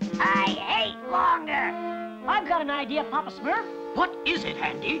 I hate longer. I've got an idea, Papa Smurf. What is it,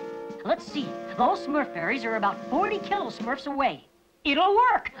 Handy? Let's see. Those Smurfberries are about 40 kilo Smurfs away. It'll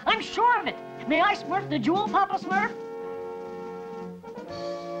work. I'm sure of it. May I Smurf the jewel, Papa Smurf?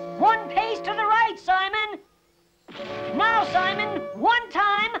 One pace to the right, Simon. Now, Simon, one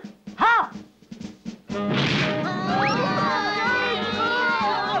time. Hop.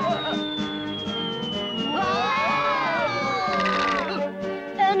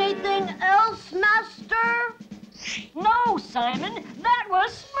 Anything else, Master? No, Simon, that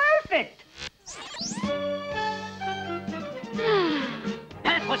was perfect.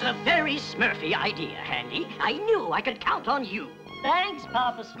 That was a very Smurfy idea, Handy. I knew I could count on you. Thanks,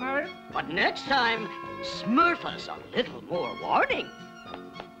 Papa Smurf. But next time, Smurf us a little more warning.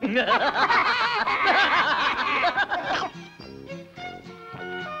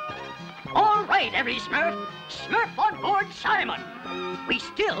 All right, every Smurf. Smurf on board Simon. We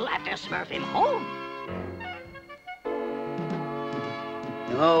still have to Smurf him home.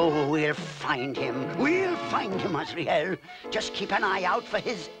 Oh, we'll find him. We'll find him, Azrael. Just keep an eye out for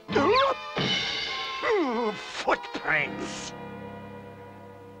his footprints.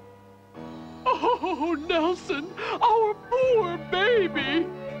 Oh, Nelson, our poor baby.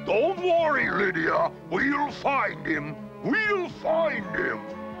 Don't worry, Lydia. We'll find him. We'll find him.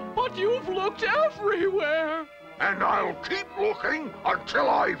 But you've looked everywhere. And I'll keep looking until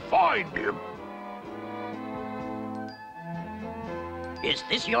I find him. Is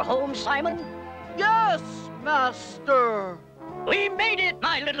this your home, Simon? Yes, Master. We made it,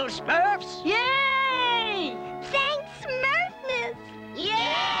 my little Smurfs. Yay! Thanks, Smurfness.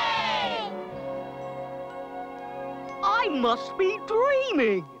 Yay! I must be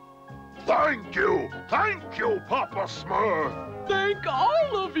dreaming. Thank you, Papa Smurf. Thank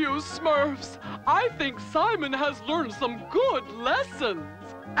all of you, Smurfs. I think Simon has learned some good lessons.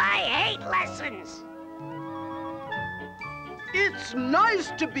 I hate lessons. It's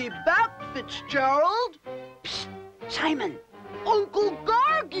nice to be back, Fitzgerald. Psst, Simon. Uncle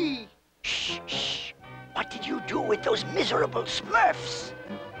Gargy. Shh, shh. What did you do with those miserable Smurfs?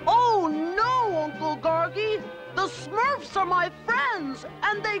 Oh, no, Uncle Gargy. The Smurfs are my friends,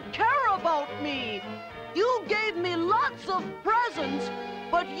 and they care about me. You gave me lots of presents,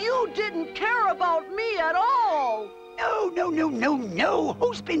 but you didn't care about me at all. No.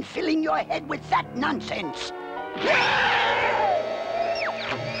 Who's been filling your head with that nonsense?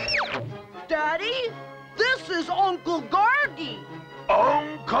 Daddy, this is Uncle Gargy.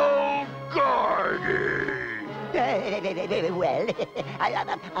 Uncle Gargy. Well,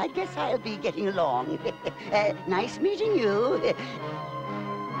 I guess I'll be getting along. Nice meeting you.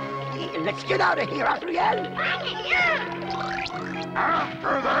 Let's get out of here, Azrael.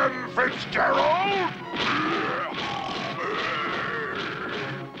 After them, Fitzgerald.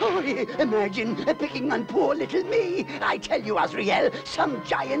 Oh, imagine picking on poor little me. I tell you, Azrael, some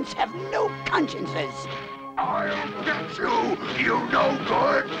giants have no consciences. I'll get you, you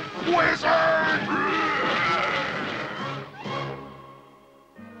no-good wizard!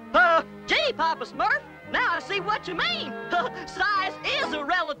 Gee, Papa Smurf, now I see what you mean. Size is a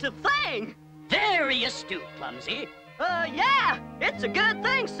relative thing. Very astute, Clumsy. Yeah, it's a good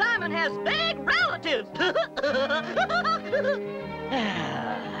thing Simon has big relatives.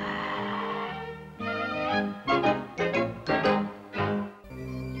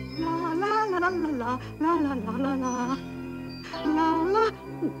 La.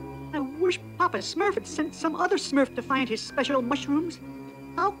 I wish Papa Smurf had sent some other Smurf to find his special mushrooms.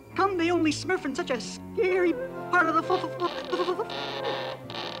 How come they only Smurf in such a scary part of the forest?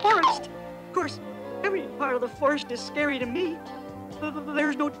 Of course, every part of the forest is scary to me.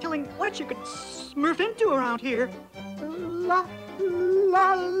 There's no telling what you could Smurf into around here. La.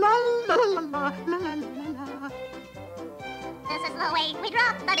 This is the way we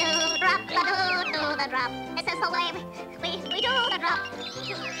drop the do, do the drop. This is the way we do the drop,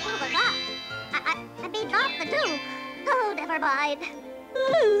 do the drop. I mean drop the do. Oh, never mind.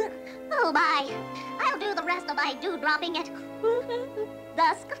 Oh my, I'll do the rest of my do dropping at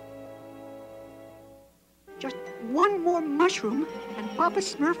dusk. Just one more mushroom, and Papa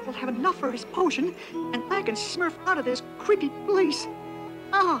Smurf will have enough for his potion, and I can Smurf out of this creepy place.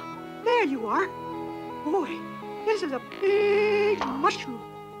 Ah, there you are. Boy, this is a big mushroom.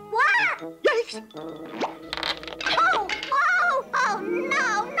 What? Yikes! Oh,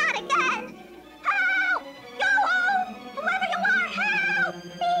 no, not again. Help! Yo-ho! Whoever you are, help!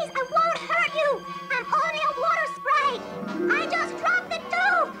 Please, I won't hurt you. I'm only a water sprite. I just dropped the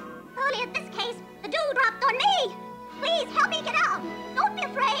dew. Only in this case, the dew dropped on me. Please, help me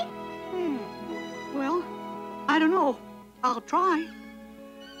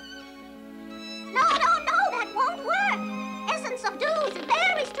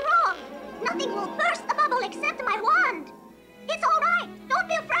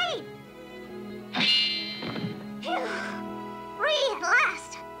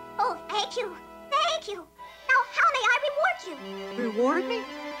reward me?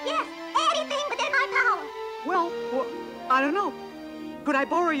 Yes, anything within my power. Well, I don't know. Could I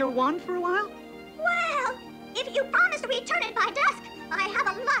borrow your wand for a while? Well, if you promise to return it by dusk, I have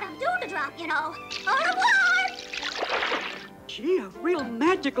a lot of doom to drop, you know. Au revoir! Gee, a real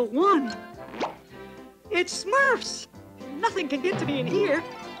magical wand. It's Smurfs. Nothing can get to me in here.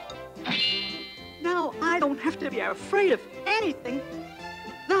 Now I don't have to be afraid of anything.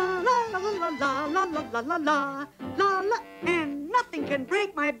 La la la la la la la la la la la la, and nothing can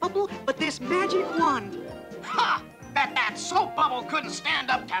break my bubble but this magic wand. Ha! Bet that soap bubble couldn't stand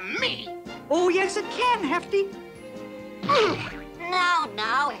up to me. Oh yes, it can, Hefty.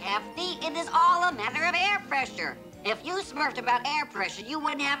 No, Hefty. It is all a matter of air pressure. If you smurfed about air pressure, you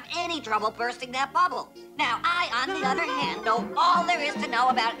wouldn't have any trouble bursting that bubble. Now, I, on the other hand, know all there is to know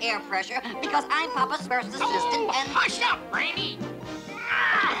about air pressure because I'm Papa Smurf's assistant and... Hush up, Brainy!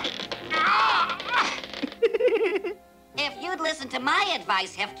 If you'd listen to my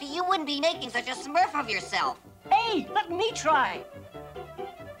advice, Hefty, you wouldn't be making such a smurf of yourself. Hey, let me try.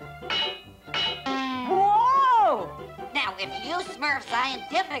 Whoa! Now, if you smurf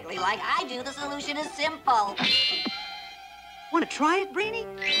scientifically like I do, the solution is simple. Want to try it, Brainy?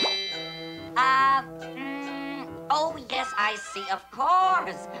 Oh, yes, I see, of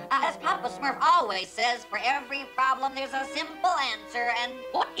course. As Papa Smurf always says, for every problem, there's a simple answer, and...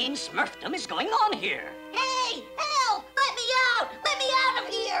 What in Smurfdom is going on here? Hey, help! Let me out! Let me out of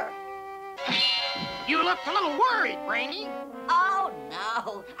here! You looked a little worried, Brainy. Oh,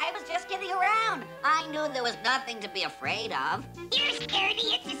 no. I was just kidding around. I knew there was nothing to be afraid of. You're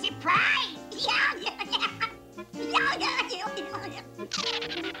scaredy, it's a surprise.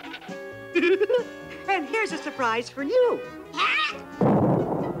 And here's a surprise for you.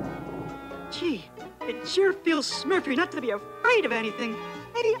 Gee, it sure feels smurfy not to be afraid of anything.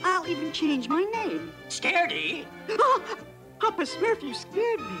 Maybe I'll even change my name. Scaredy? Oh, Papa Smurf, you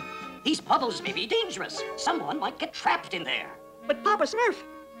scared me. These bubbles may be dangerous. Someone might get trapped in there. But Papa Smurf...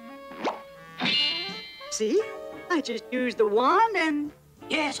 See? I just used the wand and...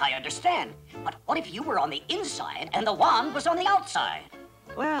 Yes, I understand. But what if you were on the inside and the wand was on the outside?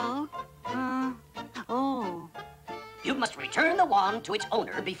 Well, oh. You must return the wand to its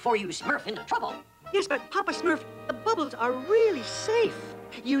owner before you smurf into trouble. Yes, but Papa Smurf, the bubbles are really safe.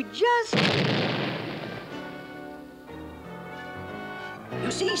 You just... You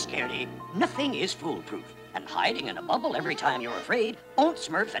see, Scaredy, nothing is foolproof. And hiding in a bubble every time you're afraid won't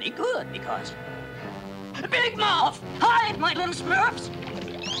smurf any good because... Big Mouth! Hide, my little Smurfs!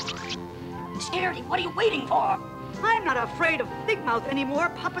 Scaredy, what are you waiting for? I'm not afraid of Big Mouth anymore,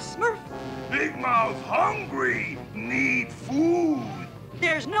 Papa Smurf. Big Mouth hungry, need food.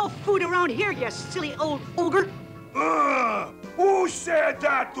 There's no food around here, you silly old ogre. Who said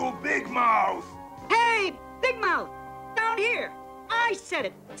that to Big Mouth? Hey, Big Mouth, down here. I said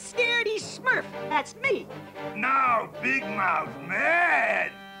it. Scaredy Smurf, that's me. Now Big Mouth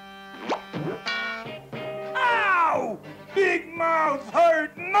mad. Ow! Big Mouth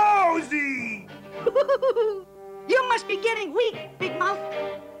hurt nosy. You must be getting weak, Big Mouth.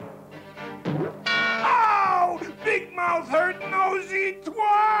 Ow! Big Mouth hurt nosy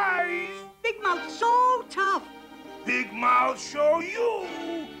twice. Big Mouth's so tough. Big Mouth show you.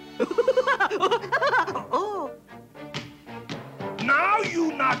 Oh. Now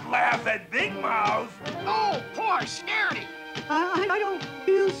you not laugh at Big Mouth. Oh, poor Scaredy. I don't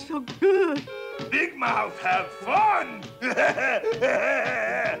feel so good. Big Mouth have fun.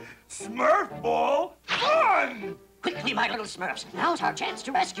 Smurf Ball fun. Quickly, my little Smurfs. Now's our chance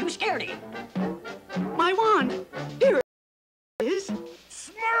to rescue Scaredy. My wand. Here it is.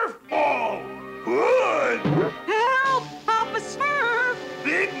 Smurf Ball. Good. Help, Papa Smurf.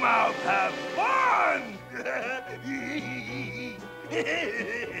 Big Mouth have fun.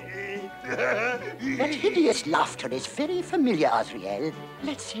 That hideous laughter is very familiar, Azriel.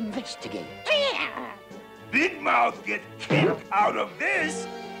 Let's investigate. Big Mouth get kicked out of this.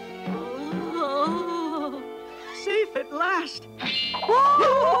 Oh, safe at last.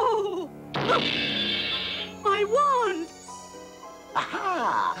 Whoa! My wand!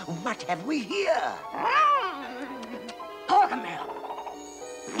 Aha! What have we here? Gargamel!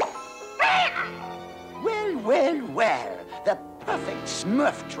 Well. The perfect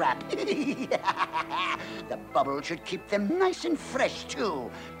Smurf trap. The bubble should keep them nice and fresh,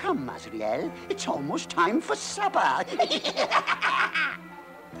 too. Come, Azriel. It's almost time for supper.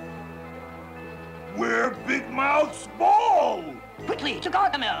 Where Big Mouth's ball? Quickly, to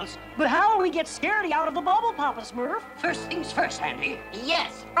Gargamel's. But how will we get Scaredy out of the bubble, Papa Smurf? First things first, Andy.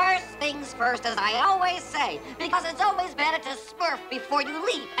 Yes, first things first, as I always say, because it's always better to smurf before you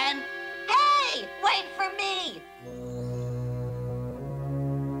leap, and... Hey! Wait for me!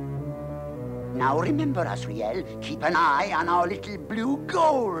 Now remember, Azrael, keep an eye on our little blue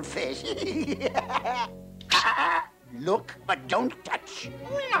goldfish. Look, but don't touch.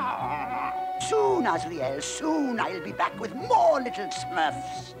 Soon, Azrael, soon I'll be back with more little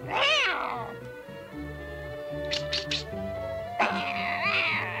Smurfs.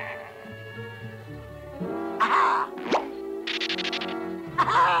 Aha!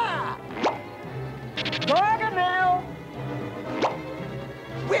 Aha! Gargamel!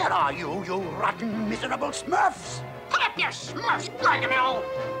 Where are you, you rotten, miserable Smurfs? Put up your Smurfs, Gargamel!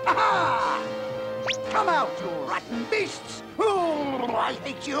 Aha! Come out, you rotten beasts! Oh, I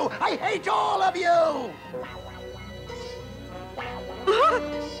hate you! I hate all of you!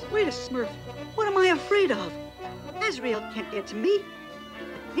 Wait a Smurf. What am I afraid of? Azrael can't get to me.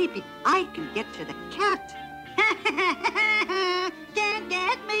 But maybe I can get to the cat. Can't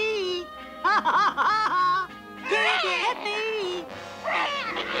get me! Can't get me!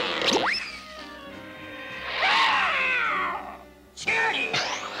 Charity!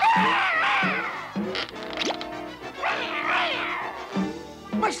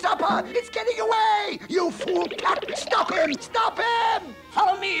 My stopper! It's getting away! You fool cat! Stop him! Stop him!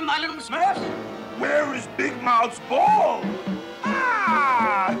 Follow me, my little Smurfs! Where is Big Mouth's ball?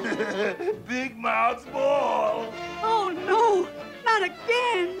 Ah! Big Mouth's ball! Oh, no! Not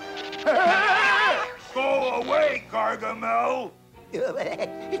again! Go away, Gargamel!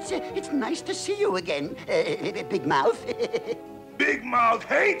 It's nice to see you again, Big Mouth. Big Mouth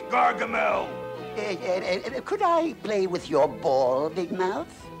hate Gargamel! Could I play with your ball, Big Mouth?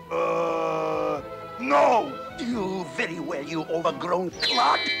 No! You very well, you overgrown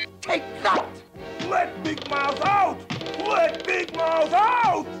clod. Take that! Let Big Mouth out! Let Big Mouth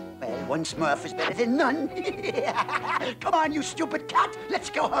out! Well, one Smurf is better than none. Come on, you stupid cat. Let's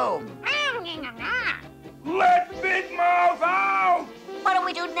go home. Let Big Mouth out! What do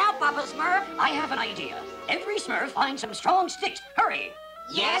we do now, Papa Smurf? I have an idea. Every Smurf find some strong sticks. Hurry!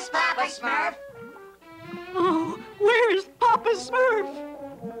 Yes, Papa Smurf. Oh, where is Papa Smurf?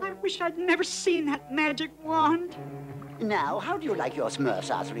 I wish I'd never seen that magic wand. Now, how do you like your Smurfs,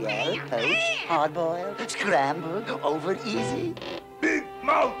 Azrael? Poached, hard-boiled, scrambled, over easy? Big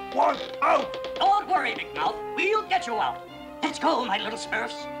Mouth wants out! Don't worry, Big Mouth. We'll get you out. Let's go, my little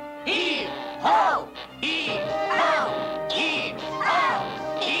Smurfs. Heave, ho! Heave, ho! Heave, ho!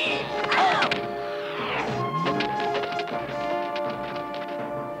 Heave, ho!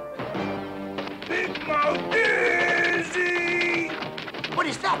 Big Mouth dizzy! What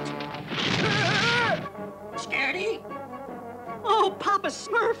is that? Scaredy? Oh, Papa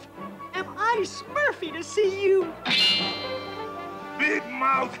Smurf, am I Smurfy to see you? Big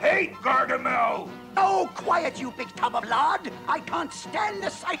Mouth hate Gargamel! Oh, quiet, you big tub of lard! I can't stand the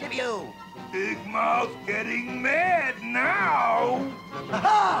sight of you! Big Mouth getting mad now!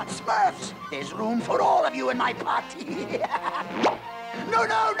 Aha! Smurfs! There's room for all of you in my party! No,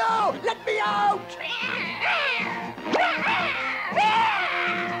 no, no! Let me out!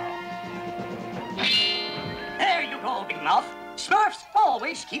 There you go, Big Mouth. Smurfs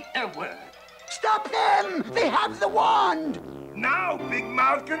always keep their word. Stop them! They have the wand! Now Big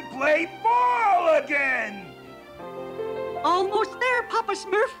Mouth can play ball again! Almost there, Papa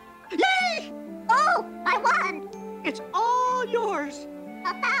Smurf. Yay! Oh, I won! It's all yours.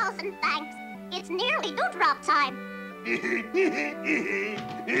 1,000 thanks. It's nearly dewdrop time.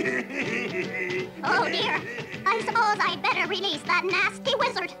 Oh dear. I suppose I'd better release that nasty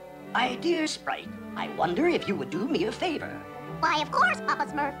wizard. My dear Sprite, I wonder if you would do me a favor. Why, of course, Papa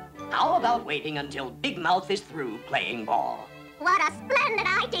Smurf. How about waiting until Big Mouth is through playing ball? What a splendid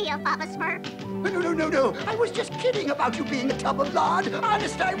idea, Papa Smurf. No. I was just kidding about you being a tub of lard.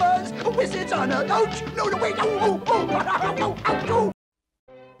 Honest I was. A wizard's honor. Ouch! No, wait. Oh.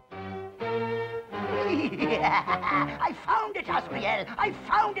 I found it, Azrael. I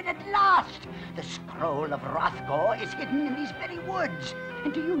found it at last. The scroll of Rothgo is hidden in these very woods.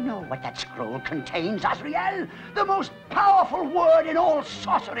 And do you know what that scroll contains, Azrael? The most powerful word in all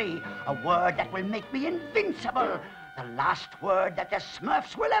sorcery. A word that will make me invincible. The last word that the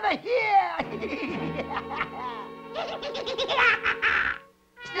Smurfs will ever hear.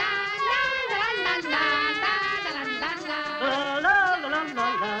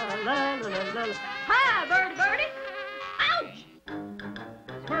 Hi, Birdie. Ouch!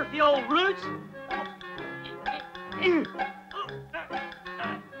 Smurfy old roots.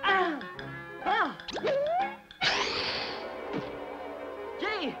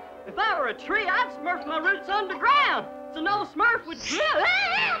 Gee, if I were a tree, I'd smurf my roots underground, so no Smurf would drill.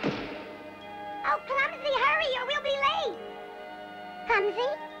 Oh, Clumsy, hurry or we'll be late. Clumsy?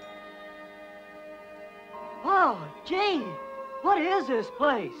 Oh, gee, what is this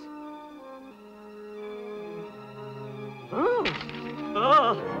place?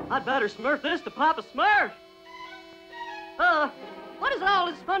 Oh, I'd better Smurf this to Papa Smurf. What does all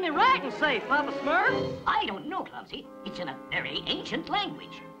this funny writing say, Papa Smurf? I don't know, Clumsy. It's in a very ancient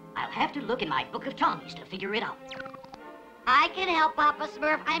language. I'll have to look in my book of tongues to figure it out. I can help, Papa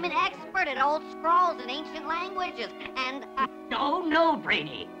Smurf. I'm an expert at old scrolls and ancient languages, and No,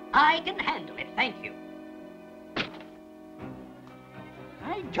 Brainy. I can handle it, thank you.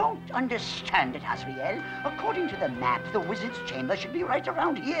 I don't understand it, Azriel. According to the map, the wizard's chamber should be right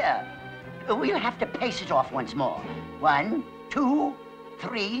around here. We'll have to pace it off once more. 1, 2,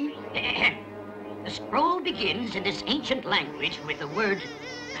 3. The scroll begins in this ancient language with the word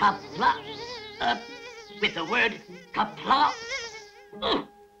kapla. With the word kapla.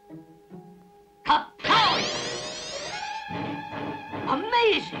 Kaplawi!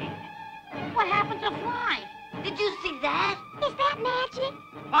 Amazing! what happened to Fly? Did you see that? Is that magic?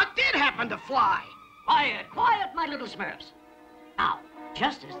 What did happen to Fly? Quiet, quiet, my little Smurfs. Now,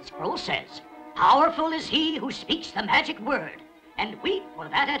 just as the scroll says, powerful is he who speaks the magic word, and weep for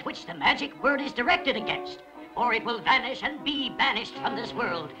that at which the magic word is directed against, or it will vanish and be banished from this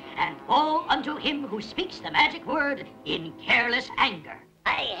world, and woe unto him who speaks the magic word in careless anger.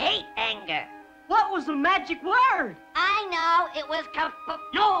 I hate anger. What was the magic word? I know, it was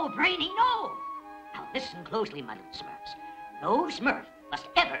No, Brainy, no! Now listen closely, my little Smurfs. No Smurf must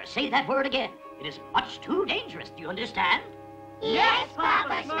ever say that word again. It is much too dangerous, do you understand? Yes,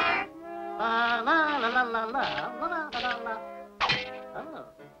 Papa Smurf. La la la la la la la la la. Oh,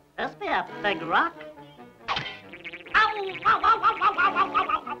 must be a big rock. Ow! Ow! Ow! Ow! Ow! Ow! Ow!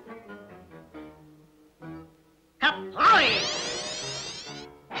 Ow! Ow! Kaploy!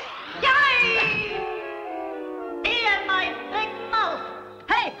 Yay! Me and my big mouth.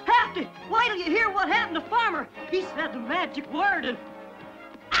 Hey, Hefty, wait till you hear what happened to Farmer. He said the magic word and...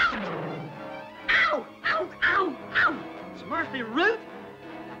 Ow! Ow! Ow! Ow! Smurfy Root,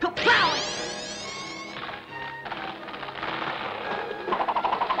 kaplowy!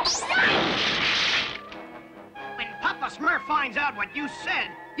 When Papa Smurf finds out what you said,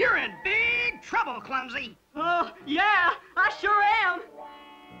 you're in big trouble, Clumsy. Oh, yeah, I sure am.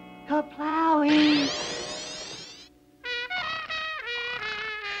 Kaplowy.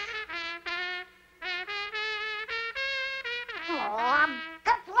 Oh,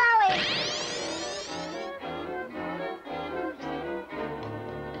 kaplowy!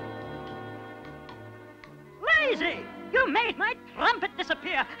 Lazy! You made my trumpet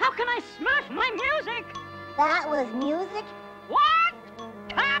disappear. How can I Smurf my music? That was music? What?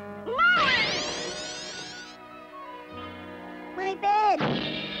 Kaplowy! My bed!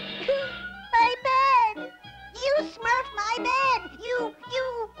 My bed! You smurfed my bed! You...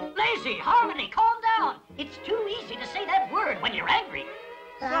 Lazy, Harmony, calm down. It's too easy to say that word when you're angry.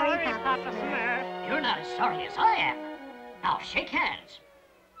 Sorry, Papa Smurf. You're not as sorry as I am. Now, shake hands.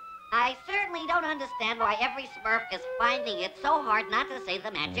 I certainly don't understand why every Smurf is finding it so hard not to say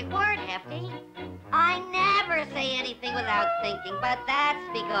the magic word, Hefty. I never say anything without thinking, but that's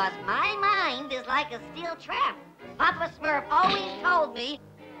because my mind is like a steel trap. Papa Smurf always told me...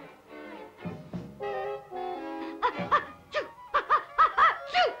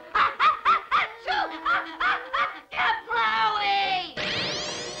 Kaplowy!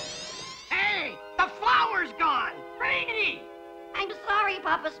 Hey, the flower's gone. Brainy! I'm sorry,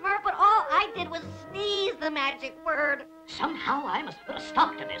 Papa Smurf, but all I did was sneeze the magic word. Somehow I must put a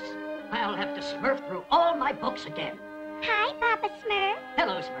stop to this. I'll have to Smurf through all my books again. Hi, Papa Smurf.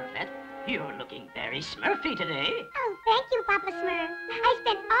 Hello, Smurfette. You're looking very Smurfy today. Oh, thank you, Papa Smurf. I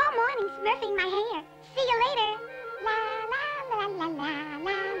spent all morning smurfing my hair. See you later. La la la la la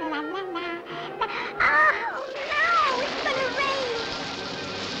la la la la la. Oh no! It's gonna rain.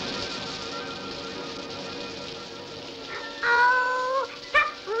 Oh,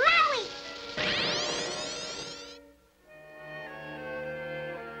 kaplowy!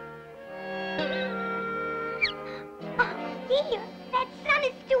 Oh dear, that sun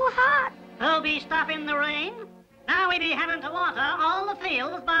is too hot. We'll be stopping the rain. Now we be having to water all the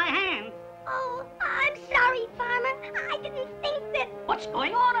fields by hand. Oh, I'm sorry, Farmer. I didn't think that... What's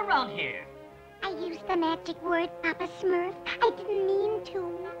going on around here? I used the magic word, Papa Smurf. I didn't mean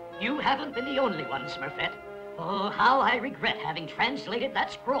to. You haven't been the only one, Smurfette. Oh, how I regret having translated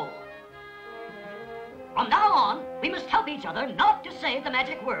that scroll. From now on, we must help each other not to say the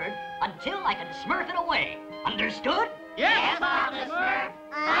magic word until I can Smurf it away. Understood? Yes, Papa Smurf.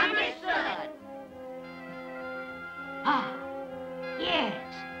 Understood. Ah, yes.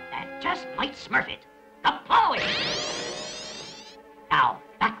 That just might Smurf it. Kaplowy! Now,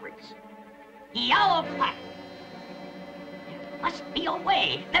 backwards. Yow flat. There must be a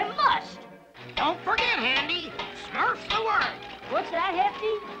way. There must. Don't forget, Handy. Smurf's the word. What's that,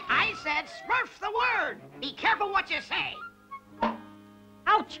 Hefty? I said Smurf's the word. Be careful what you say.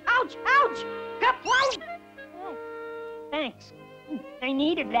 Ouch, ouch, ouch! Kaplow! Oh, thanks. I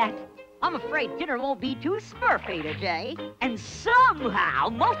needed that. I'm afraid dinner won't be too smurfy today. And somehow,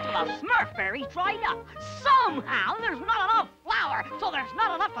 most of the smurfberries dried up. Somehow, there's not enough flour, so there's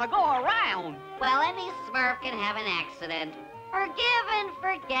not enough to go around. Well, any Smurf can have an accident. Forgive and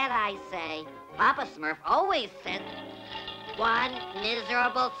forget, I say. Papa Smurf always said, one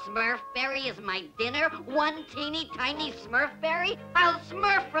miserable Smurfberry is my dinner. One teeny tiny Smurfberry. I'll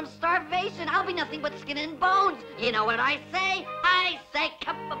smurf from starvation. I'll be nothing but skin and bones. You know what I say? I say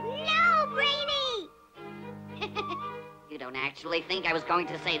No, Brainy! You don't actually think I was going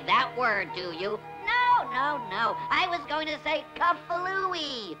to say that word, do you? No, no, no. I was going to say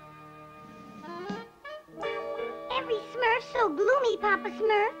Cuffalooey. Every Smurf's so gloomy, Papa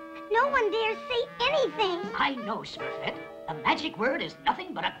Smurf. No one dares say anything. I know, Smurfette. The magic word is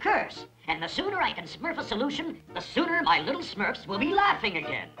nothing but a curse. And the sooner I can smurf a solution, the sooner my little Smurfs will be laughing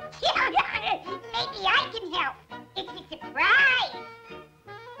again. Maybe I can help. It's a surprise.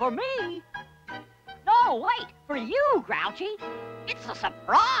 For me? No, wait, for you, Grouchy. It's a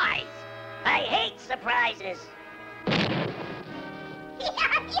surprise. I hate surprises.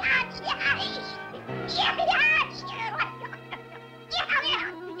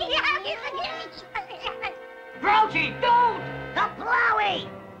 Grouchy, don't! The Plowy!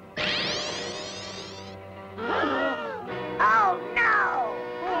 Oh, no!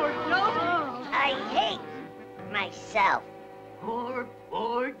 Poor Jokey. I hate myself. Poor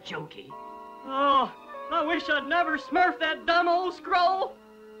Jokey. Oh, I wish I'd never smurfed that dumb old scroll.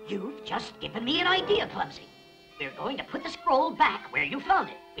 You've just given me an idea, Clumsy. We're going to put the scroll back where you found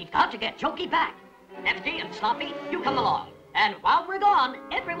it. We've got to get Jokey back. Hefty and Sloppy, you come along. And while we're gone,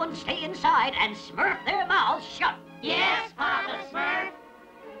 everyone stay inside and smurf their mouths shut. Yes, Papa Smurf.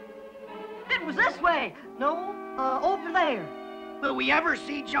 It was this way. No, over there. Will we ever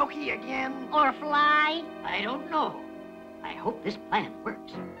see Jokey again? Or fly? I don't know. I hope this plan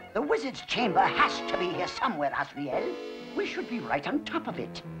works. The wizard's chamber has to be here somewhere, Azriel. We should be right on top of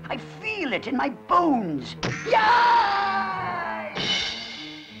it. I feel it in my bones. Yay!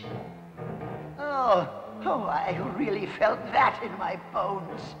 Oh, I really felt that in my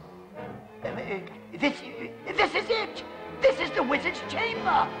bones. This is it. This is the wizard's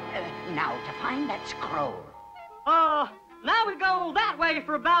chamber. Now to find that scroll. Now we go that way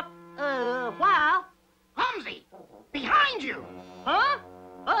for about, a while. Clumsy, behind you. Huh?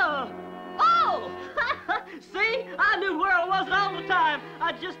 Oh! See? I knew where I was all the time.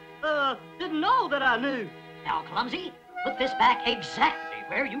 I just, didn't know that I knew. Now, Clumsy, put this back exactly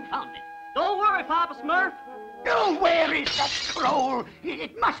where you found it. Don't worry, Papa Smurf. Oh, where is that scroll?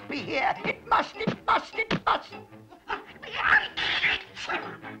 It must be here. It must.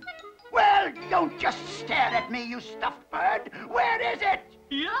 Well, don't just stare at me, you stuffed bird. Where is it?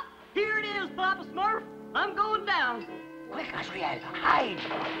 Yep, here it is, Papa Smurf. I'm going down. Quick, Azriel, hide.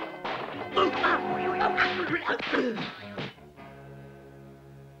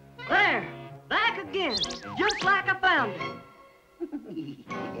 There, back again, just like I found it.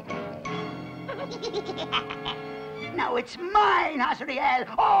 Now it's mine, Azriel.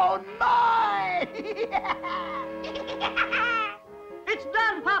 Oh, mine! It's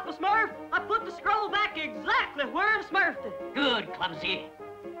done, Papa Smurf. I put the scroll back exactly where I smurfed it. Good, Clumsy.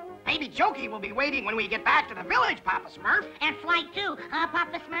 Maybe Jokey will be waiting when we get back to the village, Papa Smurf. And fly too, huh,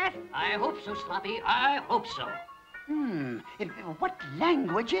 Papa Smurf? I hope so, Sloppy. I hope so. What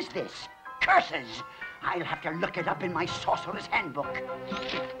language is this? Curses! I'll have to look it up in my sorcerer's handbook.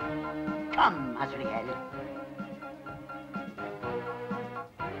 Come, Azriel.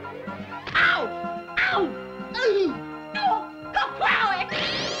 Ow! Ow!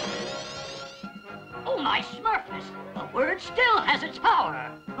 Oh, my Smurfness! The word still has its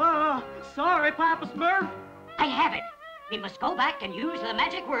power. Sorry, Papa Smurf. I have it. We must go back and use the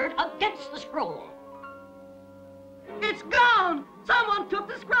magic word against the scroll. It's gone! Someone took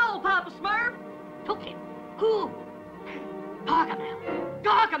the scroll, Papa Smurf. Took it? Who? Gargamel.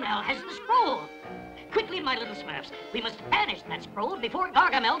 Gargamel has the scroll. Quickly, my little Smurfs. We must banish that scroll before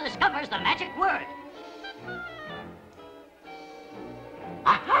Gargamel discovers the magic word.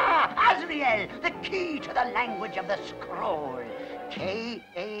 Aha! Azriel, the key to the language of the scroll.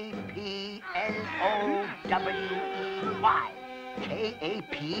 K-A-P-L-O-W-E-Y.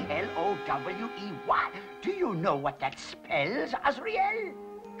 K-A-P-L-O-W-E-Y. Do you know what that spells, Azriel?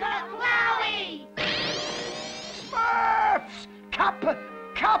 Kaplowy! Smurfs! Cup!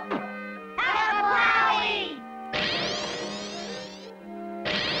 Kaplowy!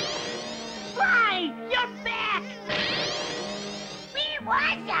 Fly! You're back!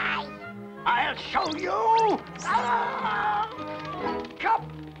 was I? I'll show you!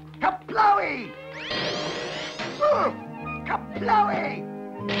 Kaplowy! Kaplowy!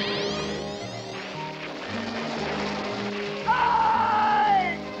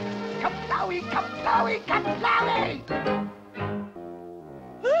 Kaplowy, Kaplowy, Kaplowy!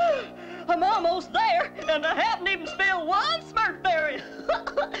 I'm almost there, and I haven't even spilled one smurfberry.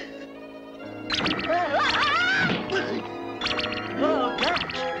 Oh,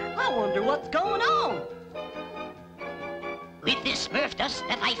 gosh. I wonder what's going on. With this Smurf dust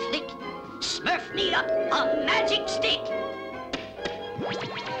that I flick, Smurf me up a magic stick.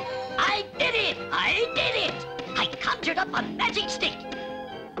 I did it! I did it! I conjured up a magic stick.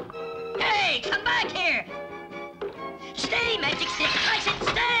 Hey, come back here! Stay, magic stick! I said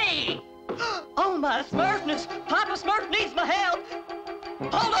stay! Oh, my Smurfness! Papa Smurf needs my help!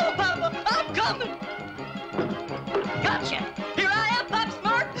 Hold on, Papa! I'm coming! Gotcha! Here I am, Papa Smurf!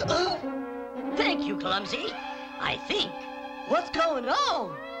 Thank you, Clumsy. I think. What's going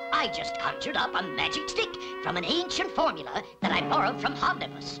on? I just conjured up a magic stick from an ancient formula that I borrowed from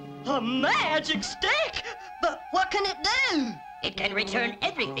Omnibus. A magic stick? But what can it do? It can return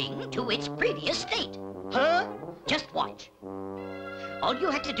everything to its previous state. Huh? Just watch. All you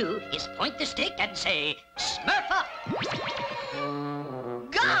have to do is point the stick and say, Smurf up!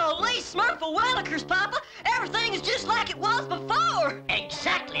 Golly, Smurf-a-Wellikers, Papa! Everything is just like it was before!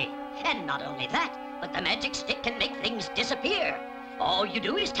 Exactly! And not only that, but the magic stick can make things disappear. All you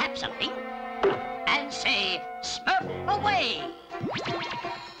do is tap something and say, Smurf away!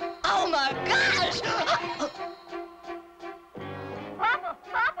 Oh my gosh!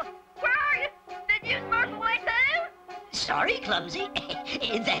 Papa, where are you? Did you Smurf away too? Sorry, Clumsy.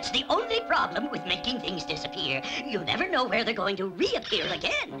 That's the only problem with making things disappear. You never know where they're going to reappear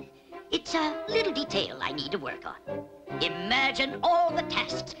again. It's a little detail I need to work on. Imagine all the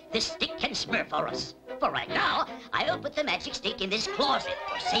tasks this stick can smurf for us. For right now, I'll put the magic stick in this closet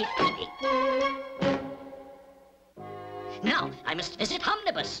for safekeeping. Now, I must visit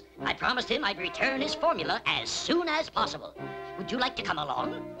Omnibus. I promised him I'd return his formula as soon as possible. Would you like to come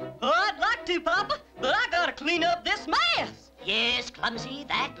along? Oh, I'd like to, Papa, but I gotta clean up this mess. Yes, Clumsy,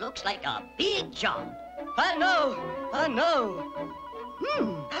 that looks like a big job. I know.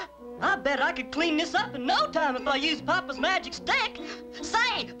 I bet I could clean this up in no time if I used Papa's magic stick.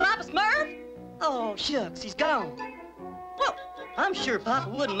 Say, Papa Smurf! Oh, shucks, he's gone. Well, I'm sure Papa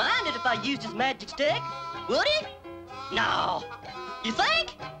wouldn't mind it if I used his magic stick. Would he? No. You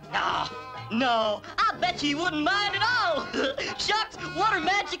think? No, I bet you wouldn't mind at all. Shucks, what are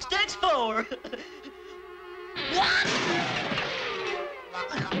magic sticks for? What?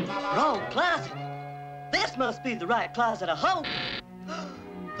 Wrong closet. This must be the right closet, I hope.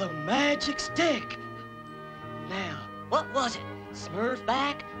 The magic stick. Now, what was it? Smurf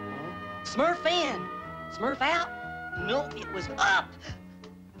back? Smurf in? Smurf out? No, it was up.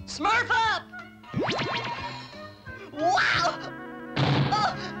 Smurf up! Wow!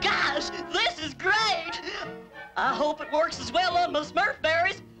 Oh, gosh, this is great! I hope it works as well on my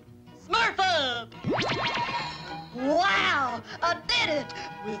Smurfberries. Smurf up! Wow, I did it!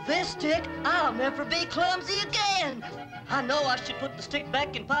 With this stick, I'll never be clumsy again. I know I should put the stick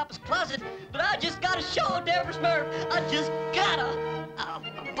back in Papa's closet, but I just gotta show it to every Smurf. I just gotta. Oh,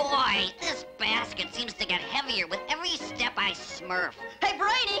 boy, this basket seems to get heavier with every step I smurf. Hey,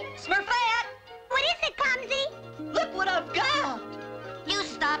 Brainy, Smurfette! What is it, Clumsy? Look what I've got! You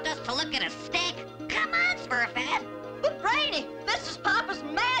stopped us to look at a stick? Come on, Smurfette. But Brainy, this is Papa's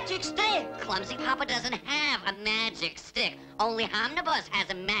magic stick. Clumsy Papa doesn't have a magic stick. Only Omnibus has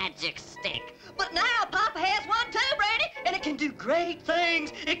a magic stick. But now Papa has one too, Brady, and it can do great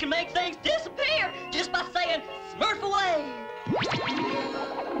things. It can make things disappear just by saying, Smurf away.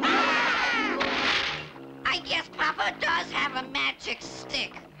 Ah! I guess Papa does have a magic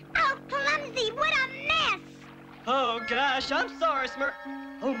stick. Oh, Clumsy, what a mess! Oh, gosh, I'm sorry, Smurf.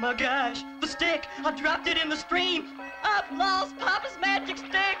 Oh, my gosh, the stick. I dropped it in the stream. I've lost Papa's magic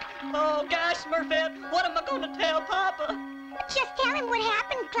stick. Oh, gosh, Smurfette, what am I going to tell Papa? Just tell him what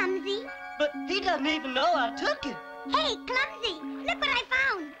happened, Clumsy. But he doesn't even know I took it. Hey, Clumsy, look what I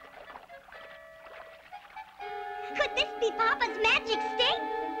found. Could this be Papa's magic stick?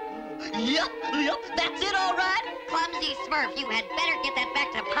 Yep, that's it, all right. Clumsy Smurf, you had better get that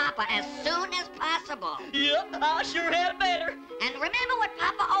back to Papa as soon as possible. Yep, I sure had better. And remember what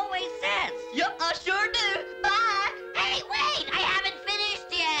Papa always says. Yep, I sure do. Bye. Hey, wait, I haven't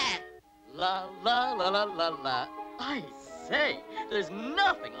finished yet. La, la, la, la, la, la. I say, there's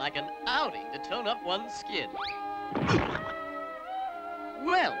nothing like an outing to tone up one's skin.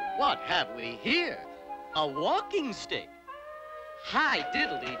 Well, what have we here? A walking stick. Hi,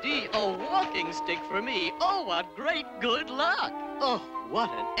 diddly-dee, a walking stick for me. Oh, what great good luck. Oh, what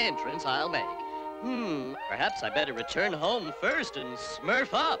an entrance I'll make. Perhaps I better return home first and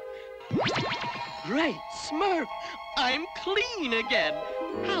smurf up. Great Smurf, I'm clean again.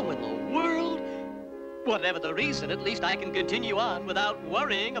 How in the world? Whatever the reason, at least I can continue on without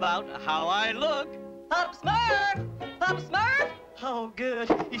worrying about how I look. Papa Smurf! Papa Smurf! Oh, good.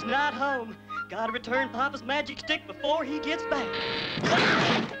 He's not home. Gotta return Papa's magic stick before he gets back.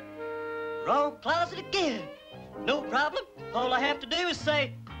 Wrong closet again. No problem. All I have to do is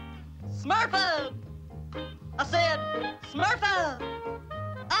say, Smurf-up! I said, Smurf-up!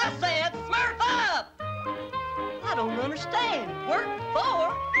 I said, Smurf-up! I don't understand. Worked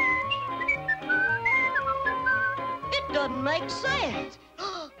before. It doesn't make sense.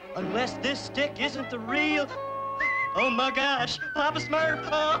 Unless this stick isn't the real... Oh my gosh, Papa Smurf,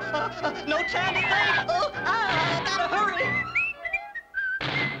 no time to think. Oh, I gotta hurry.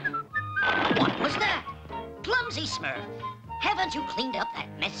 What was that? Clumsy Smurf, haven't you cleaned up that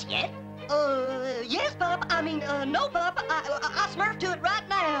mess yet? Yes, Papa. I mean, no, Papa. I smurfed to it right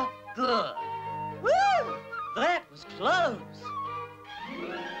now. Good. Woo! That was close.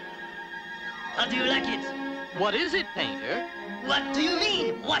 How do you like it? What is it, Painter? What do you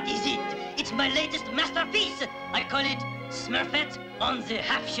mean, what is it? It's my latest masterpiece. I call it Smurfette on the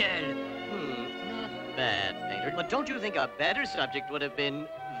half shell. Not bad, Painter. But don't you think a better subject would have been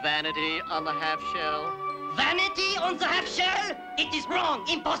vanity on the half shell? Vanity on the half shell? It is wrong,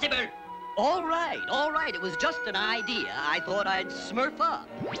 impossible. All right. It was just an idea. I thought I'd smurf up.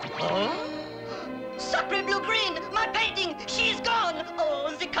 Huh? Sacre blue-green, my painting, she's gone.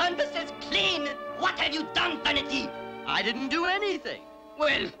 Oh, the canvas is clean. What have you done, Vanity? I didn't do anything.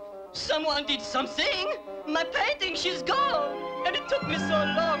 Well, someone did something. My painting, she's gone. And it took me so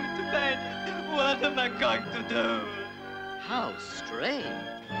long to paint. What am I going to do? How strange.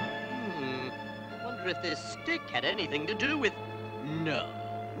 Wonder if this stick had anything to do with... No.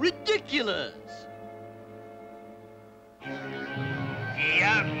 Ridiculous.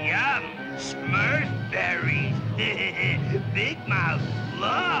 Yum, yum. Smurfberries. Big Mouth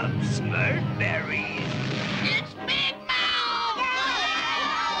loves Smurfberries. It's Big Mouth!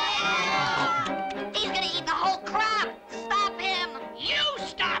 He's gonna eat the whole crop! Stop him! You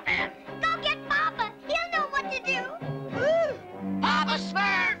stop him! Go get Papa. He'll know what to do. Papa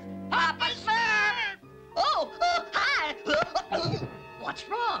Smurf! Papa Smurf! Oh, hi! What's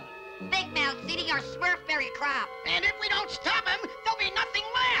wrong? Big Mouth's eating our Smurfberry crop. And if we don't stop him, there'll be nothing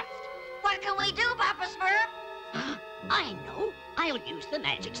left. What can we do, Papa Smurf? I know. I'll use the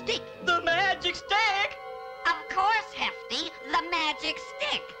magic stick. The magic stick? Of course, Hefty, the magic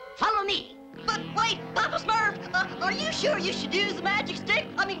stick. Follow me. But wait, Papa Smurf, are you sure you should use the magic stick?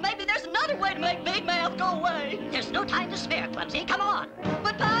 I mean, maybe there's another way to make Big Mouth go away. There's no time to spare, Clumsy. Come on.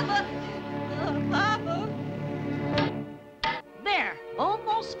 But Papa... Papa... There,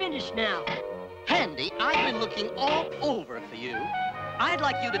 almost finished now. Handy, I've been looking all over for you. I'd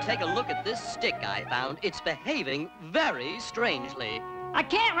like you to take a look at this stick I found. It's behaving very strangely. I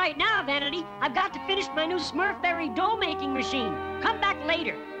can't right now, Vanity. I've got to finish my new Smurfberry dough-making machine. Come back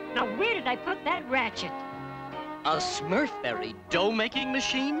later. Now, where did I put that ratchet? A Smurfberry dough-making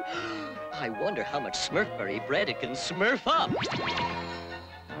machine? I wonder how much Smurfberry bread it can smurf up.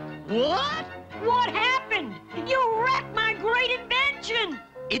 What? What happened? You wrecked my great invention!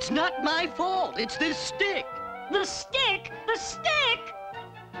 It's not my fault. It's this stick. The stick? The stick?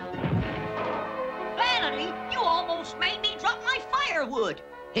 Vanity, you almost made me drop my firewood.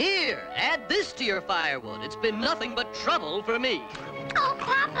 Here, add this to your firewood. It's been nothing but trouble for me. Oh,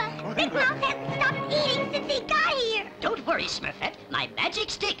 Papa, Big Mouth hasn't stopped eating since he got here. Don't worry, Smurfette. My magic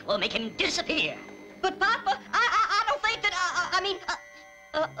stick will make him disappear. But Papa, I don't think that,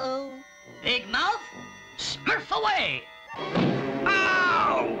 uh-oh. Big Mouth, smurf away.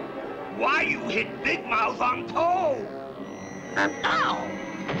 Ow! Why you hit Big Mouth on toe? Ow!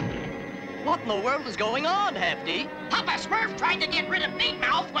 What in the world is going on, Hefty? Papa Smurf tried to get rid of Big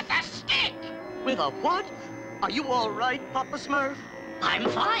Mouth with a stick. With a what? Are you all right, Papa Smurf? I'm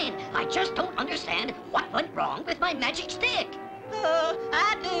fine. I just don't understand what went wrong with my magic stick.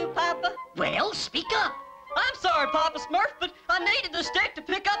 I do, Papa. Well, speak up. I'm sorry, Papa Smurf, but I needed the stick to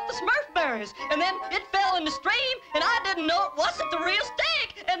pick up the Smurfberries, and then it fell in the stream, and I didn't know it wasn't the real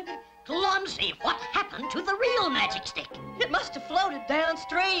stick, and... Clumsy, what happened to the real magic stick? It must have floated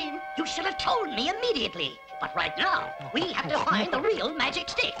downstream. You should have told me immediately. But right now, we have to find the real magic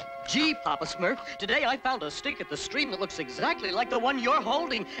stick. Gee, Papa Smurf, today I found a stick at the stream that looks exactly like the one you're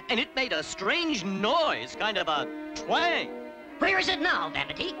holding, and it made a strange noise, kind of a twang. Where is it now,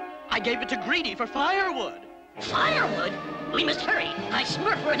 Vanity? I gave it to Greedy for firewood. Firewood? We must hurry. I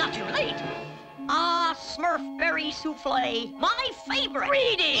Smurf we're not too late. Ah, Smurfberry souffle. My favorite.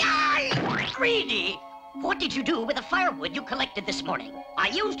 Greedy! Greedy! What did you do with the firewood you collected this morning? I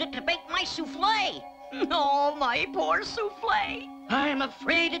used it to bake my souffle. Oh, my poor souffle. I'm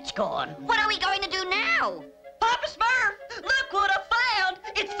afraid it's gone. What are we going to do now? Papa Smurf, look what I found.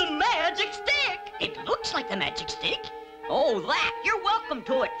 It's the magic stick. It looks like the magic stick. Oh, that. You're welcome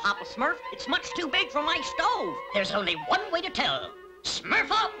to it, Papa Smurf. It's much too big for my stove. There's only one way to tell.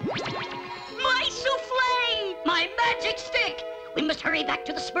 Smurf up! My souffle! My magic stick! We must hurry back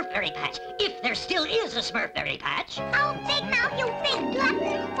to the Smurfberry patch, if there still is a Smurfberry patch. Oh, Big Mouth, you big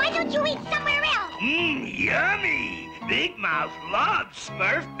glutton! Why don't you eat somewhere else? Yummy! Big Mouth loves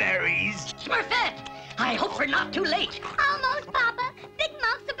Smurfberries. Smurfette! I hope we're not too late. Almost, Papa. Big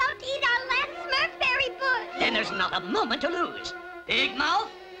Mouth's about to eat our last Smurfberry bush. Then there's not a moment to lose. Big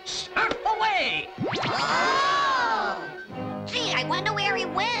Mouth, Smurf away! Oh! Gee, I wonder where he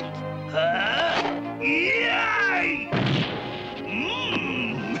went. Yay!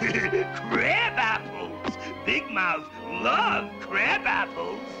 Crab apples! Big Mouth loves crab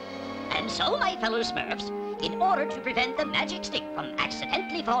apples. And so, my fellow Smurfs, in order to prevent the magic stick from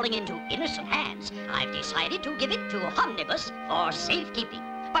accidentally falling into innocent hands, I've decided to give it to Omnibus for safekeeping.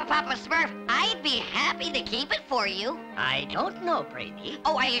 But Papa Smurf, I'd be happy to keep it for you. I don't know, Brady.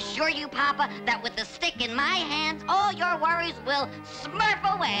 Oh, I assure you, Papa, that with the stick in my hands, all your worries will Smurf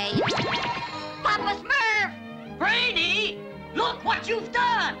away. Papa Smurf! Brady, look what you've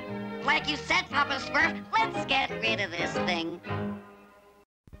done! Like you said, Papa Smurf, let's get rid of this thing.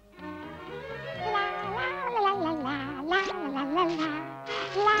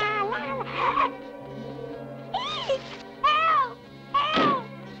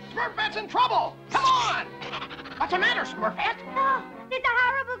 Smurfette's in trouble! Come on! What's the matter, Smurfette? Oh, there's a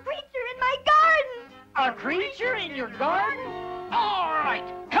horrible creature in my garden. A creature in your garden? All right,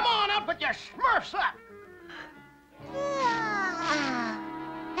 come on out with your Smurfs up.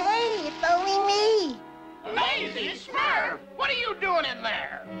 Hey, it's only me. Lazy Smurf! What are you doing in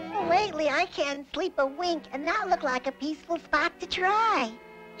there? Lately, I can't sleep a wink, and that looked like a peaceful spot to try.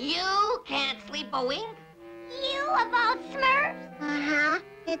 You can't sleep a wink? You about Smurfs? Uh-huh.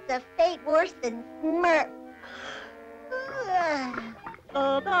 It's a fate worse than Smurf.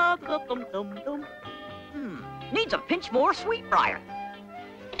 Needs a pinch more Sweetbriar.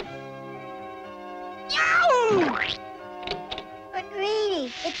 But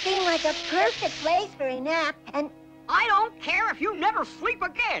Greedy, it seemed like a perfect place for a nap, and I don't care if you never sleep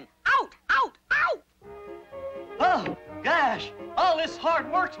again. Out, out, out! Oh, gosh, all this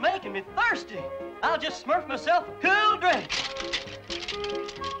hard work's making me thirsty. I'll just Smurf myself a cool drink.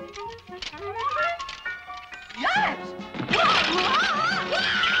 Yes!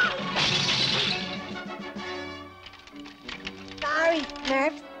 sorry,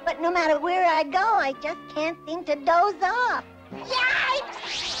 Smurfs, but no matter where I go, I just can't seem to doze off.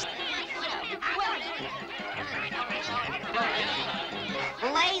 Yikes!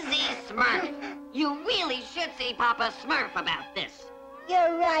 Lazy Smurf. You really should see Papa Smurf about this.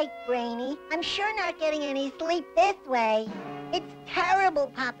 You're right, Brainy. I'm sure not getting any sleep this way. It's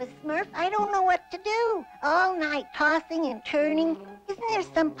terrible, Papa Smurf. I don't know what to do. All night tossing and turning. Isn't there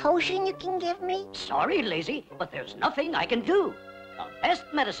some potion you can give me? Sorry, Lazy, but there's nothing I can do. The best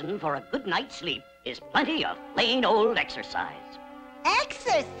medicine for a good night's sleep is plenty of plain old exercise.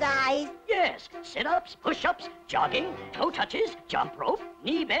 Exercise? Yes, sit-ups, push-ups, jogging, toe touches, jump rope,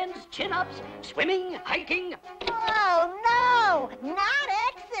 knee bends, chin-ups, swimming, hiking. Oh, no! Not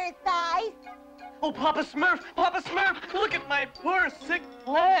exercise! Oh, Papa Smurf, look at my poor sick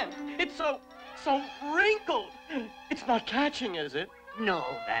plant. It's so wrinkled. It's not catching, is it? No,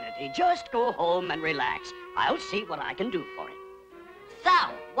 Vanity, just go home and relax. I'll see what I can do for it.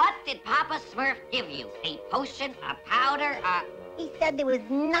 So, what did Papa Smurf give you? A potion, a powder, a... He said there was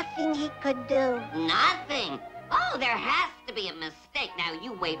nothing he could do. Nothing? Oh, there has to be a mistake. Now,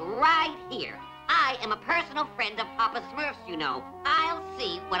 you wait right here. I am a personal friend of Papa Smurf's, you know. I'll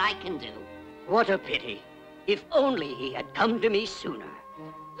see what I can do. What a pity. If only he had come to me sooner.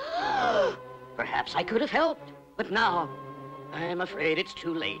 Perhaps I could have helped, but now I'm afraid it's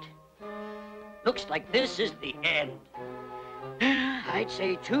too late. Looks like this is the end. I'd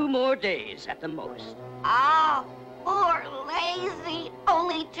say 2 more days at the most. Oh, poor Lazy.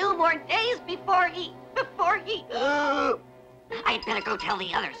 Only 2 more days before he... I'd better go tell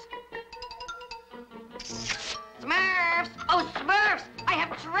the others. Smurfs! Oh, Smurfs! I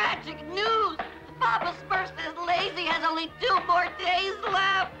have tragic news! Papa Smurf says Lazy has only 2 more days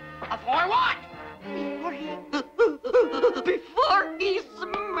left! For what? Before he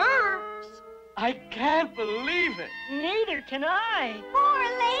smurfs! I can't believe it. Neither can I. Poor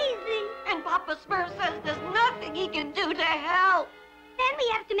Lazy. And Papa Smurf says there's nothing he can do to help. Then we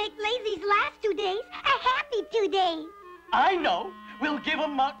have to make Lazy's last 2 days a happy 2 days. I know. We'll give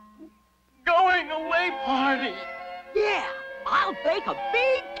him a going away party. Yeah, I'll bake a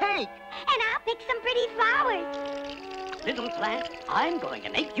big cake. And I'll pick some pretty flowers. Little plant, I'm going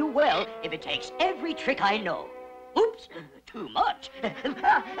to make you well if it takes every trick I know. Oops, too much.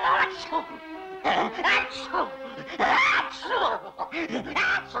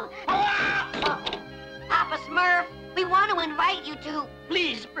 Papa Smurf, we want to invite you to...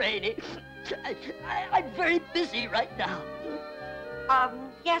 Please, Brainy. I'm very busy right now.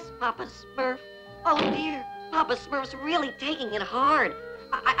 Yes, Papa Smurf. Oh, dear. Papa Smurf's really taking it hard.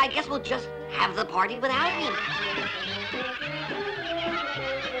 I guess we'll just have the party without him.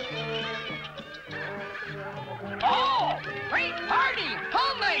 Oh, great party!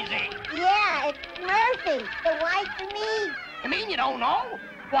 Come, Lazy! Yeah, it's Smurfy, the wife for me. You mean you don't know?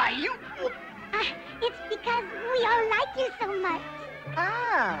 Why, you... It's because we all like you so much.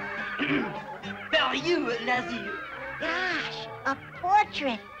 Oh. Well, you, Lazy. Gosh, a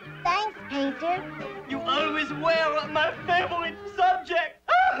portrait. Thanks, painter. You always wear my favorite subject.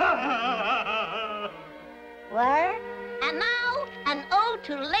 What? And now, an ode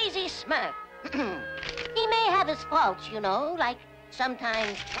to Lazy Smurf. He may have his faults, you know, like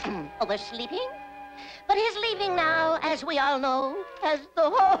sometimes oversleeping. But he's leaving now, as we all know, has the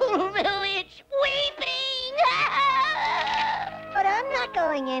whole village weeping. But I'm not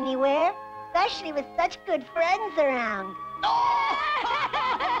going anywhere, especially with such good friends around.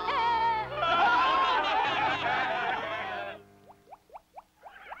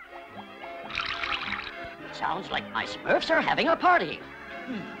 Sounds like my Smurfs are having a party.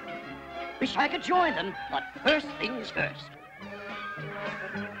 Wish I could join them, but first things first.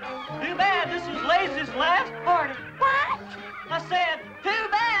 Too bad this is Lazy's last party. What? I said, too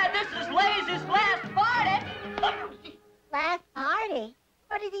bad this is Lazy's last party. Last party?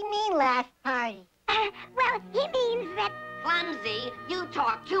 What does he mean, last party? Well, he means that... Clumsy, you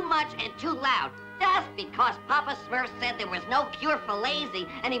talk too much and too loud. Just because Papa Smurf said there was no cure for Lazy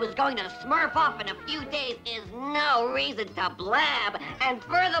and he was going to Smurf off in a few days is no reason to blab. And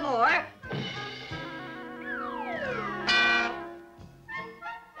furthermore...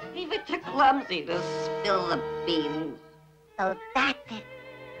 Leave it to Clumsy to spill the beans. So that's it.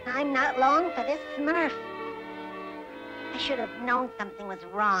 I'm not long for this Smurf. I should have known something was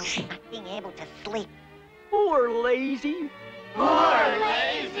wrong, not being able to sleep. Poor Lazy. Poor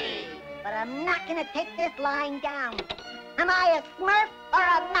Lazy! But I'm not gonna take this lying down. Am I a Smurf or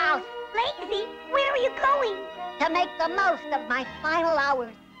a mouse? Lazy, where are you going? To make the most of my final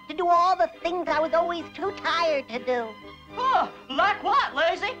hours. To do all the things I was always too tired to do. Oh, like what,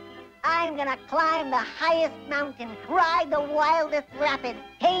 Lazy? I'm gonna climb the highest mountain, ride the wildest rapids,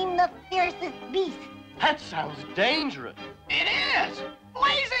 tame the fiercest beast. That sounds dangerous. It is!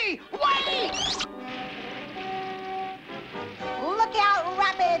 Lazy, wait! Look out,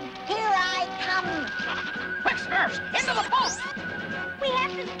 Rapid! Here I come! Quick, Smurfs, into the boat! We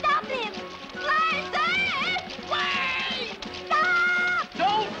have to stop him! Lazy! Wait! Stop!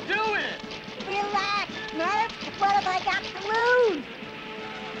 Don't do it! Relax, Smurf. What have I got to lose?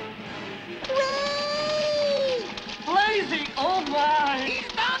 Whee! Lazy, oh my! He's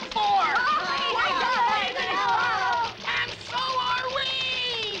done for! And so are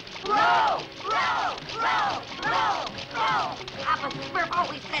we! Row! Row! Row! Row! Row! Papa Smurf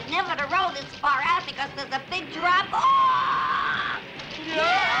always said never to row this far out because there's a big drop. Oh!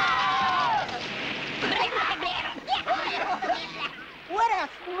 What a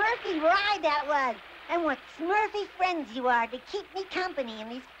Smurfy ride that was! And what Smurfy friends you are to keep me company in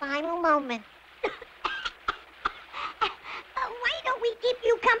these final moments. Why don't we keep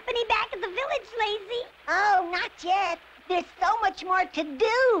you company back at the village, Lazy? Oh, not yet. There's so much more to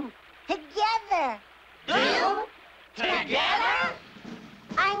do. Together. Do? Together?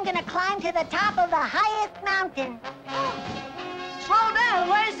 I'm gonna climb to the top of the highest mountain. Slow down,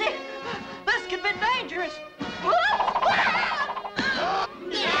 Lazy. This could be dangerous.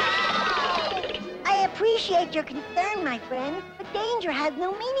 I appreciate your concern, my friend, but danger has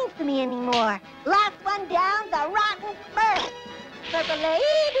no meaning for me anymore. Last one down's a rotten Smurf. Oh,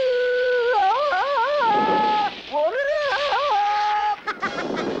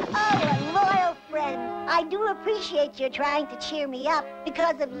 a loyal friend. I do appreciate your trying to cheer me up.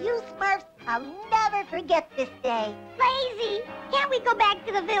 Because of you, Smurfs, I'll never forget this day. Lazy, can't we go back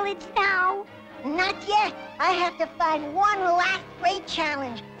to the village now? Not yet. I have to find one last great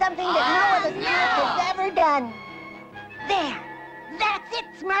challenge. Something that no other Smurf has ever done. There. That's it,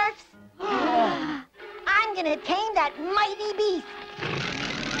 Smurfs. I'm gonna tame that mighty beast.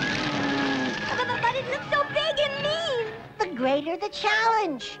 But it looks so big and mean. The greater the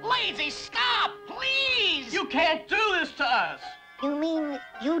challenge. Lazy, stop, please! You can't do this to us. You mean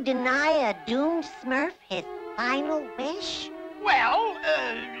you deny a doomed Smurf his final wish? Well,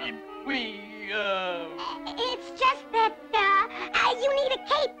 It's just that, you need a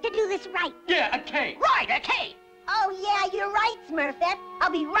cape to do this right. Yeah, a cape. Right, a cape! Oh, yeah, you're right, Smurfette.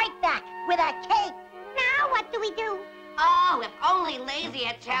 I'll be right back with a cape. Now what do we do? Oh, if only Lazy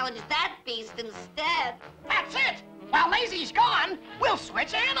had challenged that beast instead. That's it! While Lazy's gone, we'll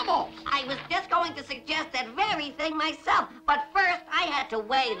switch animals. I was just going to suggest that very thing myself, but first I had to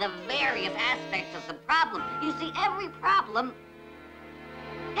weigh the various aspects of the problem. You see, every problem...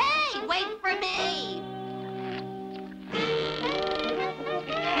 Hey, wait for me!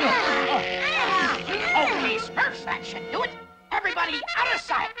 Okay, Smurfs, that should do it. Everybody out of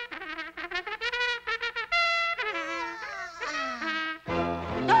sight.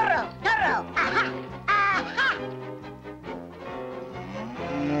 Toro, aha, aha.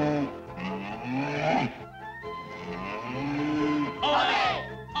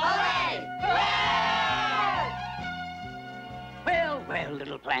 Well,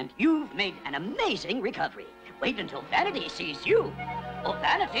 little plant, you've made an amazing recovery. Wait until Vanity sees you. Oh,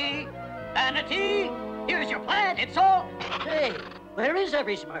 Vanity! Vanity! Here's your plant, it's all... Hey, where is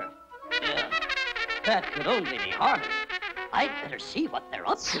every Smurf? That could only be Harmony. I'd better see what they're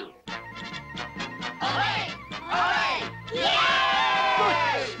up to. Hooray! Hooray! Good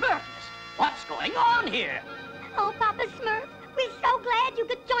Smurfness! What's going on here? Oh, Papa Smurf, we're so glad you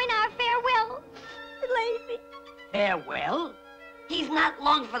could join our farewell. Lazy. Farewell? He's not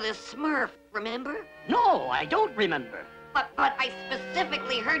long for the Smurf, remember? No, I don't remember. But I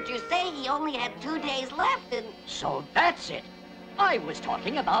specifically heard you say he only had 2 days left and... So that's it. I was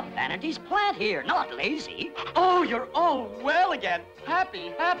talking about Vanity's plant here, not Lazy. Oh, you're all well again.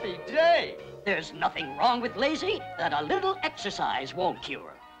 Happy, happy day. There's nothing wrong with Lazy that a little exercise won't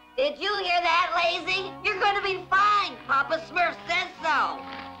cure. Did you hear that, Lazy? You're gonna be fine. Papa Smurf says so.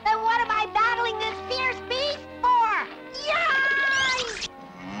 Then what am I battling this fierce beast for? Yay!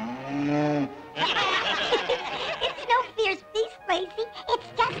 It's no fierce beast, Lazy. It's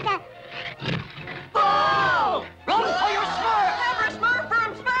just a... Oh! Run for your Smurf! Every Smurf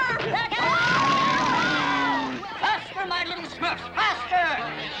from Smurf! Faster, my little Smurfs, faster!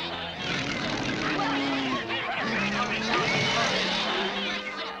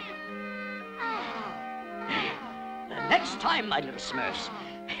 The next time, my little Smurfs,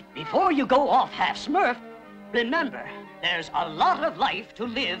 before you go off half Smurf, remember, there's a lot of life to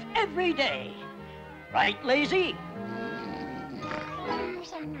live every day. Right, Lazy?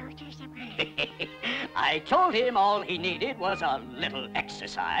 I told him all he needed was a little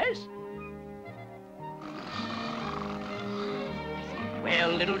exercise.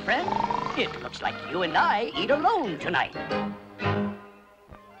 Well, little friend, it looks like you and I eat alone tonight.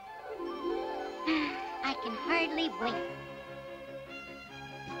 I can hardly wait.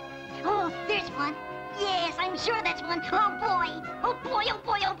 Oh, there's one. Yes, I'm sure that's one. Oh, boy. Oh, boy, oh,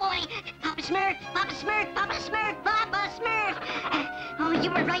 boy, oh, boy. Papa Smurf, Papa Smurf, Papa Smurf, Papa Smurf. Oh, you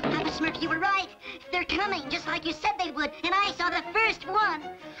were right, Papa Smurf, you were right. They're coming, just like you said they would, and I saw the first one.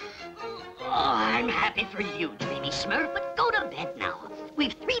 Oh, I'm happy for you, baby Smurf, but go to bed now.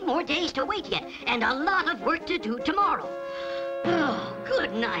 We've 3 more days to wait yet, and a lot of work to do tomorrow. Oh,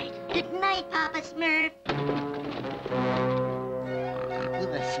 good night. Good night, Papa Smurf.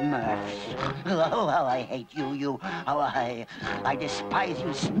 The Smurfs. Oh, how I hate you. How I despise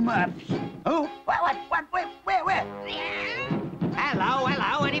you, Smurfs. Oh, what, where?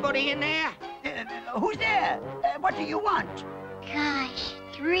 Hello, anybody in there? Who's there? What do you want? Gosh,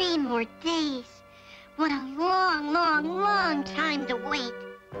 3 more days. What a long, long, long time to wait.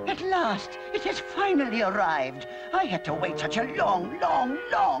 At last, it has finally arrived. I had to wait such a long, long,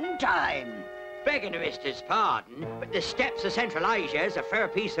 long time. Begging your mister's pardon, but the steppes of Central Asia is a fair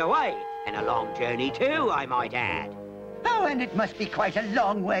piece away, and a long journey too, I might add. Oh, and it must be quite a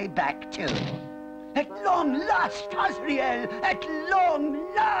long way back, too. At long last, Azrael! At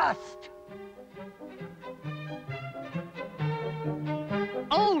long last!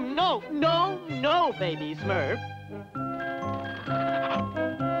 Oh, no, baby Smurf.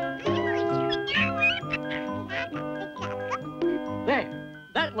 There.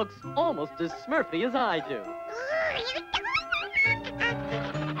 That looks almost as Smurfy as I do.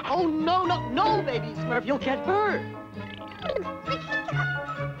 Oh, no, baby Smurf, you'll get hurt.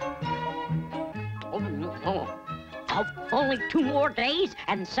 Oh, only 2 more days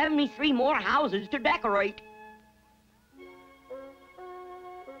and 73 more houses to decorate.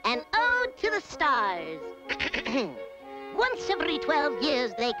 An ode to the stars. Once every 12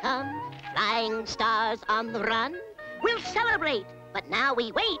 years they come, flying stars on the run. We'll celebrate, but now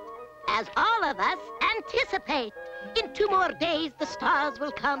we wait, as all of us anticipate. In 2 more days the stars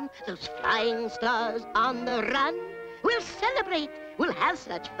will come, those flying stars on the run. We'll celebrate, we'll have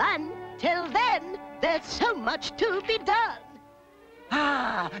such fun. Till then, there's so much to be done.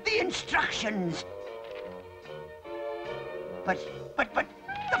 Ah, the instructions. But,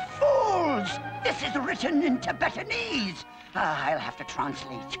 the fools! This is written in Tibetanese. I'll have to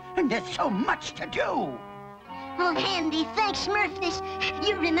translate, and there's so much to do. Oh, Handy, thanks, Smurfness.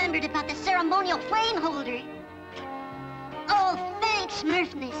 You remembered about the ceremonial flame holder. Oh, thanks,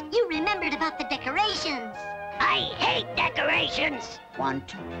 Smurfness. You remembered about the decorations. I hate decorations.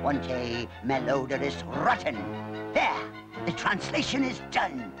 Want a melodorous rotten. There, the translation is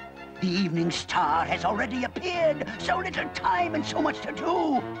done. The evening star has already appeared. So little time and so much to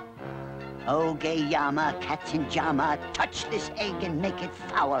do. Ogeyama, Katzenjama, touch this egg and make it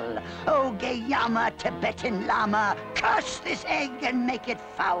foul. Ogeyama, Tibetan Lama, curse this egg and make it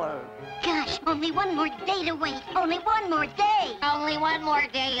foul. Gosh, only 1 more day to wait. Only 1 more day. Only 1 more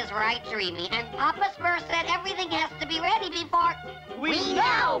day is right, Dreamy. And Papa Smurf said everything has to be ready before... We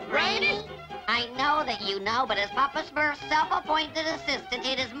know, Brainy. I know that you know, but as Papa Smurf's self-appointed assistant,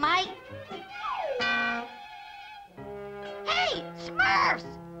 it is my... Hey, Smurfs!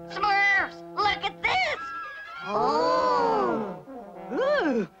 Smurfs! Look at this! Oh!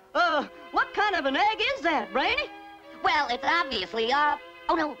 Ooh, what kind of an egg is that, Brainy? Well, it's obviously,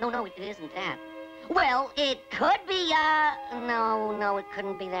 Oh, no, it isn't that. Well, it could be, No, it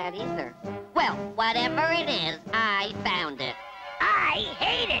couldn't be that either. Well, whatever it is, I found it. I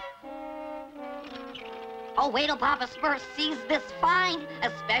hate it. Oh, wait till Papa Smurf sees this find,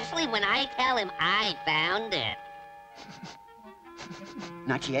 especially when I tell him I found it.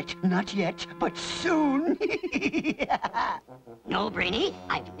 Not yet, but soon. No, Brainy,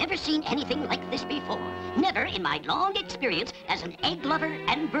 I've never seen anything like this before. Never in my long experience as an egg lover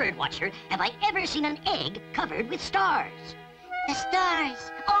and bird watcher have I ever seen an egg covered with stars. The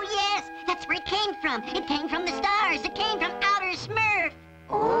stars. Oh, yes, that's where it came from. It came from the stars. It came from outer Smurf.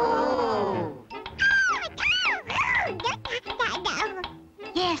 Oh.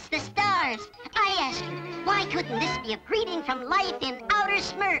 Yes, the stars. I asked her, why couldn't this be a greeting from life in outer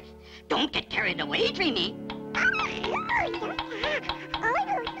Smurf? Don't get carried away, Dreamy.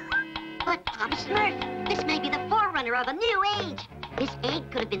 But, Papa Smurf, this may be the forerunner of a new age. This egg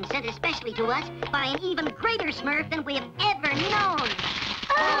could have been sent especially to us by an even greater Smurf than we have ever known.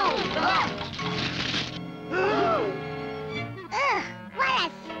 Oh, look! Ugh, what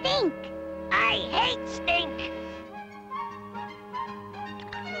a stink! I hate stink.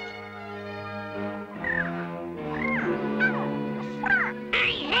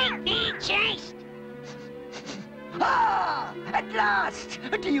 Chased. Ah! At last!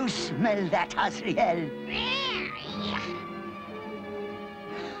 Do you smell that, Azriel?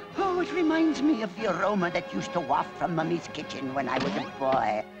 Oh, it reminds me of the aroma that used to waft from Mummy's kitchen when I was a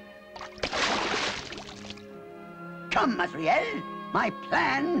boy. Come, Azriel. My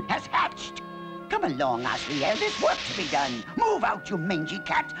plan has hatched. Come along, Azriel. There's work to be done. Move out, you mangy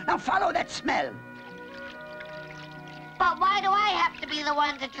cat. Now follow that smell. But why do I have to be the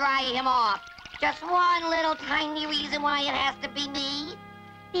one to dry him off? Just one little tiny reason why it has to be me?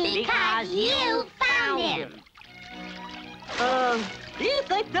 Because you found him. Do you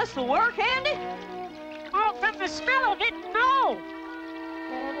think this will work, Handy? Oh, from the smell of it, no.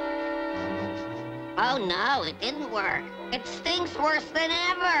 Oh, no, it didn't work. It stinks worse than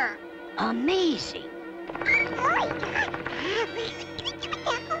ever. Amazing.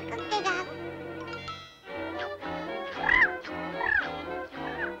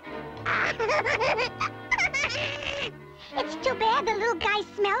 It's too bad the little guy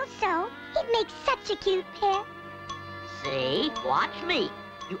smells so. He'd make such a cute pet. See? Watch me.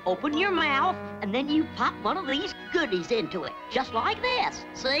 You open your mouth, and then you pop one of these goodies into it. Just like this.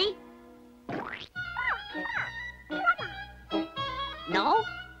 See? No?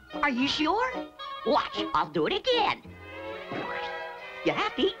 Are you sure? Watch, I'll do it again. You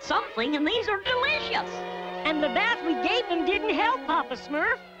have to eat something, and these are delicious. And the bath we gave him didn't help, Papa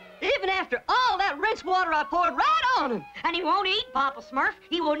Smurf. Even after all that rinse water I poured right on him. And he won't eat, Papa Smurf.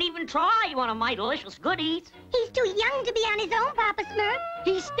 He won't even try one of my delicious goodies. He's too young to be on his own, Papa Smurf.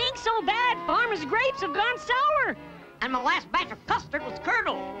 He stinks so bad, Farmer's grapes have gone sour. And my last batch of custard was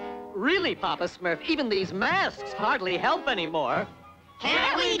curdled. Really, Papa Smurf, even these masks hardly help anymore.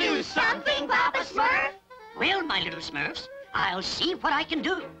 Can't we do something, Papa Smurf? Well, my little Smurfs, I'll see what I can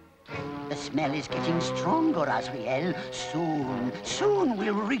do. The smell is getting stronger, Azriel. Soon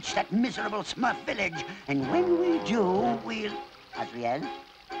we'll reach that miserable Smurf village. And when we do, we'll... Azriel?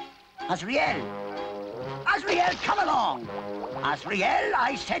 Azriel! Azriel, come along! Azriel,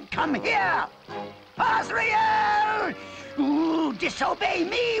 I said come here! Azriel! Ooh, disobey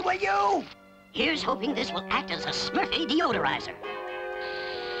me, will you? Here's hoping this will act as a Smurfy deodorizer.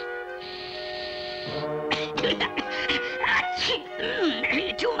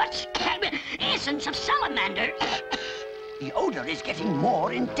 Too much essence of salamander. The odor is getting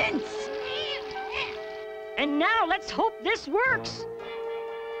more intense. And now let's hope this works.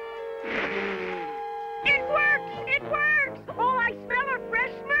 It works! It works! All I smell are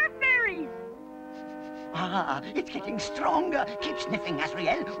fresh Smurfberries. Ah, it's getting stronger. Keep sniffing,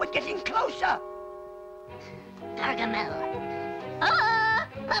 Azriel. We're getting closer. Gargamel. Oh,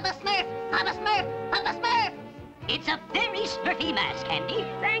 Papa Smurf! Papa Smurf! Papa Smurf! It's a very Smurfy mask, Andy.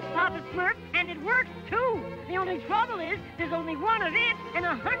 Thanks, Papa Smurf, and it works too. The only trouble is there's only one of it and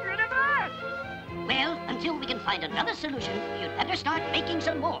 100 of us. Well, until we can find another solution, you'd better start making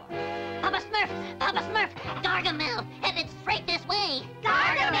some more. Papa Smurf! Papa Smurf! Gargamel! Headed straight this way!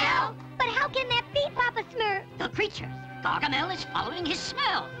 Gargamel! But how can that be, Papa Smurf? The creature. Gargamel is following his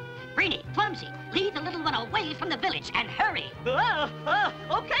smell. Brainy, Clumsy, lead the little one away from the village and hurry.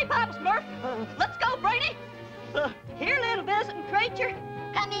 Okay, Papa Smurf. Let's go, Brainy. Here, little visiting creature.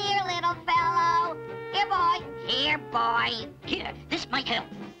 Come here, little fellow. Here, boy. Here, boy. Here, this might help.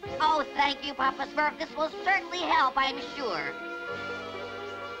 Oh, thank you, Papa Smurf. This will certainly help, I'm sure.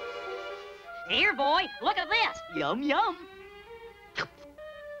 Here, boy, look at this. Yum, yum.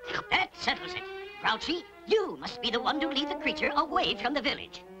 That settles it. Grouchy, you must be the one to lead the creature away from the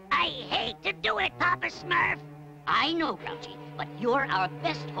village. I hate to do it, Papa Smurf. I know, Grouchy, but you're our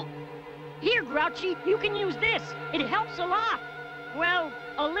best hope. Here, Grouchy, you can use this. It helps a lot. Well,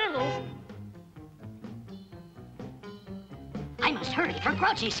 a little. I must hurry for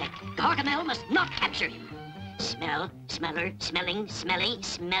Grouchy's sake. Gargamel must not capture him. Smell, smeller, smelling, smelly,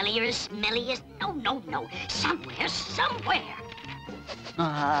 smellier, smelliest. No. Somewhere.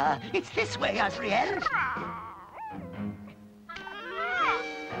 Ah, it's this way, Azriel.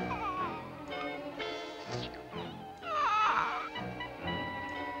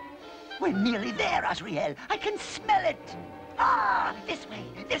 We're nearly there, Azriel. I can smell it. Ah, this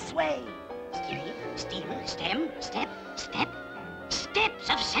way. Steal, stem, step. Steps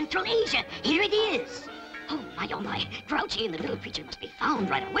of Central Asia. Here it is. Oh, my. Grouchy and the little creature must be found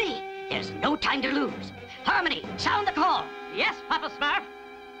right away. There's no time to lose. Harmony, sound the call. Yes, Papa Smurf.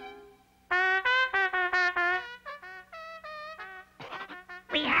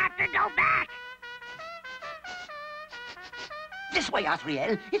 We have to go back. This way,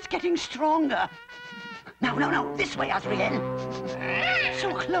 Azriel. It's getting stronger. No. This way, Azriel.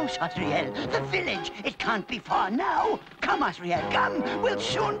 So close, Azriel. The village. It can't be far now. Come, Azriel, come. We'll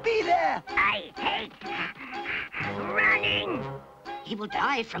soon be there. I hate running. He will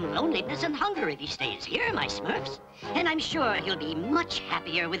die from loneliness and hunger if he stays here, my Smurfs. And I'm sure he'll be much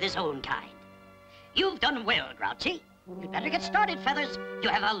happier with his own kind. You've done well, Grouchy. You'd better get started, Feathers. You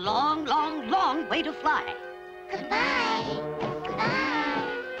have a long way to fly. Goodbye.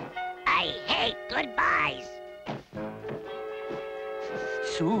 I hate goodbyes.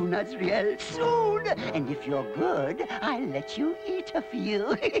 Soon, Azriel, soon. And if you're good, I'll let you eat a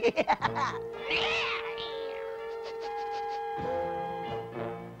few.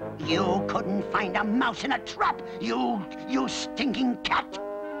 You couldn't find a mouse in a trap, you stinking cat.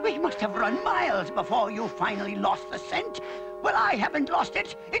 We must have run miles before you finally lost the scent. Well, I haven't lost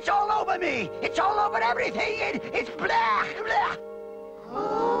it. It's all over me. It's all over everything. It's blah.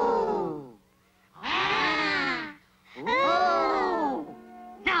 Oh.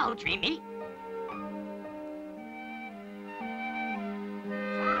 Now, Dreamy.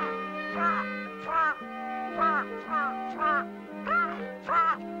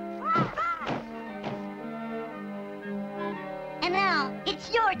 And now,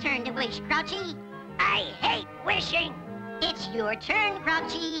 it's your turn to wish, Grouchy. I hate wishing. It's your turn,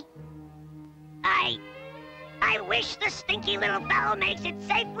 Grouchy. I wish the stinky little fellow makes it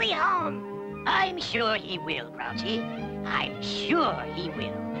safely home. I'm sure he will, Grouchy. I'm sure he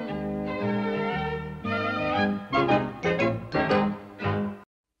will.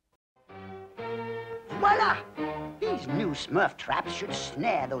 Voila! These new Smurf traps should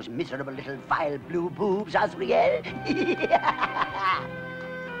snare those miserable little vile blue boobs, Azriel.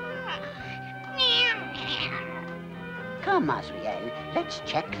 Come, Azriel, let's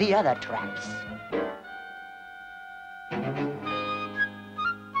check the other traps.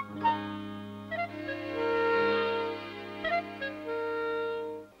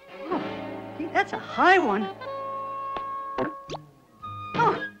 high one.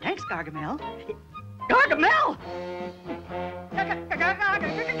 Oh, thanks, Gargamel. Gargamel!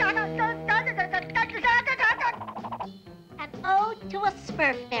 An ode to a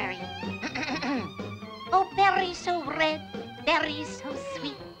Smurfberry. Oh, berries so red, berries so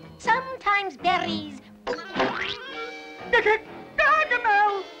sweet. Sometimes berries.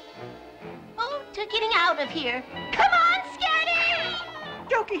 Gargamel! Oh, to getting out of here. Come on, Scatty!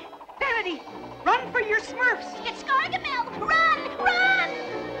 Jokey, Vanity, run for your Smurfs! It's Gargamel! Run! Run!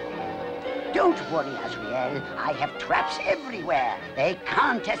 Don't worry, Azrael. I have traps everywhere. They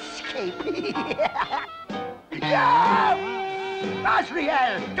can't escape. No!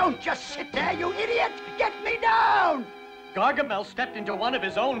 Azrael, don't just sit there, you idiot! Get me down! Gargamel stepped into one of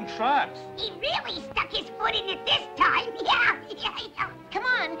his own traps. He really stuck his foot in it this time. Yeah. Come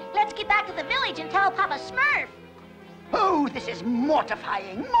on, let's get back to the village and tell Papa Smurf. Oh, this is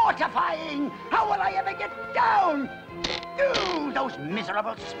mortifying, mortifying! How will I ever get down? Ooh, those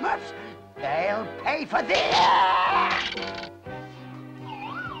miserable Smurfs! They'll pay for this!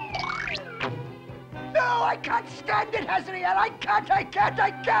 No, I can't stand it, Azrael! I can't!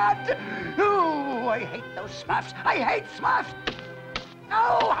 Oh, I hate those Smurfs! I hate Smurfs!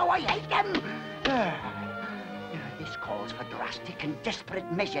 Oh, how I hate them! This calls for drastic and desperate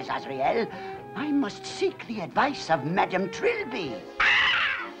measures, Azrael. I must seek the advice of Madame Trilby.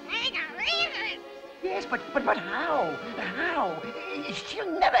 Yes, but how? How?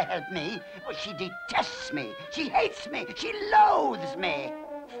 She'll never help me. She detests me. She hates me. She loathes me.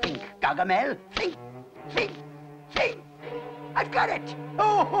 Think, Gargamel. Think. I've got it.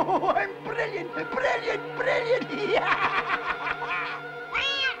 Oh, I'm brilliant.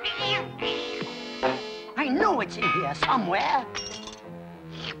 I know it's in here somewhere.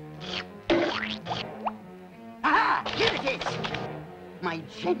 Aha, here it is. My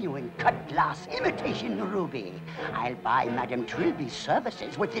genuine cut glass imitation ruby. I'll buy Madame Trilby's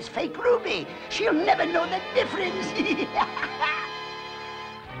services with this fake ruby. She'll never know the difference.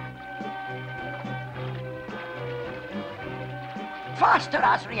 Faster,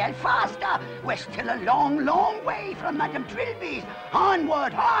 Azrael, faster! We're still a long, long way from Madame Trilby's.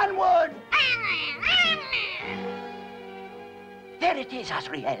 Onward! There it is,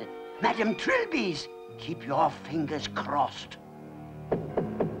 Azrael. Madame Trilby's. Keep your fingers crossed.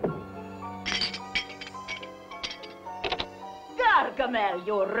 Gargamel,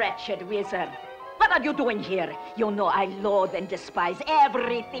 you wretched wizard. What are you doing here? You know I loathe and despise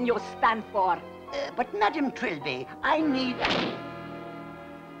everything you stand for. But Madame Trilby, I need...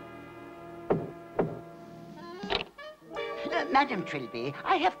 Madame Trilby,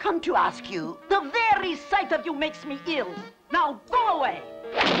 I have come to ask you... The very sight of you makes me ill. Now go away.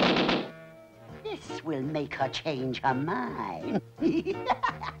 This will make her change her mind.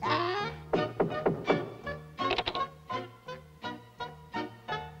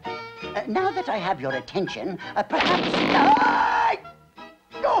 Now that I have your attention, perhaps...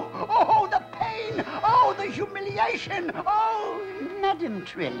 Oh, the pain! Oh, the humiliation! Oh, Madame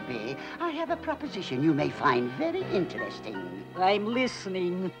Trilby, I have a proposition you may find very interesting. I'm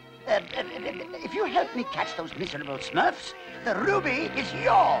listening. If you help me catch those miserable Smurfs, the ruby is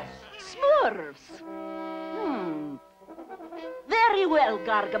yours. Smurfs? Very well,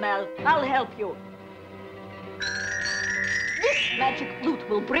 Gargamel. I'll help you. This magic flute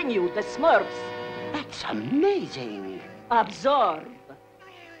will bring you the Smurfs. That's amazing. Absorb.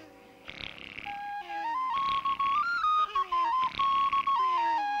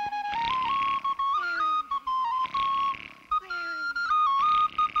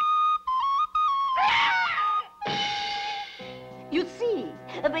 You see,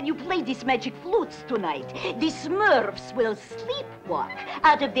 when you play these magic flutes tonight, the Smurfs will sleepwalk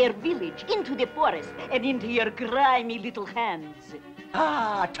out of their village into the forest and into your grimy little hands.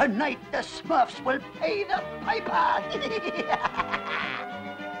 Ah, tonight the Smurfs will pay the piper.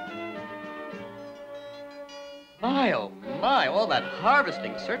 My, oh my, all that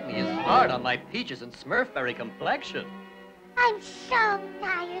harvesting certainly is hard on my peaches and smurfberry complexion. I'm so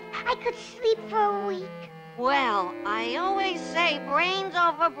tired. I could sleep for a week. Well, I always say brains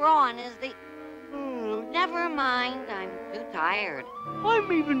over brawn is the... never mind. I'm too tired.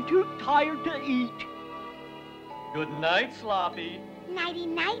 I'm even too tired to eat. Good night, Sloppy.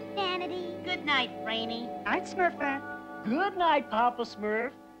 Nighty-night, Vanity. Good night, Brainy. Night, Smurfette. Good night, Papa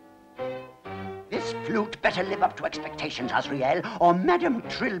Smurf. This flute better live up to expectations, Azrael, or Madame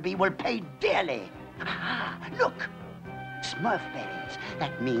Trilby will pay dearly. Ah, look! Smurfberries.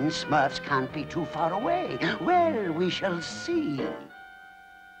 That means Smurfs can't be too far away. Well, we shall see.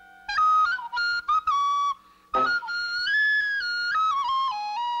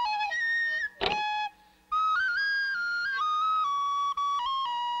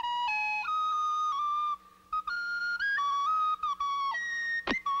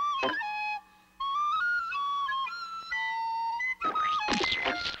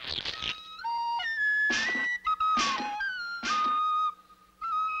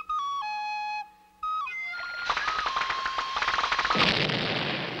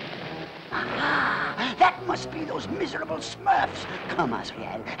 Must be those miserable Smurfs. Come,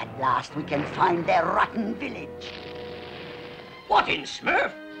 Azrael. At last we can find their rotten village. What in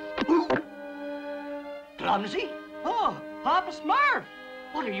Smurf? Clumsy? Oh, Papa Smurf!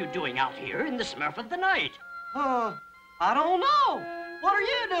 What are you doing out here in the Smurf of the night? I don't know. What are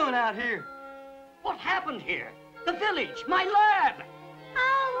you doing out here? What happened here? The village, my lab!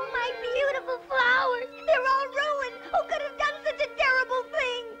 Oh, my beautiful flowers! They're all ruined! Who could have done such a terrible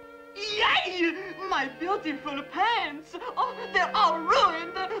thing? Yay! My beautiful pants! Oh, they're all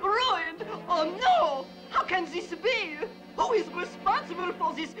ruined! Ruined! Oh no! How can this be? Who is responsible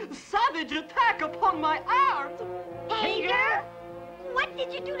for this savage attack upon my art? Painter? What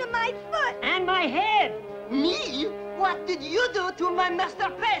did you do to my foot? And my head! Me? What did you do to my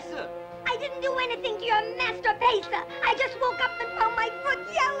masterpiece? I didn't do anything to your masterpiece. I just woke up and found my foot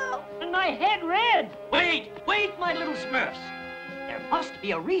yellow. And my head red! Wait, my little Smurfs! There must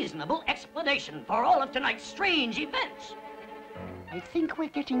be a reasonable explanation for all of tonight's strange events. I think we're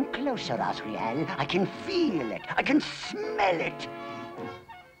getting closer, Azrael. I can feel it. I can smell it.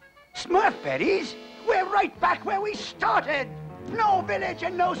 Smurfberries? We're right back where we started. No village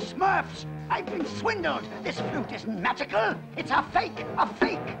and no Smurfs. I've been swindled. This flute isn't magical. It's a fake, a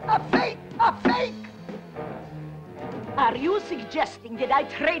fake, a fake, a fake. Are you suggesting that I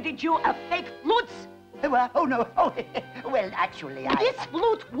traded you a fake flute? Oh, no. Oh, well, actually, This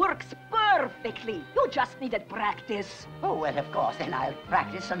flute works perfectly. You just needed practice. Oh, well, of course. Then I'll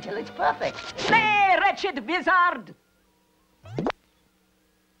practice until it's perfect. Play, wretched wizard!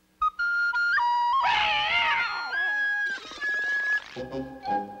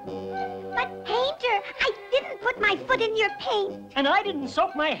 But, Painter, I didn't put my foot in your paint. And I didn't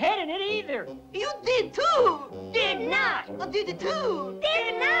soak my head in it either. You did too! Did not. I did it too!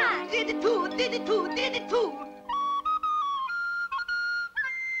 Did not. Did it too! Did it too! Did it too!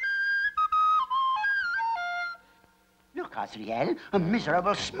 Look, Azrael, a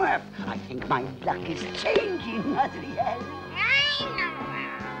miserable Smurf. I think my luck is changing, Azrael.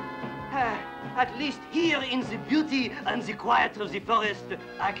 At least here in the beauty and the quiet of the forest,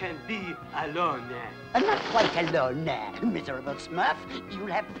 I can be alone. I'm not quite alone now, miserable Smurf. You'll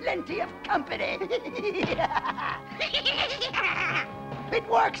have plenty of company. It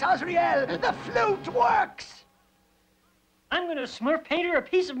works, Azrael. The flute works. I'm gonna Smurf Painter a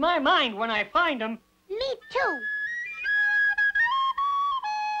piece of my mind when I find him. Me too.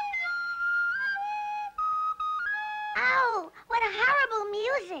 Oh, what a horrible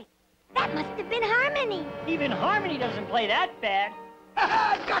music. That must have been Harmony. Even Harmony doesn't play that bad.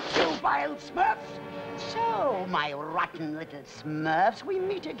 Got you, vile Smurfs. So, my rotten little Smurfs, we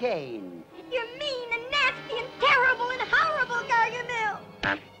meet again. You're mean and nasty and terrible and horrible, Gargamel.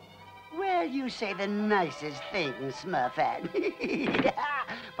 Well, you say the nicest things, Smurfette.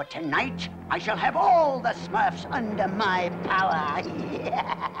 But tonight, I shall have all the Smurfs under my power.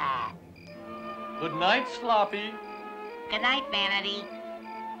 Good night, Sloppy. Good night, Vanity.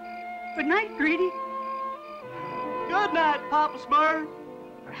 Good night, Greedy. Good night, Papa Smurf.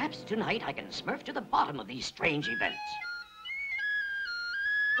 Perhaps tonight I can Smurf to the bottom of these strange events.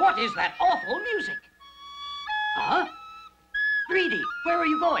 What is that awful music? Huh? Greedy, where are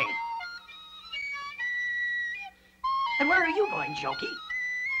you going? And where are you going, Jokey?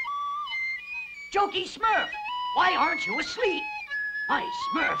 Jokey Smurf, why aren't you asleep? My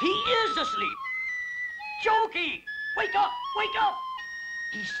Smurf, he is asleep. Jokey, wake up, wake up.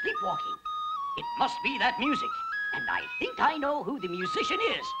 He's sleepwalking. It must be that music. And I think I know who the musician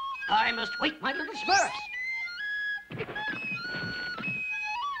is. I must wake my little Smurfs.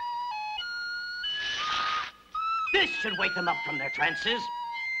 This should wake them up from their trances.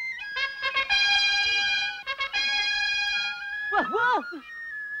 Whoa!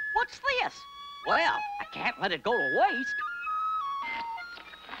 What's this? Well, I can't let it go to waste.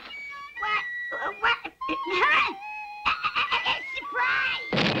 What?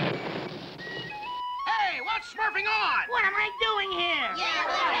 Surprise! Hey, what's smurfing on? What am I doing here?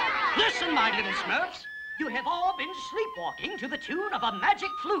 Listen, my little Smurfs. You have all been sleepwalking to the tune of a magic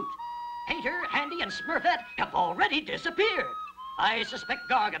flute. Painter, Handy, and Smurfette have already disappeared. I suspect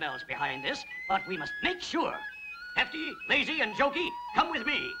Gargamel's behind this, but we must make sure. Hefty, Lazy, and Jokey, come with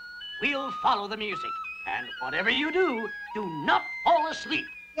me. We'll follow the music. And whatever you do not fall asleep.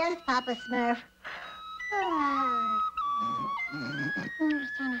 Yes, Papa Smurf.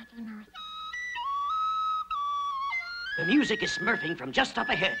 The music is smurfing from just up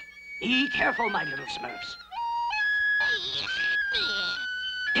ahead. Be careful, my little Smurfs.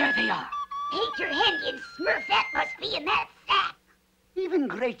 There they are. Painter, Handy, and Smurfette must be in that sack. Even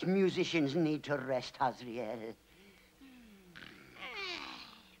great musicians need to rest, Azrael.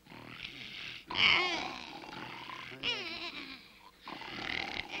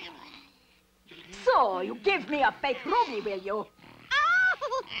 Oh, you give me a fake ruby, will you?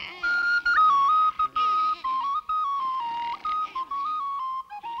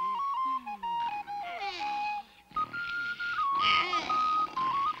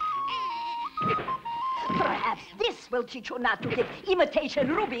 Perhaps this will teach you not to give imitation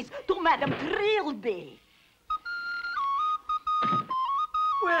rubies to Madame Trilby.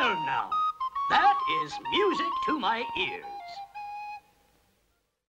 Well, now, that is music to my ears.